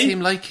 That doesn't right?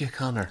 seem like you,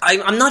 Connor.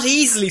 I'm not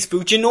easily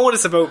spooked. You know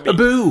this about me. A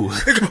boo.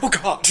 Oh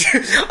God,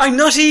 I'm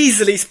not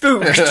easily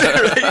spooked,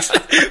 right?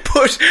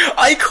 But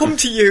I come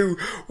to you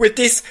with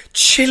this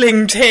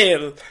chilling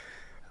tale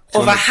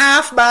of a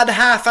half-man,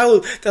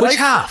 half-owl. Which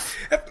half?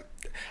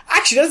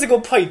 Actually, that's a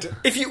good point.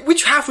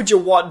 Which half would you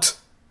want?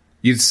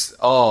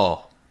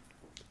 Owl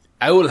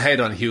head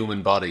on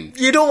human body.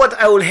 You don't want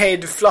owl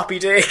head, floppy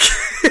dick.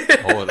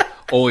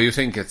 Oh, you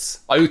think it's...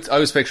 I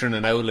was picturing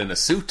an owl in a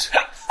suit.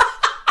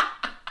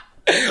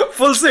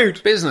 Full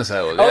suit. Business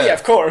owl, Oh yeah,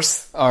 of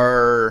course.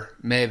 Or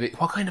maybe...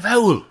 What kind of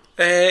owl?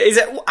 Is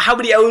it? How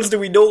many owls do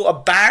we know? A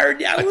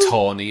barn owl? A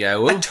tawny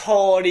owl. A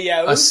tawny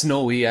owl. A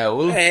snowy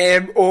owl.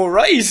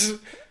 Alright.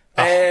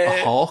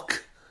 A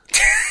hawk.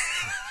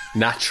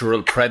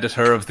 Natural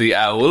predator of the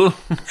owl.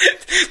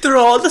 They're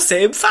all the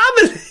same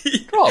family.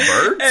 They're all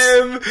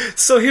birds.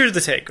 So here's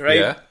the thing, right?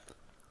 Yeah.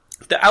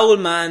 The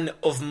Owlman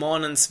of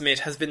Monan Smith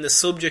has been the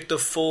subject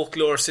of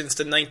folklore since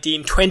the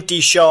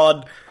 1920s,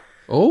 Sean.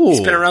 Oh.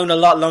 He's been around a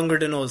lot longer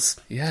than us.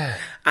 Yeah.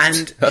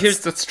 And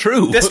that's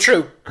true. That's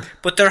true.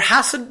 But there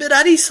hasn't been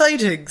any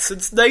sightings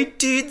since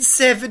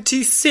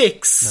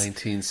 1976.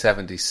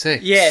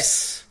 1976.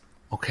 Yes.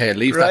 Okay,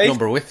 leave Right? that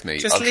number with me.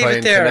 Just I'll leave try it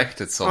and there.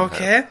 connect it somehow.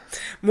 Okay.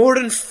 More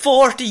than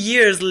 40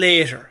 years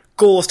later,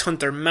 ghost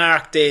hunter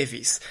Mark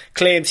Davies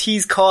claims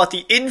he's caught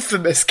the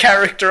infamous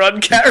character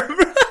on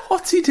camera.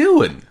 What's he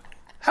doing?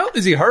 How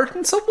is he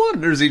hurting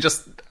someone, or is he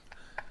just...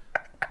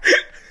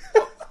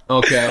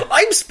 Okay.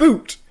 I'm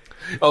spooked.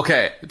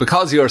 Okay,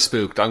 because you're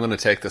spooked, I'm going to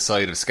take the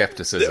side of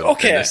skepticism in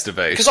this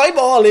debate. Because I'm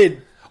all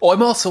in. Oh,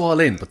 I'm also all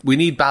in, but we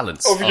need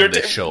balance on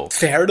this show.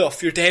 Fair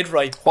enough, you're dead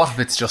right. What if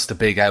it's just a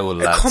big owl,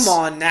 lads? Come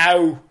on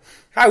now.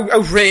 How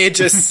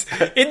outrageous.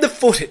 In the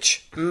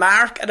footage,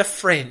 Mark and a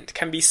friend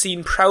can be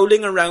seen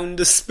prowling around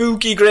the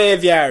spooky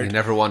graveyard. You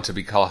never want to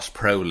be caught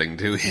prowling,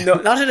 do you? No,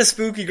 not in a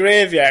spooky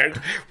graveyard,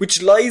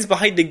 which lies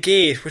behind a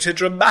gate with a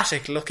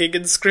dramatic looking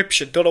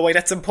inscription. Don't know why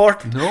that's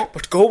important. No.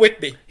 But go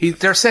with me.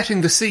 They're setting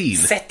the scene.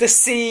 Set the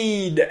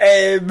scene.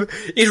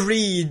 It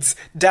reads,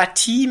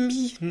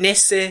 Datimi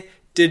Nesse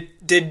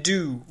de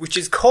Du, which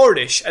is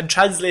Cornish and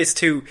translates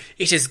to,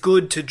 it is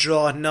good to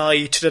draw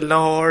nigh to the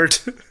Lord.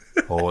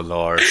 Oh,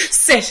 Lord.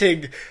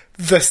 Setting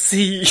the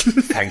scene.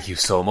 Thank you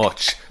so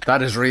much.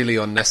 That is really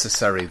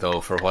unnecessary, though,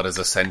 for what is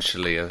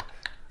essentially a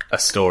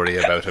story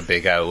about a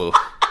big owl.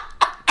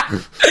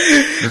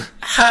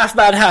 Half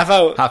man, half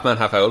owl. Half man,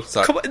 half owl.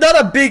 Sorry. Come on, not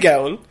a big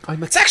owl.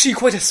 It's actually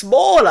quite a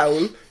small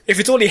owl, if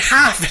it's only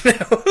half an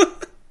owl.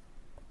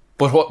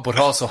 But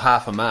also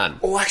half a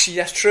man. Oh, actually,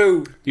 that's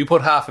true. You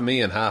put half of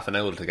me and half an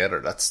owl together,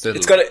 that's still...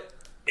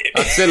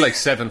 That's still like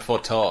 7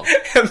 foot tall.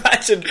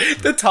 Imagine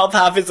the top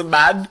half is a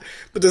man,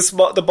 but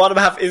the bottom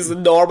half is a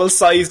normal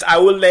sized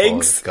owl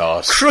legs. Oh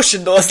God!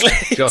 Crushing those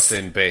legs. Just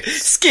in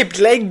bits. Skipped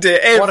leg day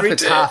every day. What if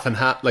it's half and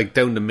half, like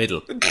down the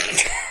middle?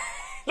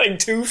 Like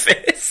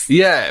Two-Face.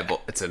 Yeah,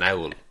 but it's an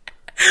owl.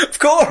 Of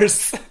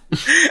course.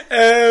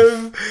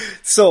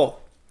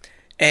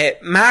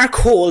 Mark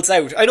holds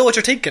out. I know what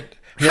you're thinking.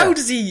 Yeah.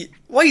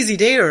 Why is he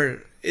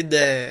there?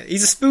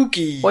 He's a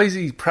spooky... Why is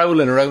he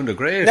prowling around a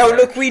grave? Now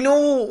look, we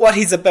know what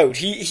he's about.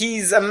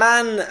 He's a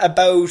man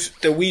about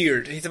the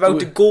weird. He's about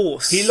the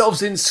ghosts. He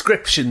loves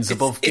inscriptions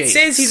above gates. It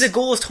says he's a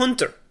ghost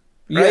hunter,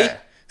 right? Yeah.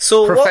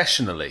 So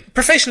professionally.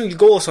 Professionally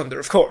ghost hunter,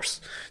 of course.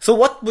 So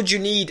what would you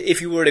need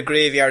if you were at a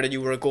graveyard and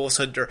you were a ghost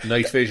hunter?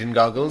 Night vision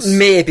goggles?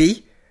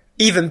 Maybe.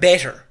 Even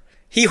better.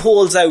 He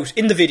holds out,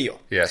 in the video,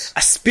 yes,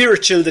 a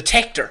spiritual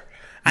detector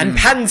and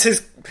pans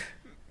his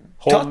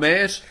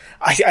Homemade?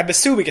 I'm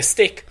assuming a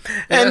stick.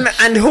 And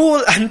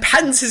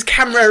pans his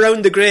camera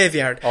around the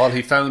graveyard. All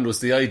he found was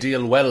the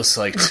ideal well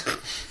site.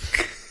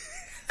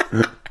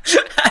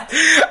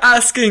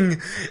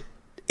 Asking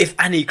if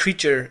any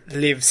creature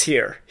lives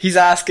here. He's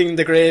asking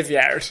the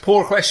graveyard.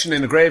 Poor question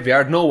in a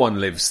graveyard. No one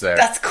lives there.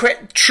 That's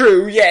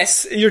true,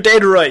 yes. You're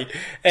dead right.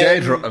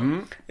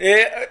 Graveyard.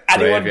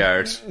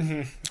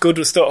 Good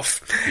with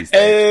stuff.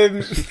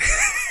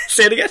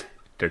 Say it again.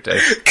 They're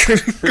dead.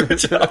 Good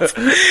job.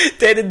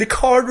 Then in the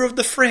corner of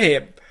the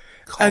frame,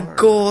 a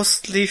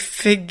ghostly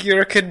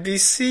figure can be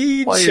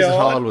seen. Why is it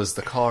always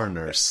the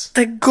corners?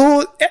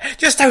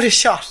 Just out of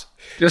shot.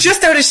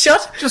 Just out of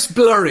shot. Just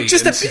blurry.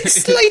 Just a bit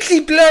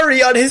slightly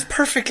blurry on his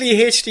perfectly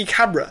HD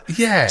camera.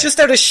 Yeah. Just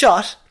out of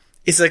shot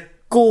is a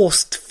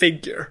ghost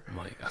figure.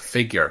 A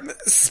figure.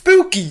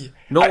 Spooky.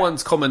 No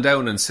one's coming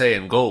down and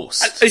saying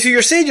ghost. So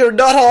you're saying you're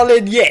not all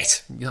in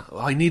yet? Yeah,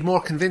 I need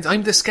more convince.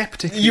 I'm the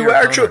skeptic here. You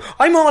are true.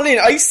 I'm all in.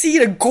 I see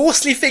a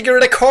ghostly figure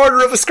in a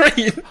corner of a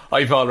screen.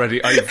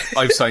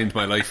 I've signed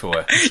my life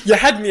away. You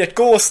had me at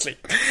ghostly.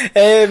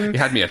 You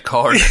had me at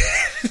card.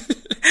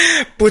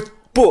 But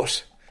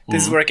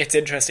this is where it gets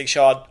interesting,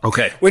 Sean.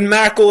 Okay. When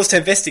Mark goes to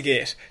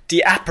investigate,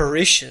 the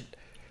apparition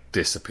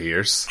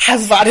disappears.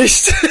 Has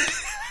vanished.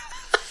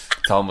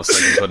 It's almost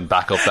like he couldn't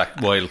back up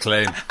that wild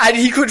claim. And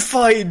he could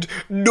find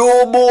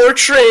no more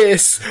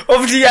trace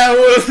of the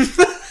owl.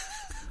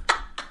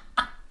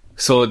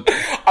 So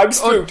I'm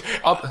spooked.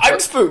 I'm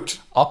spooked.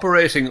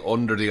 Operating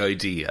under the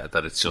idea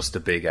that it's just a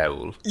big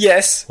owl.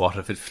 Yes. What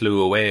if it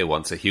flew away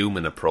once a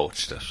human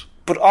approached it?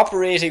 But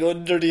operating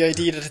under the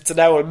idea that it's an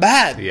owl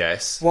man.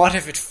 Yes. What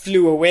if it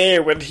flew away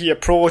when he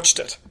approached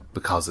it?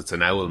 Because it's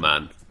an owl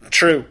man.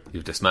 True.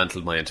 You've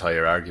dismantled my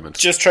entire argument.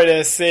 Just try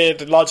to say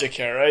the logic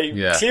here, right?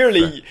 Yeah.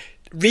 Clearly,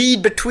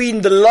 read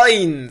between the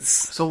lines.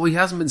 So he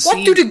hasn't been seen.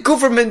 What do the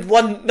government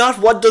want? Not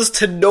what does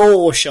to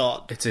know,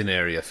 Sean? It's in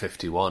Area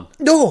 51.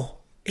 No,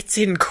 it's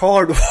in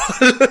Cornwall.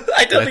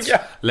 I don't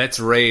think. Let's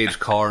raid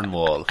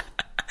Cornwall.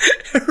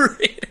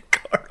 Raid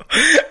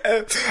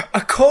Cornwall.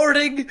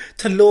 According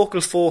to local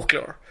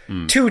folklore,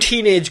 2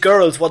 teenage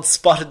girls once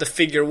spotted the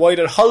figure while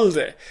at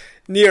holiday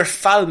near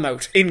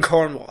Falmouth in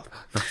Cornwall.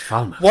 Not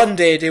Falmouth. One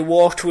day they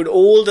walked to an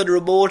old and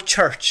remote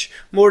church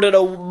more than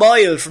a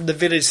mile from the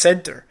village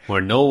centre.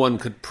 Where no one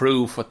could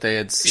prove what they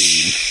had seen.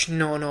 Shh,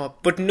 no.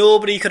 But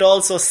nobody could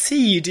also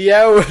see the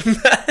owl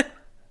man.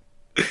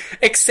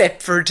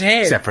 Except for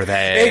them.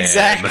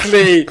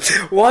 Exactly.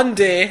 One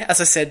day, as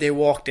I said, they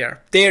walked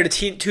there. There,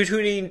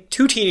 the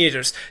two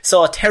teenagers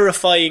saw a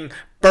terrifying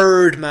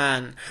bird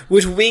man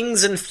with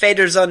wings and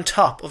feathers on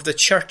top of the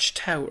church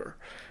tower.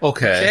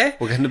 Okay.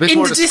 We're getting a bit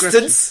more description. In the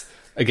distance.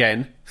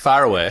 Again,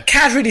 far away.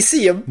 Can't really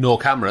see him. No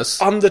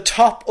cameras. On the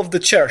top of the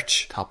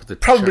church.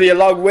 Probably a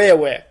long way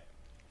away.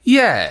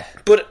 Yeah.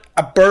 But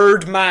a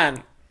bird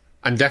man.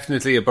 And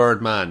definitely a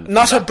bird man.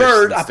 Not a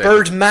bird. A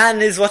bird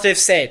man is what they've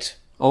said.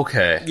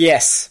 Okay.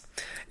 Yes.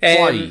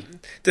 Why?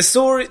 The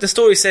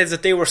story says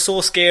that they were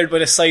so scared by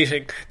the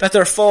sighting that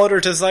their father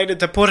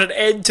decided to put an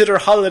end to their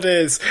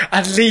holidays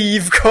and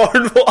leave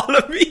Cornwall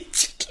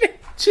immediately.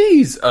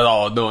 Jeez.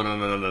 Oh,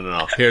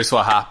 no. Here's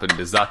what happened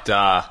is that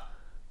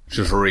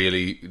just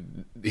really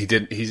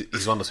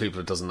he's one of those people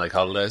that doesn't like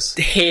holidays.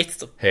 Hates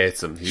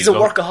them. He's a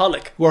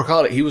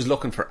workaholic. He was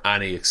looking for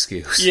any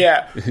excuse.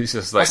 Yeah. He's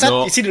just like,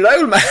 no. You see the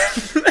owl man?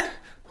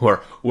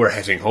 We're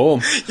heading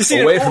home.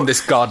 Away from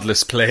this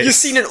godless place. You've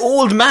seen an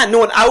old man,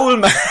 no, an owl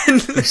man.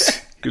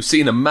 You've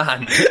seen a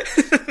man.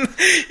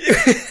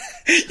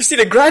 You've seen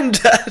a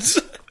granddad.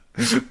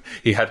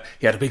 He had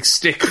a big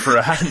stick for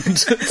a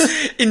hand.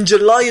 In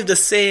July of the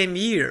same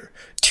year,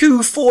 2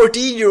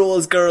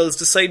 14-year-old girls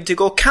decided to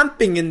go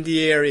camping in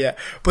the area,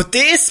 but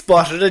they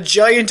spotted a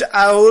giant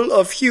owl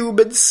of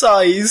human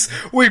size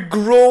with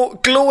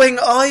glowing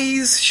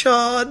eyes,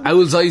 Sean.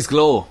 Owl's eyes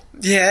glow.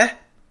 Yeah.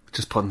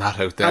 Just putting that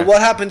out there. And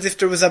what happens if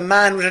there was a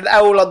man with an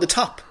owl on the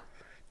top?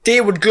 They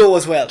would glow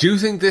as well. Do you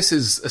think this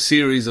is a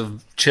series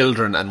of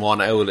children and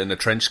one owl in a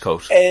trench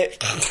coat?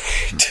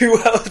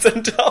 2 owls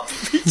on top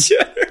of each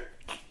other.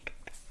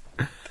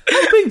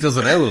 How big does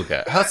an owl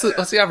get?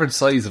 What's the average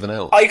size of an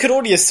owl? I could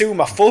only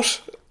assume a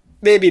foot.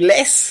 Maybe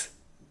less.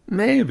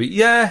 Maybe,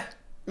 yeah.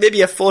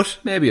 Maybe a foot.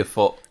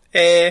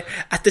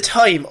 At the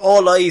time,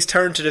 all eyes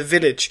turned to the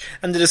village,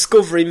 and the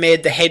discovery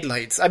made the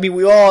headlines. I mean,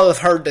 we all have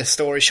heard this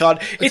story, Sean.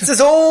 It's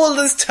as old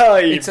as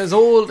time. It's as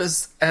old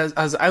as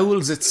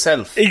owls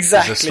itself.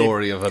 Exactly. Is a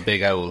story of a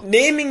big owl.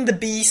 Naming the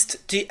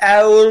beast the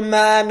Owl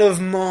Man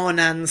of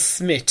Monan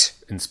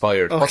Smith.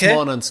 Inspired. Okay. What's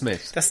Monan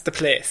Smith? That's the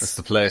place. That's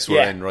the place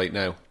we're in right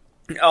now.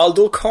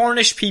 Although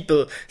Cornish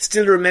people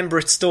still remember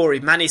its story,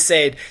 many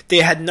said they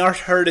had not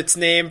heard its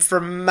name for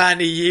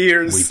many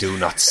years. We do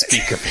not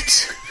speak of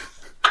it.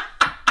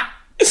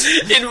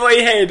 In my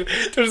head,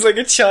 there's like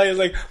a child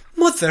like,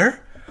 Mother,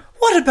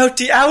 what about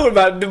the owl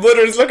man? The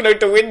mother's looking out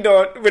the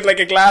window with like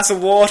a glass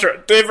of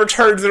water. Never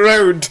turns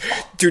around.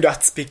 Do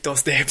not speak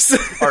those names.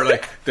 Or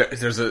like,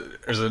 there's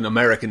an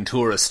American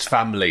tourist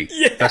family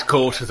that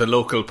go to the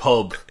local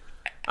pub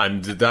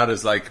And the dad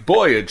is like,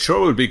 boy, it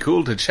sure would be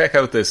cool to check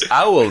out this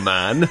owl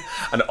man.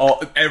 And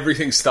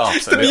everything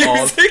stops. And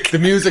the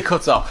music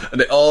cuts off. And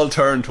they all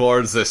turn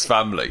towards this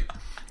family.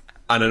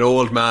 And an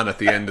old man at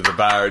the end of the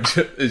bar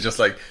is just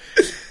like,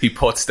 he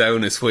puts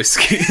down his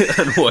whiskey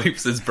and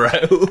wipes his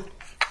brow.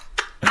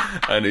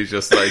 And he's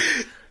just like,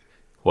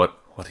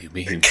 What do you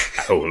mean,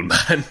 owl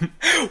man?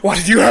 What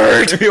have you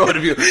heard?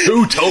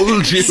 Who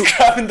told you? He's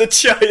grabbing the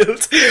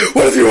child.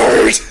 What have you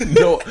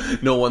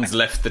heard? No one's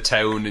left the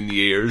town in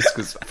years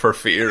for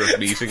fear of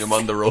meeting him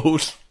on the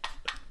road.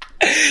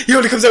 He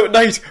only comes out at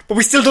night, but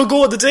we still don't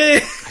go on the day.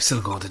 I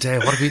still go on the day.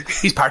 What have you?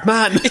 He's part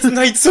man. It's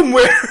night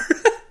somewhere.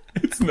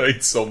 It's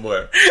night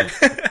somewhere.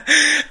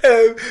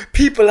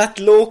 People at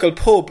the local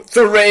pub,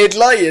 the Red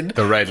Lion,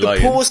 the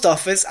post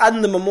office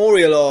and the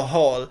Memorial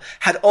Hall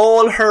had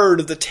all heard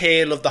of the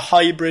tale of the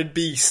hybrid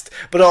beast,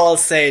 but all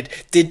said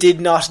they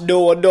did not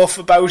know enough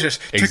about it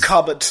to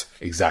comment.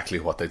 Exactly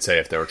what they'd say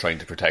if they were trying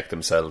to protect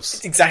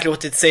themselves. Exactly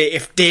what they'd say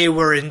if they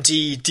were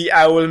indeed the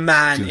owl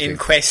man in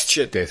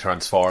question. They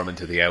transform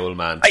into the owl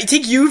man. I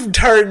think you've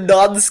turned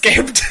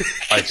non-skeptic.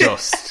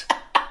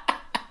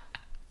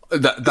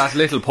 That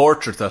little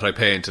portrait that I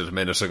painted a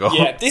minute ago.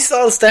 Yeah, this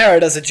all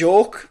started as a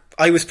joke.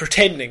 I was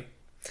pretending.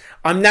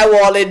 I'm now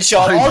all in,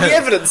 Sean. All the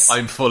evidence.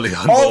 I'm fully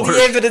on all board.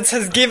 The evidence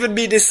has given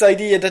me this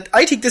idea that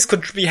I think this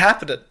could be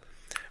happening.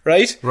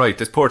 Right? Right,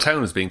 this poor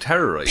town is being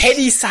terrorised.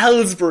 Penny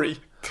Salisbury.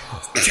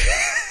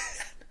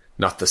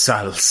 Not the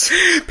Sals.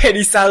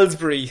 Penny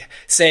Salisbury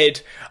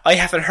said, I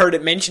haven't heard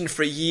it mentioned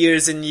for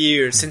years and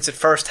years since it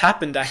first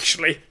happened,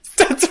 actually.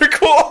 That's her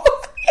quote.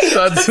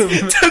 That's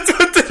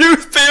what the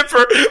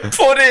newspaper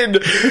put in.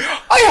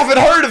 I haven't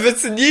heard of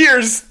it in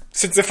years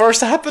since it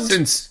first happened.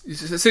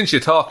 Since you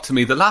talked to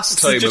me the last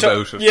time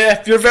about it.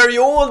 Yeah, you're very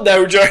old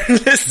now,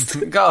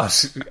 journalist. God,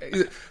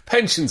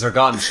 pensions are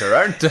gone, sure,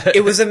 aren't they?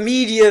 It was a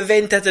media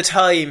event at the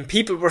time.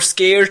 People were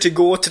scared to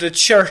go to the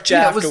church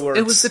afterwards.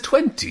 It was the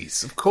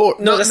 20s, of course.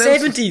 No, the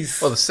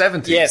 70s. Oh, the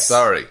 70s, yes.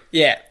 Sorry.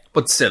 Yeah.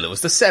 But still, it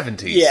was the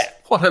 70s. Yeah.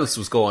 What else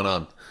was going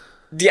on?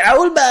 The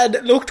owl man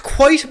looked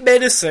quite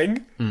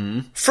menacing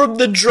from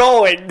the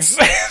drawings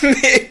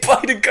made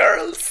by the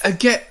girls.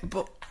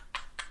 But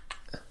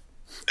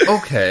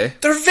okay,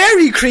 they're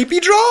very creepy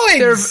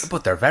drawings.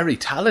 But they're very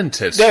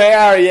talented. They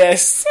are,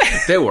 yes.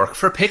 They work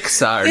for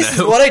Pixar this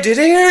now. Is what I did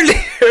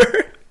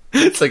earlier.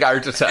 It's like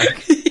Art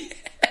Attack.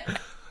 Yeah.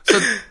 So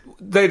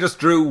they just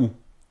drew.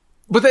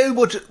 But they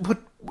would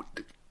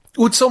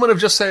someone have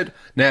just said,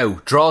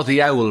 now draw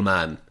the owl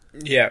man?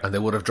 Yeah. And they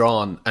would have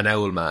drawn an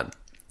owl man.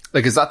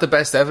 Like, is that the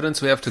best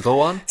evidence we have to go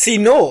on? See,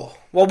 no.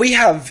 What we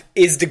have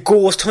is the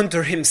ghost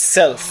hunter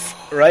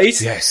himself, right?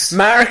 Yes.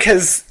 Mark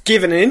has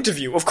given an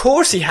interview. Of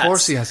course he has. Of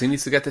course he has. He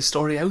needs to get this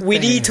story out We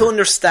need to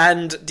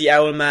understand the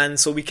owl man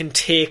so we can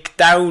take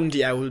down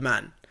the owl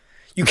man.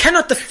 You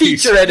cannot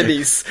defeat your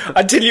enemies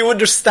until you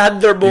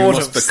understand their motives.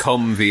 You must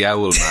become the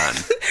owl man.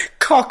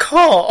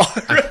 Caw-caw.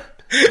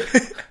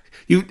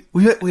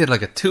 We had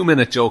like a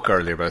 2-minute joke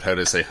earlier about how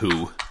to say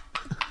who.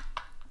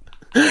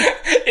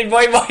 In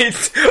my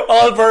mind,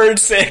 all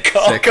birds say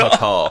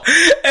caw-caw.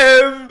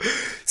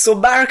 So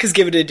Mark has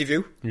given an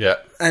interview. Yeah.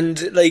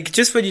 And like,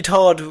 just when you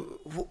thought,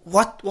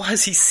 what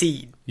has he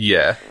seen?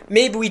 Yeah.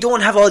 Maybe we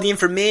don't have all the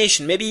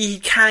information. Maybe he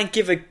can't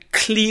give a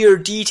clear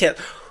detail.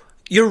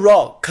 You're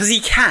wrong, because he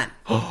can.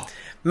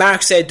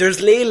 Mark said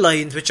there's ley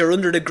lines which are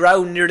under the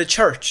ground near the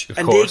church,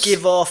 and they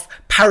give off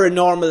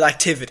paranormal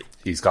activity.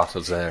 He's got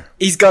us there.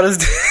 He's got us.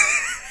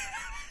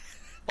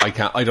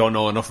 I don't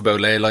know enough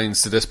about ley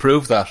lines to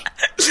disprove that.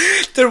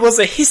 There was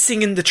a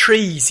hissing in the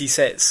trees, he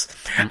says,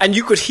 and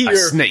you could hear a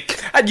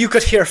snake, and you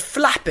could hear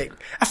flapping,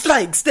 a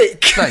flying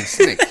snake,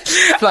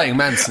 flying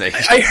man snake.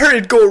 I heard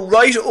it go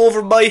right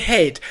over my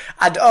head,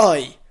 and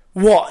I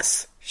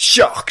was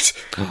shocked.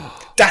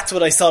 That's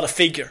when I saw the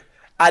figure,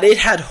 and it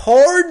had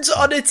horns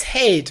on its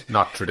head.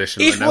 Not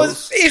traditional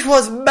nose. It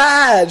was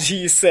mad,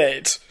 he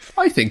said.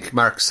 I think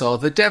Mark saw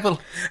the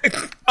devil.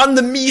 On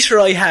the meter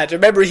I had,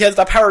 remember he has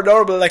that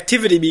paranormal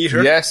activity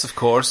meter. Yes, of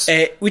course.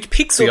 Which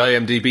picks the up... The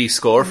IMDb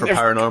score for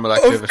paranormal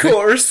activity. Of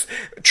course.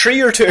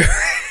 3 or 2.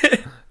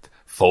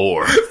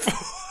 4.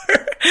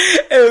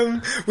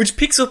 Which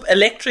picks up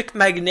electric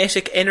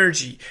magnetic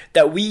energy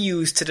that we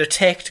use to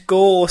detect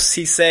ghosts,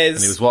 he says.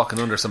 And he was walking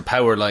under some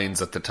power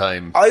lines at the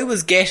time. I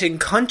was getting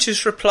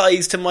conscious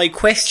replies to my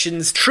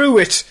questions through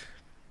it.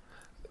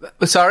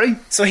 Sorry?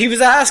 So he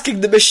was asking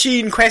the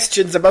machine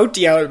questions about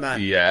the owl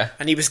man. Yeah.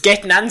 And he was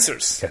getting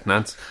answers.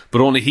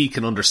 But only he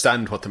can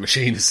understand what the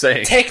machine is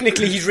saying.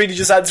 Technically, he's really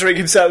just answering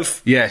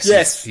himself.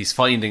 Yes. He's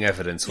finding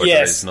evidence where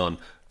there is none.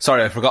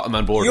 Sorry, I forgot I'm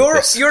on board with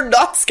this. You're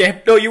not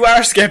skeptical. No, you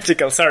are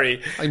skeptical,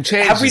 sorry. I'm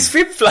changing. Have we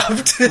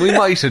flip-flopped? We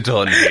might have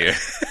done here.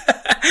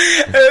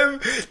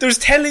 That's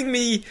telling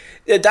me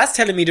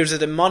there's a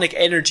demonic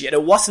energy and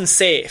it wasn't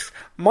safe.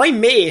 My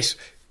mate,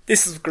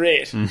 this is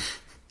great.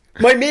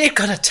 My mate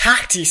got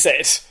attacked, he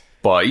said.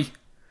 By?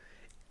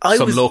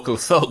 Some local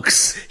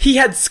thugs. He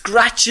had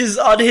scratches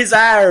on his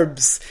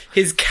arms.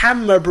 His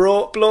camera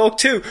broke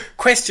too.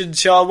 Question,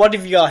 Sean, what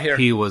have you got here?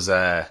 He was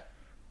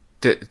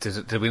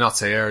Did we not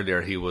say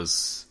earlier he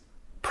was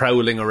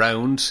prowling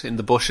around in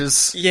the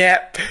bushes?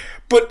 Yeah,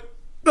 but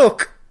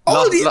look,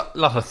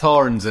 lot of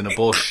thorns in a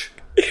bush.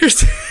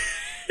 Here's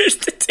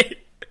the thing.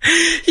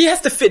 He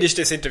has to finish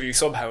this interview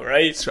somehow,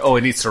 right? Oh,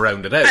 he needs to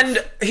round it out.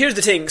 And here's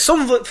the thing.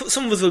 Some of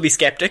us will be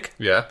skeptic.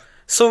 Yeah.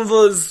 Some of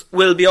us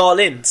will be all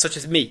in, such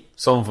as me.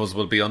 Some of us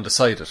will be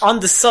undecided.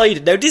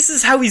 Undecided. Now, this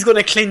is how he's going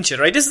to clinch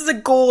it, right? This is a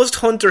ghost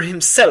hunter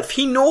himself.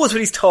 He knows what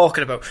he's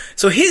talking about.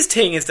 So his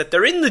thing is that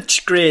they're in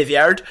the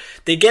graveyard.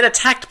 They get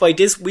attacked by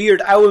this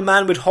weird owl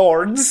man with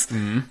horns.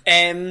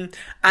 And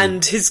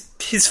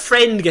his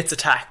friend gets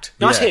attacked.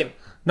 Not him.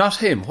 Not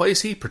him. Why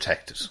is he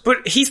protected?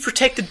 But he's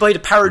protected by the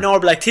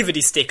paranormal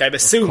activity stick, I'm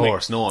assuming. Of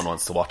course, no one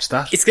wants to watch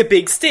that. It's a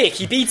big stick.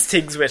 He beats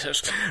things with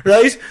it,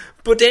 right?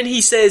 But then he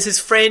says his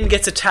friend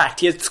gets attacked.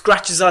 He has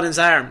scratches on his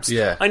arms.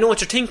 Yeah. I know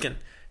what you're thinking.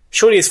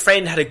 Surely his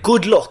friend had a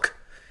good look.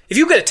 If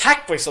you get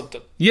attacked by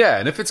something... Yeah,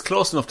 and if it's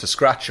close enough to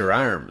scratch your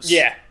arms...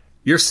 Yeah.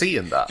 You're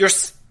seeing that.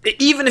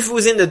 Even if it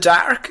was in the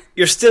dark,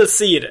 you're still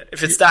seeing it,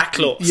 if it's that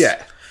close.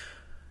 Yeah.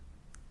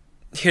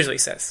 Here's what he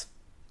says.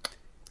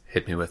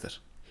 Hit me with it.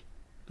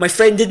 My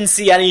friend didn't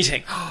see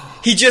anything.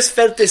 He just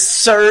felt this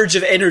surge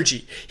of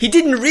energy. He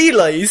didn't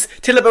realise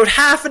till about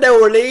half an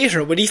hour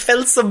later when he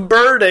felt some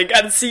burning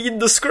and seen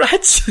the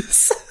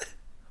scratches.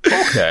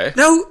 Okay.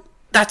 Now,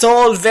 that's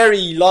all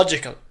very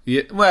logical.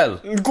 Yeah, well...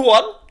 Go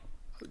on.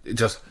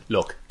 Just,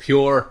 look,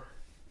 pure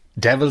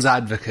devil's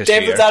advocate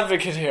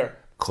here.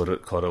 Could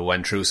have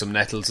went through some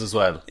nettles as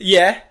well.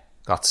 Yeah.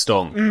 Got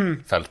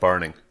stung. Felt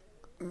burning.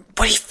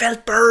 But he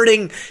felt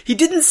burning. He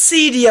didn't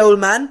see the owl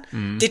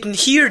man. Didn't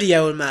hear the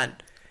owl man.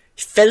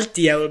 He felt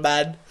the owl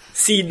man.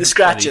 Seen the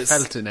scratches.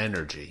 And he felt an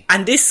energy.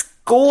 And this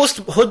ghost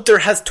hunter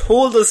has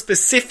told us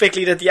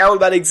specifically that the owl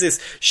man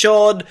exists.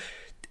 Sean,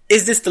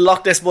 is this the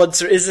Loch Ness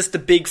Monster? Is this the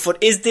Bigfoot?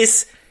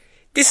 This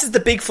is the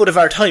Bigfoot of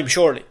our time,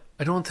 surely.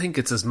 I don't think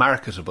it's as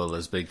marketable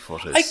as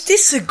Bigfoot is. I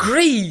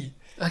disagree.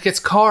 Like, it's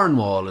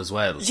Cornwall as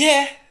well.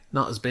 Yeah.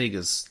 Not as big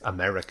as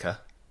America.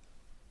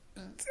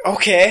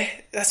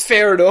 Okay, that's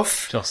fair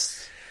enough.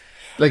 Just,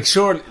 like,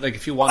 sure, like,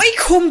 if you want... I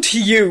come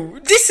to you.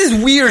 This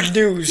is weird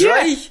news,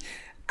 right?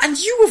 And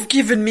you have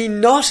given me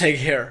nothing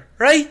here,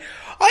 right?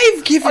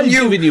 I've given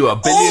you $1 billion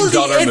all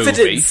the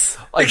evidence.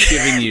 movie. I've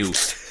given you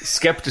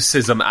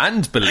skepticism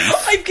and belief.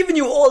 I've given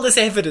you all this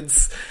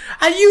evidence,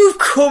 and you've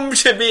come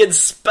to me and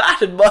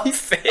spat in my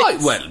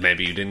face. Well,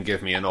 maybe you didn't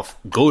give me enough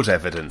good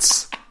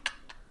evidence.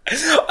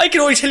 I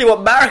can only tell you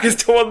what Mark has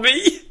told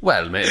me.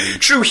 Well, maybe.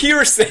 Through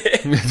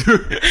hearsay.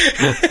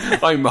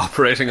 I'm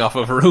operating off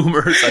of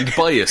rumours and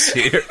bias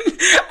here.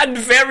 And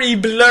very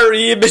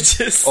blurry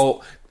images.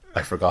 Oh,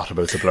 I forgot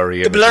about the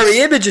blurry images. The blurry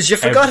images. You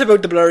forgot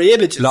about the blurry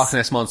images. Loch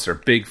Ness Monster,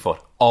 Bigfoot,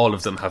 all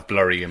of them have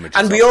blurry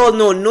images. And we all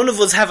know none of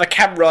us have a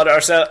camera on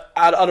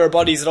our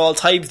bodies at all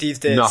times these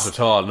days. Not at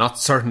all.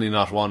 Certainly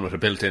not one with a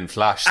built-in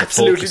flash that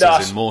Absolutely focuses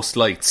not. in most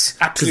lights.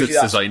 Absolutely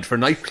because it's designed for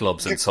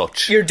nightclubs and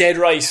such. You're dead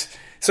right.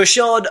 So,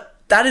 Sean,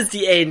 that is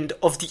the end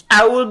of the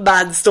Owl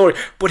Man story.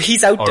 But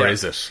he's out there. Or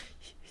is it?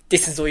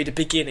 This is only the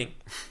beginning.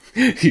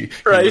 He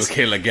will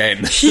kill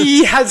again.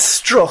 He has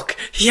struck.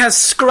 He has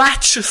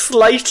scratched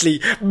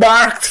slightly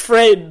Mark's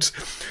friend.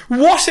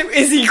 What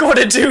is he going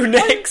to do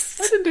next?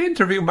 Why didn't they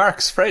interview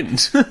Mark's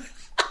friend?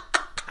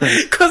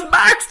 Because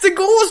Mark's the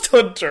ghost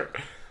hunter.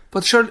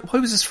 But sure, why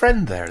was his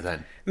friend there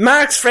then?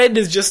 Mark's friend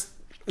is just...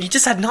 He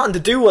just had nothing to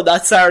do on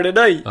that Saturday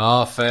night.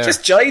 Oh, fair.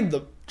 Just joined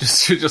them.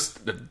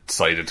 Just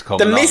decided to come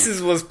The along.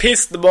 missus was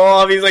pissed them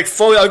off. He's like,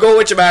 fuck, I'll go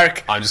with you,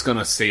 Mark. I'm just going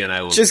to see an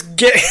owl. Just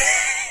get...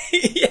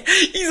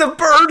 He's a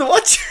bird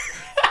watcher.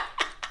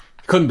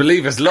 Couldn't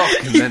believe his luck.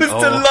 And He was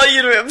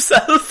delighted with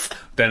himself.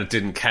 Then it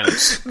didn't count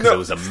because it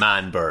was a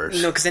man bird.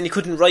 No, because then he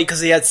couldn't write because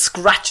he had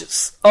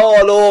scratches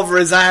all over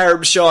his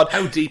arm, Sean.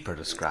 How deep are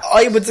the scratches?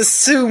 I would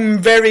assume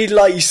very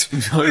light.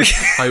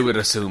 I would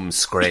assume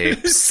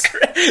scrapes.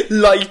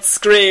 Light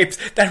scrapes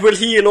that will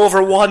heal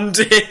over one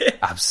day.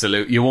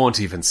 Absolutely. You won't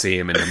even see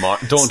him in the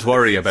morning. Don't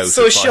worry about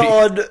So, it.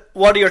 Sean,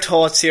 what are your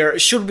thoughts here?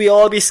 Should we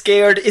all be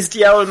scared? Is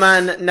the Owl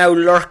Man now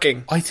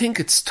lurking? I think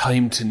it's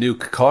time to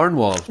nuke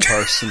Cornwall,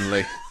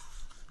 personally.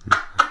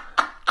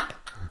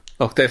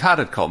 Look, they've had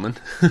it coming.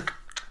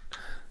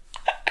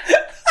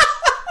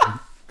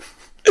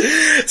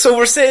 So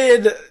we're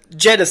saying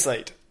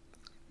genocide.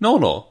 No.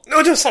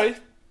 No, sorry.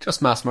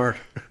 Just mass murder.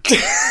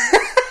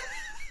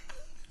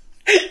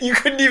 You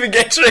couldn't even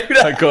get through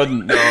that. I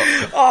couldn't, no.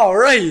 Oh,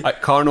 right.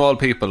 Cornwall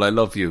people, I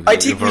love you. I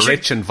think you have a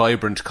rich and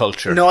vibrant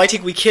culture. No, I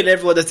think we kill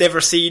everyone that's ever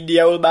seen the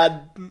Owl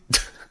Man.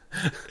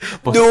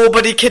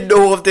 Nobody can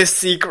know of this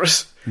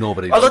secret.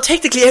 Nobody. Although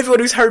technically everyone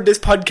who's heard this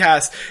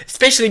podcast,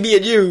 especially me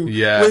and you,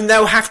 will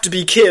now have to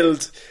be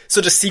killed so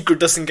the secret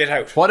doesn't get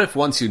out. What if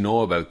once you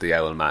know about the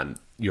Owl Man,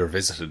 you're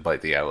visited by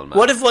the Owl Man?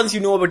 What if once you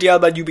know about the Owl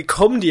Man, you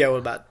become the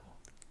Owl Man?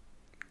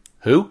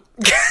 Who?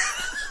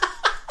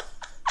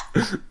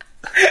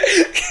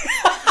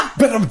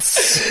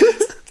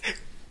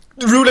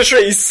 Rule of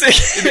threes.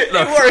 It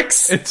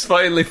works. It's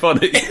finally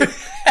funny.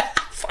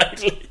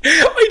 Finally.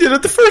 I did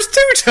it the first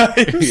 2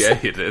 times. Yeah,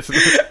 you did.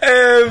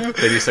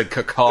 Then you said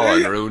cacaw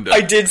and ruined it.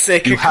 I did say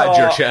cacaw. You had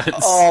your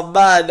chance. Oh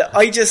man,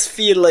 I just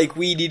feel like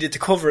we needed to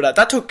cover that.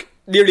 That took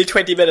nearly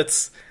 20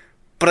 minutes.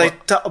 But I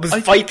thought it was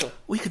vital.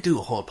 We could do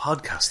a whole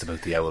podcast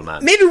about the Owl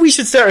Man. Maybe we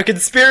should start a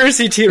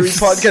conspiracy theory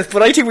podcast,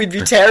 but I think we'd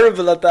be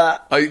terrible at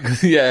that.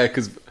 Yeah,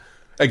 because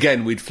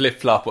again, we'd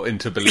flip-flop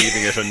into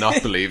believing it or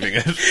not believing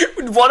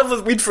it. One of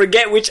us, we'd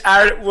forget which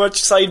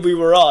side we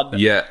were on.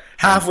 Yeah.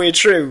 Halfway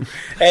through.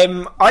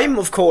 I'm,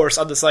 of course,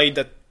 on the side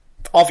that,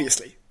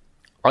 obviously.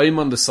 I'm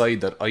on the side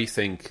that I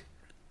think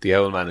the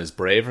Owl Man is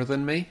braver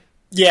than me.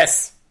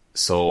 Yes.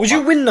 So would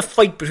you win the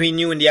fight between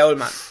you and the Owl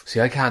Man? See,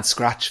 I can't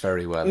scratch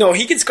very well. No,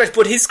 he can scratch,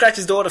 but his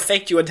scratches don't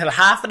affect you until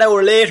half an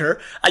hour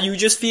later, and you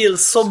just feel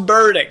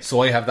sunburning.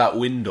 So I have that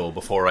window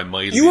before I'm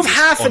mildly You have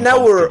half an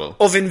hour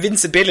of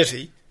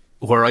invincibility.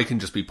 Where I can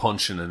just be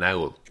punching an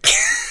owl.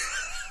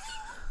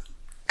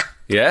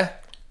 Yeah?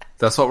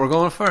 That's what we're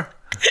going for?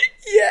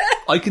 Yeah.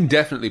 I can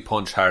definitely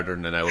punch harder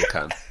than an owl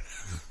can.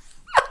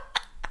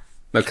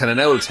 Now, can an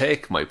owl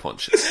take my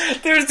punches?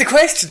 There's the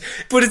question.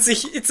 But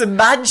it's a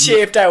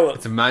man-shaped owl.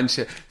 It's a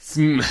man-shaped...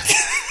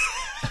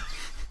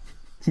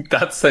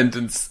 That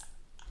sentence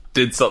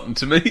did something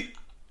to me.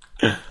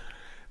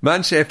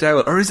 Man-shaped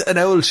owl. Or is it an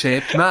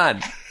owl-shaped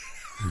man?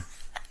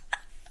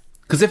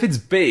 Because if it's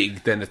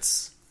big, then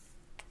it's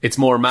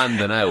more man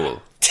than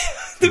owl.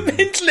 The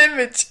mental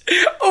image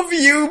of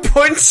you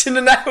punching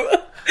an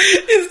owl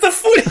is the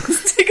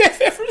funniest thing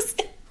I've ever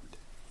seen.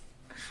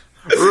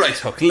 Right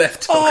hook,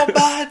 left hook. Oh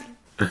man.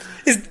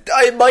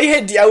 In my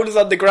head the owl is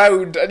on the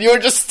ground and you're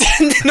just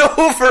standing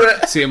over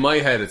it. See, in my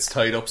head it's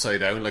tied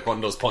upside down like one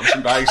of those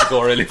punching bags you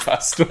go really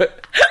fast with.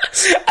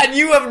 And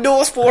you have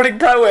no sporting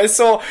prowess,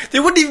 so they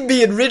wouldn't even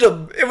be in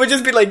rhythm. It would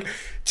just be like...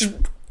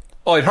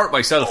 I'd hurt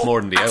myself more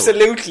than the owl.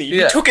 Absolutely.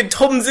 Yeah. You took in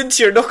thumbs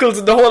into your knuckles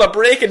and the whole of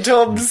breaking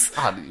thumbs.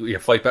 You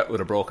fight back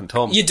with a broken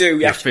thumb. You do,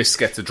 yeah. Your fist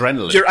gets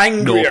adrenaline. You're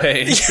angrier. No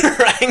pain.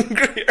 You're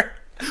angrier.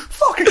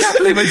 Fuck, I can't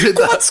believe I did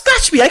Go that. on,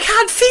 scratch me. I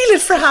can't feel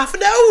it for half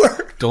an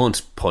hour. Don't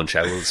punch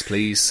owls,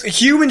 please. A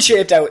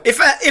human-shaped owl.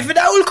 If an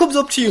owl comes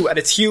up to you and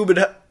it's human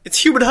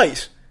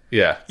height,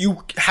 yeah,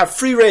 you have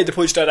free rein to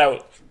punch that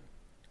owl.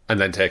 And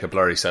then take a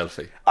blurry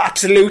selfie.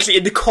 Absolutely,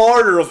 in the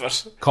corner of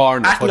it.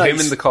 Corner. At Put night. him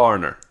in the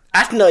corner.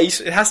 At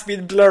night, it has to be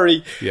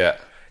blurry. Yeah.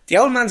 The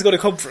Owl Man's going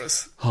to come for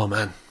us. Oh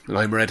man,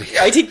 I'm ready.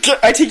 I think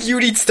you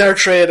need to start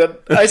training.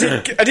 I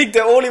think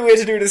the only way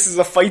to do this is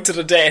a fight to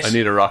the death. I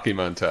need a Rocky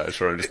montage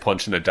where I'm just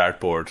punching a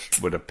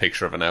dartboard with a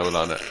picture of an owl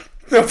on it.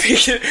 No,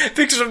 picture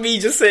of me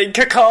just saying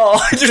cacaw.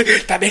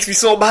 That makes me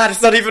so mad.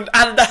 It's not even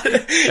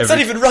not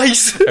even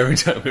right. Every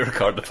time we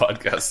record the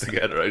podcast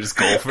together, I just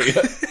go for you.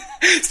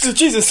 So,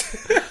 Jesus.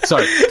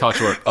 Sorry, thought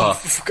you were.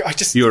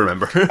 You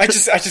remember? I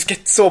just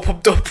get so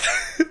pumped up.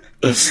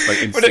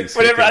 Like instincts.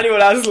 Whenever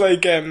anyone asks,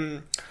 like,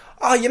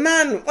 oh, your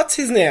man, what's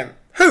his name?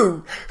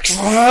 Who?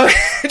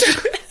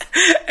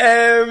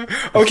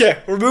 Okay,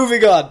 we're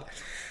moving on.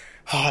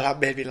 Oh, that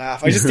made me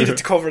laugh. I just needed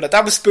to cover that.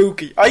 That was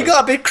spooky. I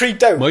got a bit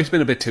creeped out. Might have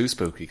been a bit too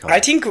spooky, Colin. I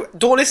think,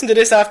 don't listen to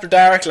this after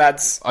dark,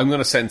 lads. I'm going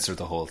to censor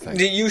the whole thing.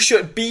 You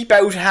should beep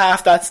out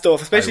half that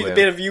stuff, especially the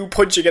bit of you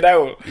punching it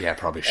out. Yeah,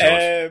 probably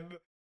should.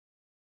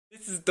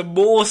 This is the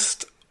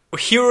most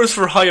Heroes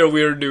for Hire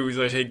weird news,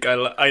 I think.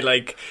 I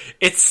like.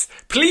 It's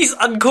police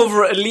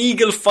uncover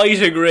illegal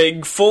fighting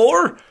ring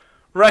for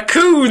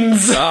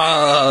raccoons.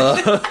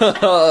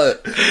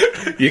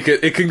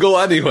 It can go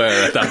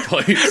anywhere at that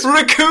point.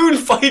 Raccoon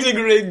fighting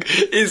ring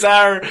is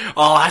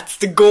that's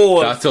the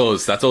goal. That's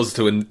us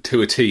to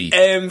a T.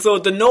 So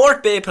the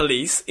North Bay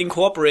Police, in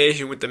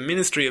cooperation with the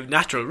Ministry of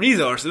Natural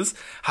Resources,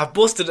 have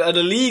busted an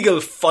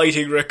illegal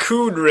fighting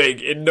raccoon ring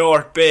in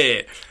North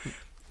Bay.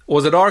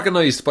 Was it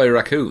organised by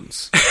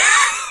raccoons?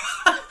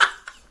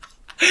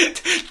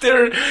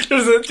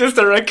 There's just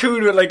a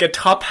raccoon with like a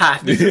top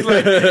hat. He's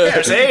like,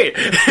 here, say.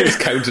 He's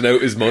counting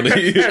out his money.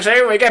 Here,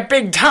 say, we get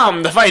Big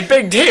Tom to fight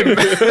Big Tim.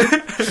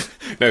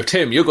 Now,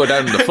 Tim, you go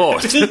down in the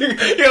fort.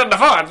 You're on the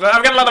fort.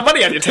 I've got a lot of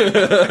money on you, Tim.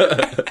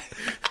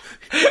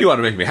 You want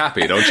to make me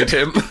happy, don't you,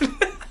 Tim?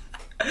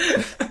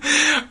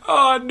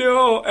 Oh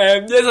no.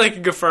 Yes, I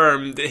can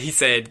confirm that he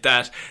said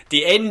that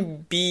the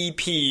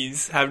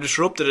NBPs have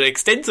disrupted an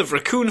extensive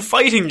raccoon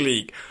fighting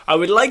league. I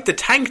would like to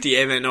thank the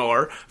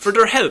MNR for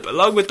their help,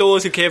 along with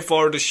those who came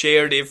forward to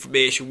share the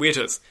information with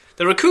us.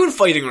 The raccoon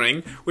fighting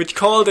ring, which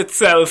called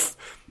itself...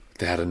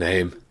 They had a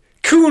name.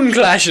 Coon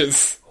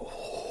Clashes.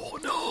 Oh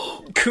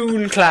no.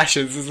 Coon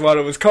Clashes is what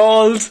it was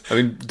called. I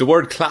mean, the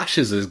word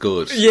clashes is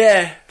good.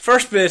 Yeah,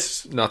 first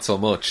bit. Not so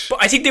much.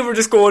 But I think they were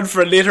just going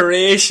for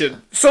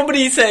alliteration.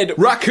 Somebody said...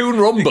 Raccoon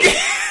Rumble.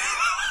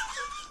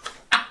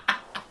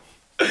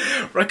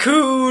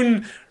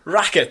 Raccoon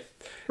Racket.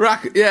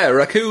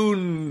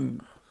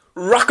 Raccoon...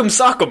 Rock'em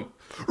Sock'em.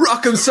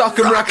 Rock'em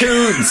Sock'em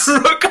Raccoons.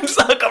 Rock'em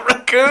Sock'em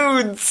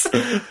Raccoons.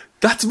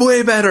 That's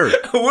way better.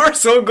 We're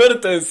so good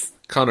at this.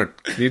 Connor,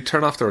 can you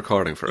turn off the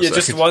recording for a second?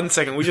 Just 1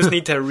 second. We just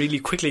need to really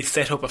quickly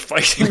set up a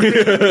fighting ring.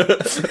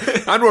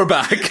 And we're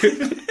back.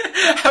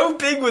 How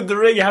big would the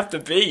ring have to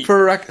be?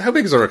 How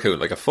big is a raccoon?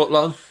 Like a foot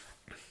long?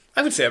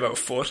 I would say about a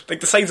foot,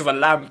 like the size of a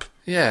lamp.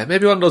 Yeah,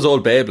 maybe one of those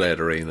old Beyblade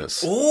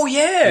arenas. Oh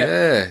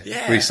yeah.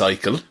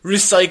 Recycle.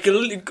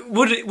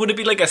 Would it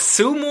be like a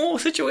sumo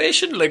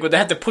situation? Like would they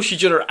have to push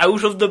each other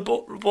out of the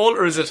ball,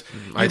 or is it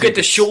you get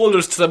the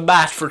shoulders to the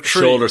mat for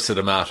 3? Shoulders to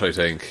the mat, I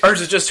think. Or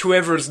is it just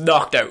whoever's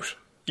knocked out,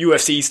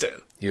 UFC style?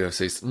 I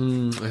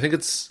think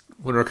it's.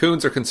 When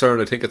raccoons are concerned,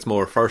 I think it's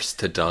more first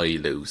to die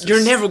loses.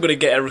 You're never going to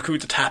get a raccoon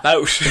to tap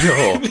out.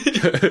 No.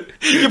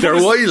 They're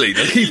wily,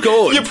 they'll keep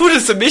going. You put a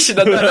submission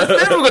on that,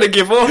 that's never going to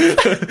give up.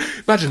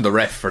 Imagine the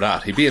ref for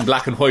that. He'd be in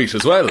black and white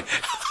as well.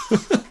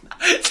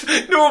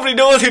 Nobody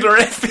knows who the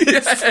ref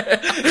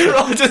is. They're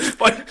all just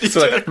fighting each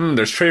other.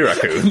 There's 3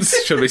 raccoons.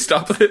 Should we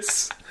stop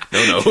this?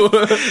 No.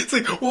 It's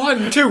like,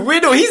 1, 2,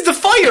 wait, no, he's the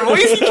fire. Why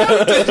is he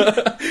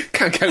counting?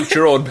 Can't count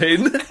your own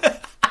pin.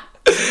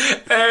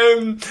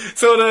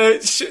 So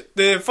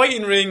the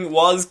fighting ring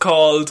was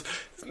called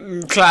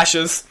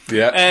Clashes.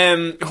 Yeah.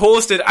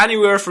 Hosted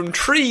anywhere from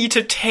 3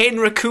 to 10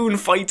 raccoon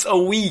fights a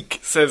week,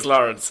 says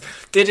Lawrence.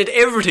 They did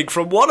everything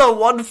from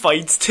one-on-one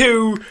fights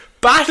to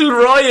battle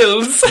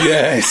royals.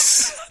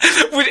 Yes.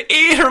 With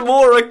 8 or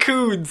more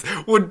raccoons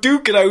would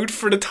duke it out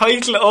for the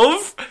title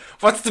of...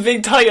 What's the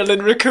big title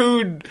in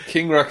Raccoon?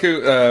 King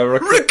Raccoon...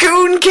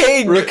 Raccoon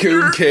King!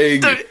 Raccoon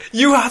King.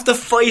 You have to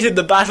fight in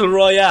the battle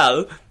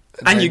royale...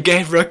 And you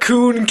get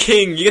Raccoon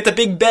King. You get the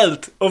big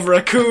belt of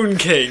Raccoon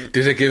King.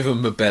 Did it give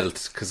him a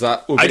belt? Because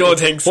that would be, I don't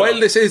think so. While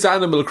this is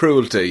animal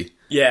cruelty,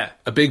 yeah,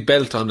 a big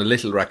belt on a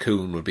little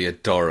raccoon would be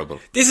adorable.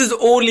 This is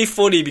only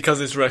funny because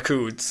it's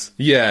raccoons.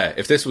 Yeah,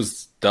 if this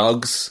was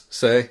dogs,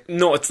 say.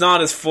 No, it's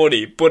not as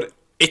funny, but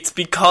it's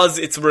because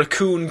it's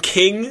Raccoon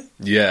King.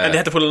 Yeah. And they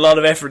had to put a lot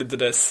of effort into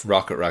this.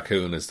 Rocket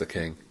Raccoon is the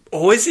king.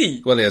 Oh, is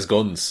he? Well, he has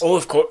guns. Oh,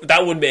 of course.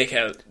 That would make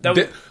hell.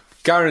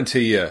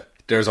 Guarantee you,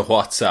 there's a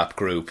WhatsApp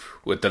group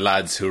with the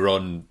lads who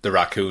run the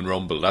Raccoon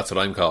Rumble. That's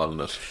what I'm calling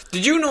it.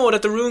 Did you know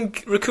that the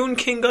Raccoon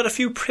King got a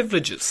few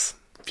privileges?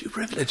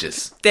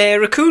 The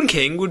Raccoon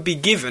King would be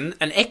given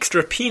an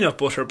extra peanut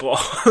butter ball.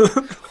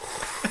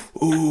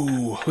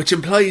 Ooh, which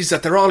implies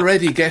that they're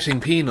already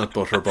getting peanut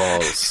butter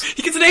balls.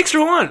 He gets an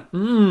extra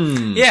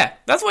one. Yeah,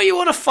 that's why you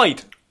want to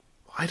fight.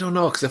 I don't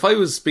know, because if I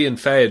was being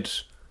fed,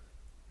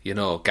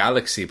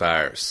 Galaxy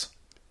bars,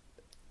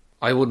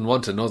 I wouldn't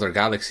want another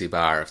Galaxy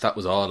bar if that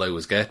was all I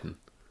was getting.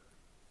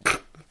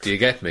 Do you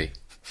get me?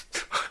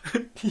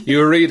 You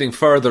were reading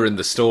further in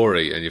the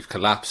story and you've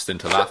collapsed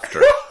into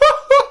laughter.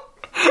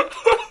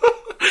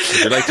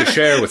 Would you like to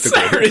share with the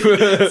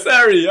group?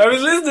 Sorry, I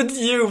was listening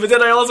to you, but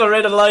then I also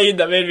read a line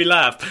that made me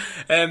laugh.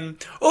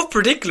 Of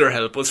particular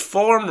help was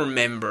former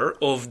member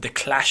of the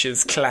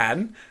Clashes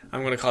clan.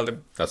 I'm going to call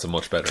them... That's a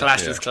much better...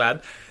 Clashes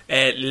clan.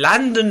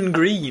 Landon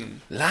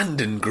Green.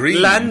 Landon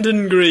Green?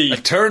 Landon Green.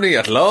 Attorney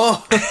at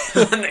law?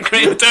 Landon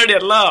Green, attorney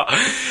at law.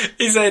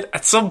 He said,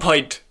 at some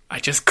point, I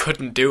just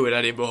couldn't do it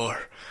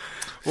anymore.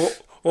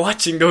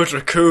 Watching those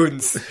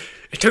raccoons...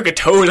 It took a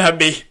toll on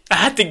me. I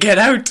had to get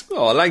out.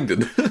 Oh,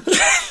 Langdon.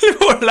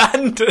 Poor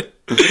Landon.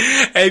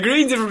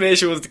 Green's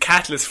information was the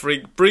catalyst for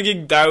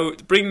bringing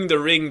the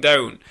ring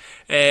down.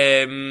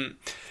 I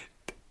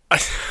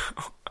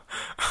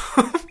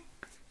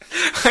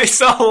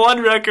saw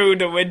one raccoon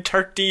that went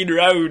 13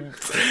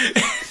 rounds.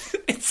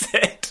 It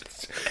said.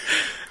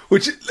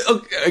 Which,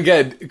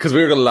 again, because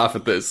we were going to laugh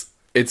at this.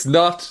 It's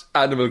not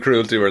animal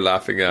cruelty we're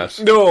laughing at.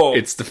 No.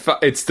 It's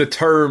the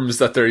terms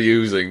that they're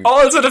using.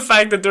 Also the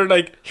fact that they're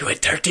like, he went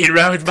 13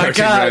 rounds, my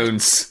 13 God.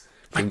 rounds.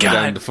 My God. God.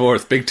 Down the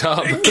 4th, Big Tom.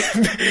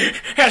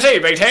 I see,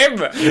 Big Tim.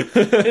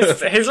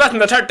 He's letting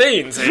the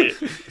 13, see.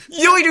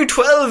 You only do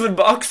 12 in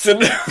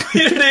boxing.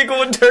 You're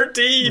going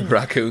 13.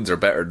 Raccoons are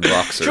better than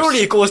boxers. Surely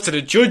it goes to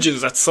the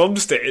judges at some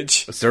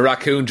stage. It's the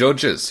raccoon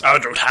judges. Oh,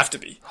 it don't have to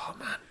be. Oh,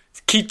 man.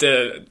 You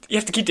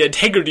have to keep the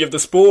integrity of the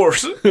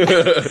sport.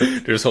 They're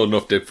just holding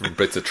up different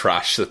bits of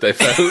trash that they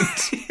found.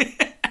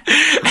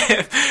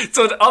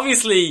 So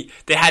obviously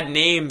they had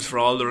names for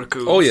all the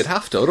raccoons. Oh, you'd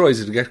have to, otherwise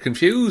it'd get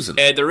confusing.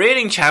 The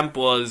reigning champ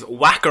was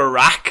Whacker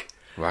Rack.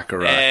 Whacker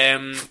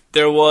Rack.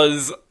 There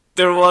was.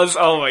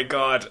 Oh my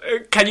God!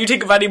 Can you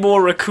think of any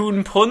more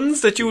raccoon puns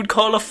that you would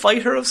call a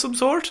fighter of some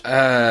sort?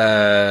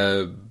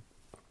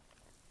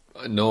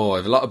 No, I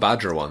have a lot of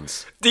badger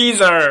ones.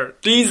 These are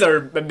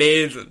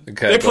amazing.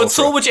 Okay, they put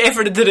so much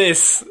effort into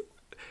this.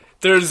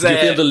 Do you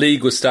feel the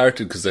league was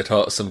started because they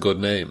thought of some good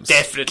names?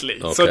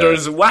 Definitely. Okay. So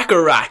there's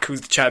Whacker Rack,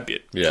 who's the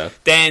champion. Yeah.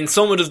 Then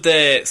some of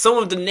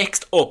the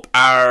next up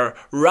are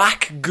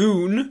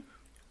Rack-goon.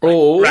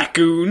 Oh.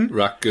 Raccoon.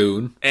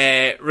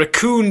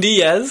 Raccoon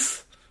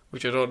Diaz,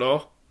 which I don't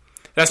know.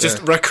 That's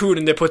just raccoon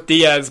and they put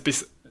Diaz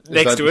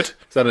next to it.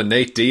 Is that a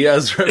Nate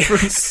Diaz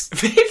reference?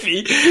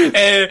 Maybe.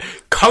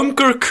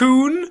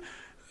 Conquer-coon.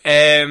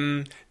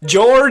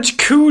 George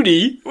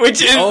Cooney,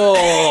 which is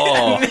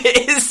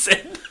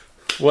amazing.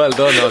 Well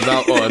done on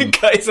that one.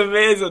 Guy's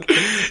amazing.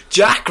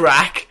 Jack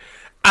Rack.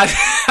 And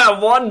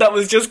one that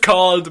was just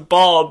called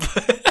Bob.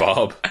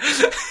 Bob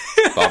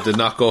did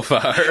not go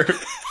far.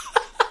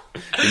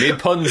 You need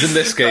puns in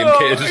this game,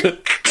 kid.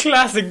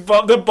 Classic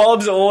Bob. The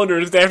Bob's owner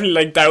is definitely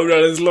like down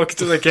on his luck. It's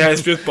just like, yeah,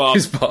 it's just Bob.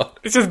 It's Bob.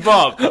 It's just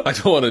Bob. I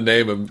don't want to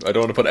name him. I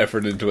don't want to put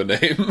effort into a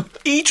name.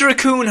 Each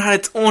raccoon had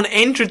its own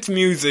entrance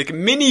music,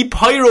 mini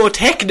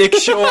pyrotechnic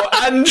show,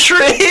 and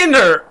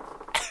trainer.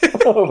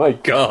 Oh my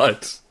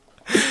god.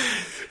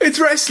 It's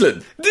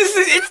wrestling.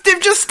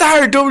 They've just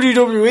started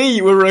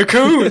WWE with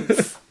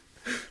raccoons.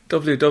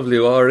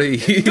 WWRE.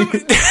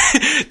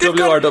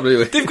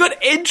 WRWE. They've got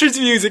entrance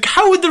music.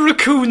 How would the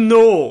raccoon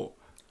know?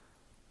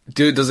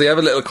 Dude, does he have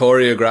a little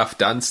choreographed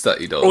dance that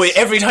he does? Oh wait,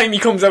 every time he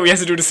comes out he has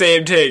to do the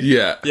same thing.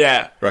 Yeah.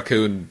 Yeah.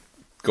 Raccoon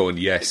going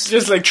yes.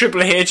 Just like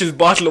Triple H's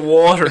bottle of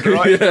water,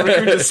 right? The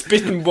raccoon just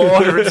spitting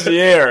water into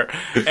the air.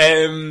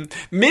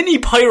 Mini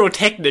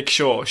pyrotechnic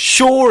show.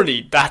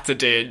 Surely that's a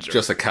danger.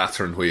 Just a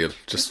Catherine wheel.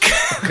 Just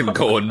fucking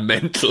going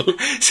mental.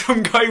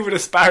 Some guy with a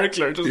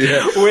sparkler just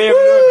waving.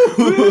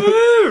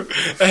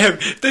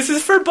 This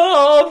is for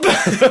Bob.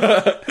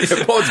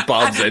 What's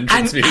Bob's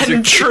entrance music?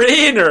 And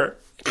trainer.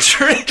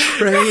 Trainer.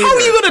 How are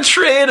you going to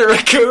train a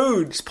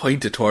raccoon? Just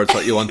point it towards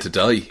what you want to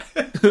die.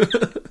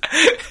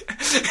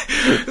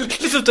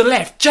 Lift up the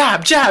left.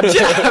 Jab, jab,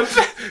 jab.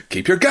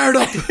 Keep your guard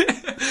up.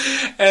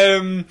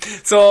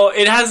 So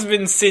it has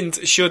been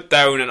since shut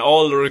down, and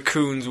all the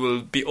raccoons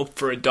will be up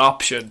for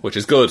adoption. Which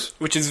is good.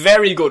 Which is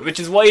very good. Which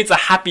is why it's a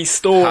happy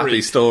story.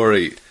 Happy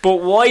story. But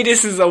why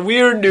this is a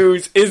weird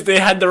news is they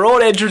had their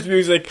own entrance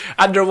music,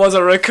 and there was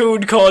a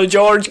raccoon called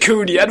George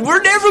Cooney, and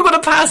we're never going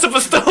to pass up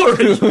a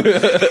story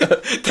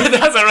that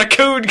has a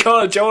raccoon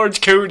called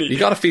George Cooney. You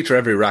got to feature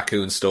every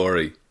raccoon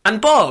story.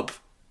 And Bob.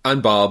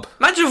 And Bob.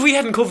 Imagine if we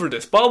hadn't covered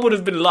this. Bob would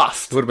have been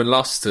lost. Would have been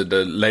lost to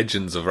the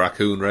legends of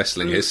raccoon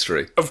wrestling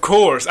history. Of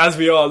course, as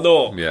we all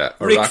know. Yeah.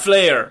 Ric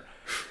Flair.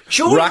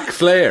 Rac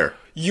Flair.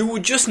 You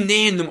would just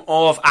name them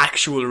off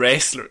actual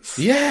wrestlers.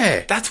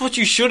 Yeah. That's what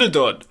you should have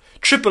done.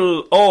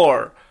 Triple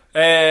R.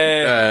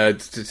 No,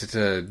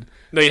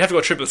 you'd have to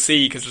go Triple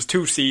C because there's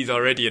 2 C's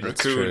already in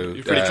That's raccoon. true.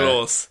 You're pretty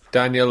close.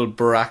 Daniel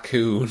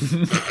Braccoon.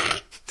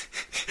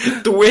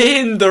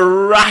 Dwayne the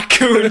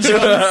Raccoon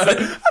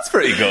Johnson. That's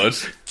pretty good.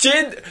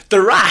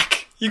 The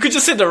Rack. You could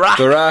just say the Rack.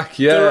 The Rack,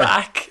 yeah. The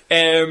Rack.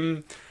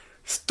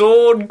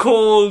 Stone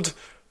Cold.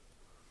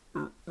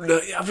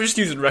 I'm just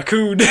using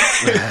raccoon.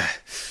 I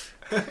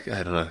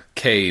don't know.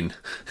 Kane.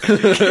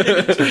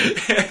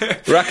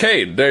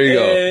 Rackane. There you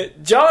go.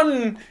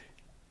 John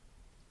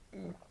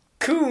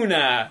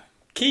Keena.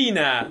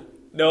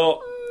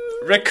 No.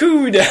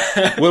 Raccoon.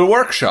 We'll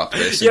workshop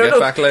this and get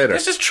back later.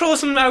 Let's just throw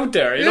something out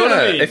there. You know what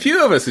I mean? If you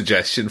have a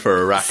suggestion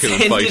for a raccoon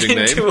fighting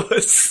name, to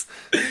us,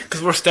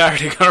 because we're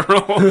starting our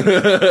own.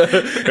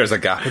 There's a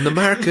gap in the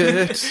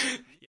market.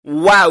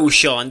 Wow,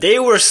 Sean, they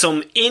were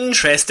some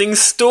interesting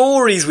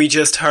stories we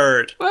just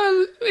heard.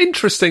 Well,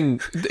 interesting.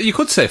 You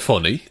could say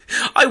funny.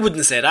 I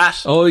wouldn't say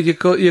that. Oh, you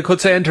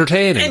could say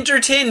entertaining.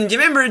 Entertaining. Do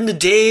you remember in the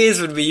days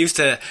when we used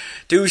to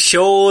do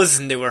shows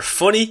and they were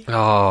funny?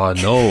 Oh,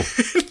 no.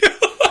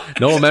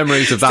 No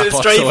memories of that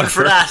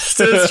whatsoever.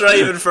 Still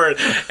striving for it.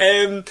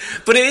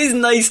 But it is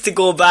nice to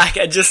go back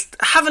and just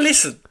have a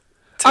listen.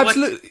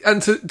 Absolutely.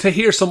 And to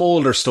hear some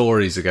older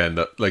stories again.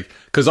 That, like,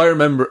 because I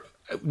remember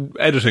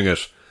editing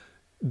it,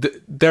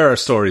 there are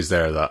stories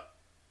there that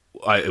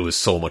it was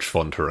so much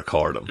fun to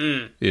record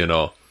them, you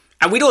know.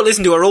 And we don't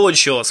listen to our own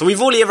show, so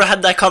we've only ever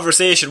had that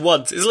conversation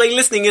once. It's like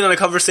listening in on a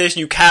conversation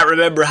you can't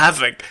remember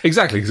having.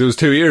 Exactly, because it was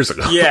 2 years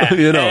ago. Yeah,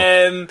 you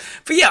know.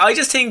 But yeah, I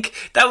just think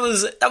that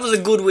was a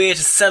good way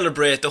to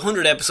celebrate the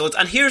 100 episodes.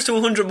 And here's to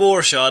 100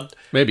 more, Sean.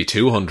 Maybe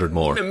 200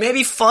 more.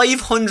 Maybe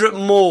 500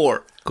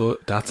 more. Good.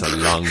 That's a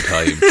long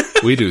time.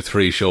 We do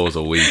 3 shows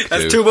a week.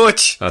 That's too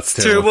much. That's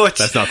too much.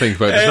 Let's not think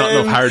about it. There's not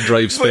enough hard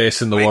drive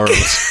space in the world.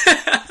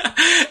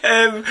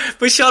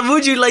 But Sean,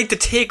 would you like to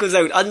take us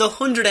out on the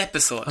 100th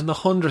episode? On the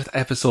 100th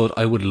episode,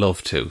 I would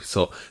love to.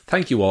 So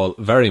thank you all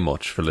very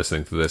much for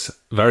listening to this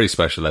very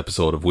special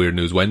episode of Weird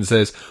News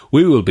Wednesdays.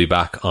 We will be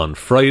back on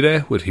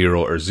Friday with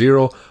Hero or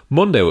Zero,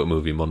 Monday with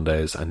Movie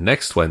Mondays, and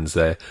next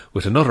Wednesday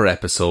with another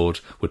episode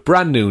with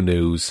brand new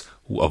news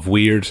of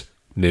Weird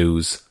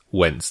News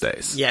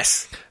Wednesdays.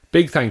 Yes.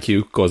 Big thank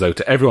you goes out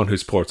to everyone who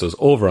supports us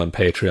over on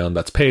Patreon.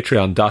 That's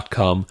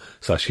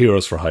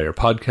patreon.com/Heroes for Hire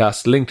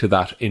podcast. Link to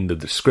that in the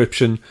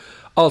description.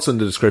 Also in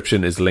the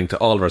description is a link to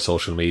all of our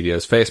social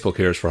medias. Facebook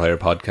Heroes for Hire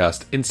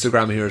podcast,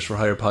 Instagram Heroes for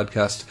Hire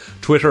podcast,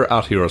 Twitter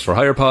 @Heroes for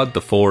Hire pod.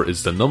 The 4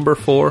 is the number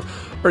 4.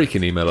 Or you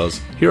can email us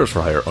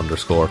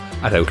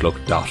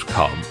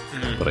heroesforhire_@outlook.com.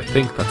 But I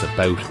think that's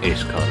about it,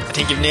 Connor. I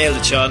think you've nailed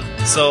it, Sean.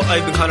 So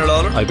I've been Connor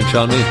Lawler. I've been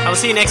Sean Mead. I'll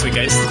see you next week,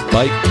 guys.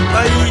 Bye.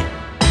 Bye.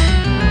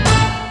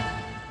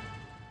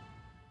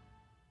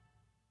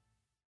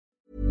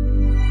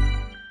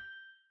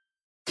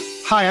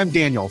 Hi, I'm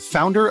Daniel,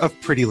 founder of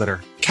Pretty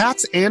Litter.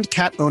 Cats and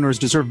cat owners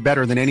deserve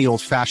better than any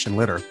old-fashioned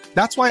litter.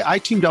 That's why I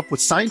teamed up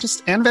with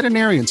scientists and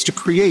veterinarians to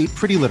create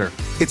Pretty Litter.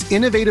 Its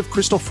innovative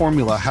crystal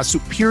formula has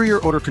superior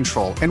odor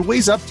control and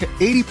weighs up to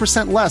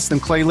 80% less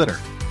than clay litter.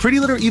 Pretty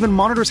Litter even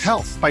monitors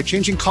health by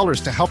changing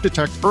colors to help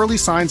detect early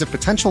signs of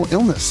potential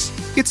illness.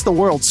 It's the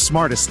world's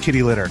smartest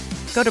kitty litter.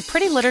 Go to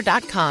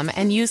prettylitter.com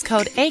and use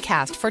code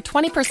ACAST for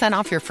 20%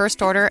 off your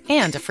first order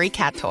and a free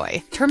cat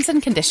toy. Terms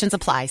and conditions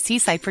apply. See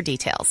site for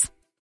details.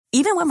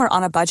 Even when we're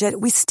on a budget,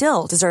 we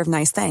still deserve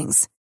nice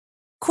things.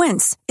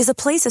 Quince is a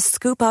place to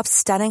scoop up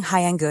stunning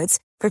high-end goods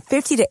for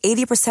 50 to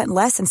 80%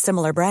 less than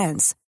similar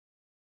brands.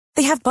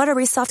 They have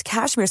buttery soft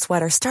cashmere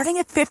sweaters starting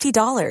at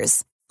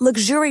 $50,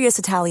 luxurious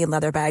Italian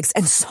leather bags,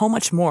 and so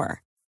much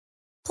more.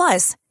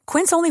 Plus,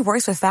 Quince only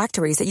works with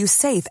factories that use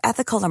safe,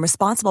 ethical, and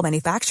responsible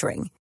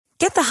manufacturing.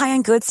 Get the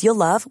high-end goods you'll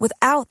love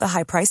without the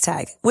high price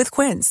tag with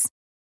Quince.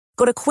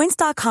 Go to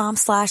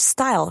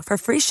quince.com/style for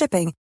free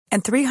shipping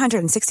and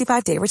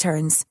 365-day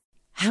returns.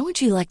 How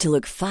would you like to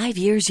look 5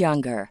 years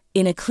younger?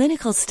 In a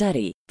clinical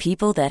study,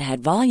 people that had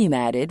volume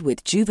added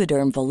with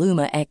Juvederm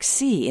Voluma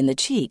XC in the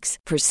cheeks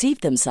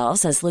perceived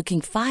themselves as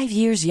looking 5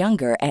 years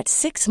younger at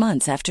 6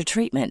 months after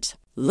treatment.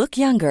 Look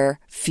younger,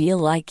 feel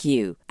like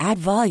you. Add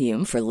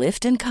volume for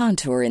lift and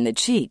contour in the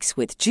cheeks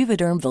with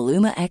Juvederm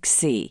Voluma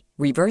XC.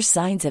 Reverse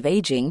signs of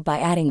aging by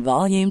adding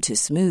volume to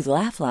smooth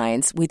laugh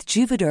lines with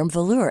Juvederm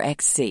Volure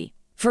XC.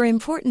 For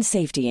important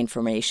safety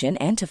information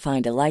and to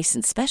find a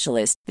licensed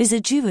specialist,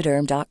 visit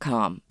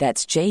Juvederm.com.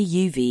 That's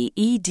JUVEDERM.com.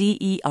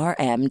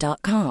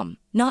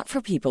 Not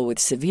for people with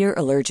severe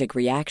allergic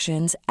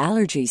reactions,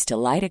 allergies to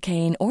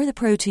lidocaine, or the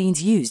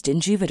proteins used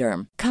in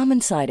Juvederm.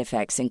 Common side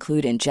effects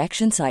include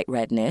injection site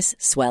redness,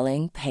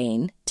 swelling,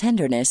 pain,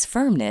 tenderness,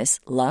 firmness,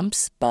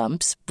 lumps,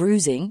 bumps,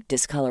 bruising,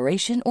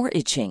 discoloration, or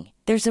itching.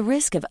 There's a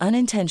risk of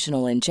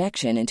unintentional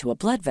injection into a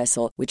blood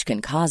vessel, which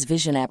can cause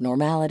vision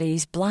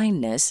abnormalities,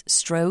 blindness,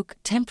 stroke,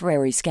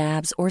 temporary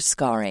scabs, or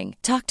scarring.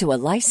 Talk to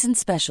a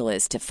licensed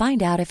specialist to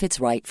find out if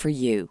it's right for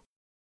you.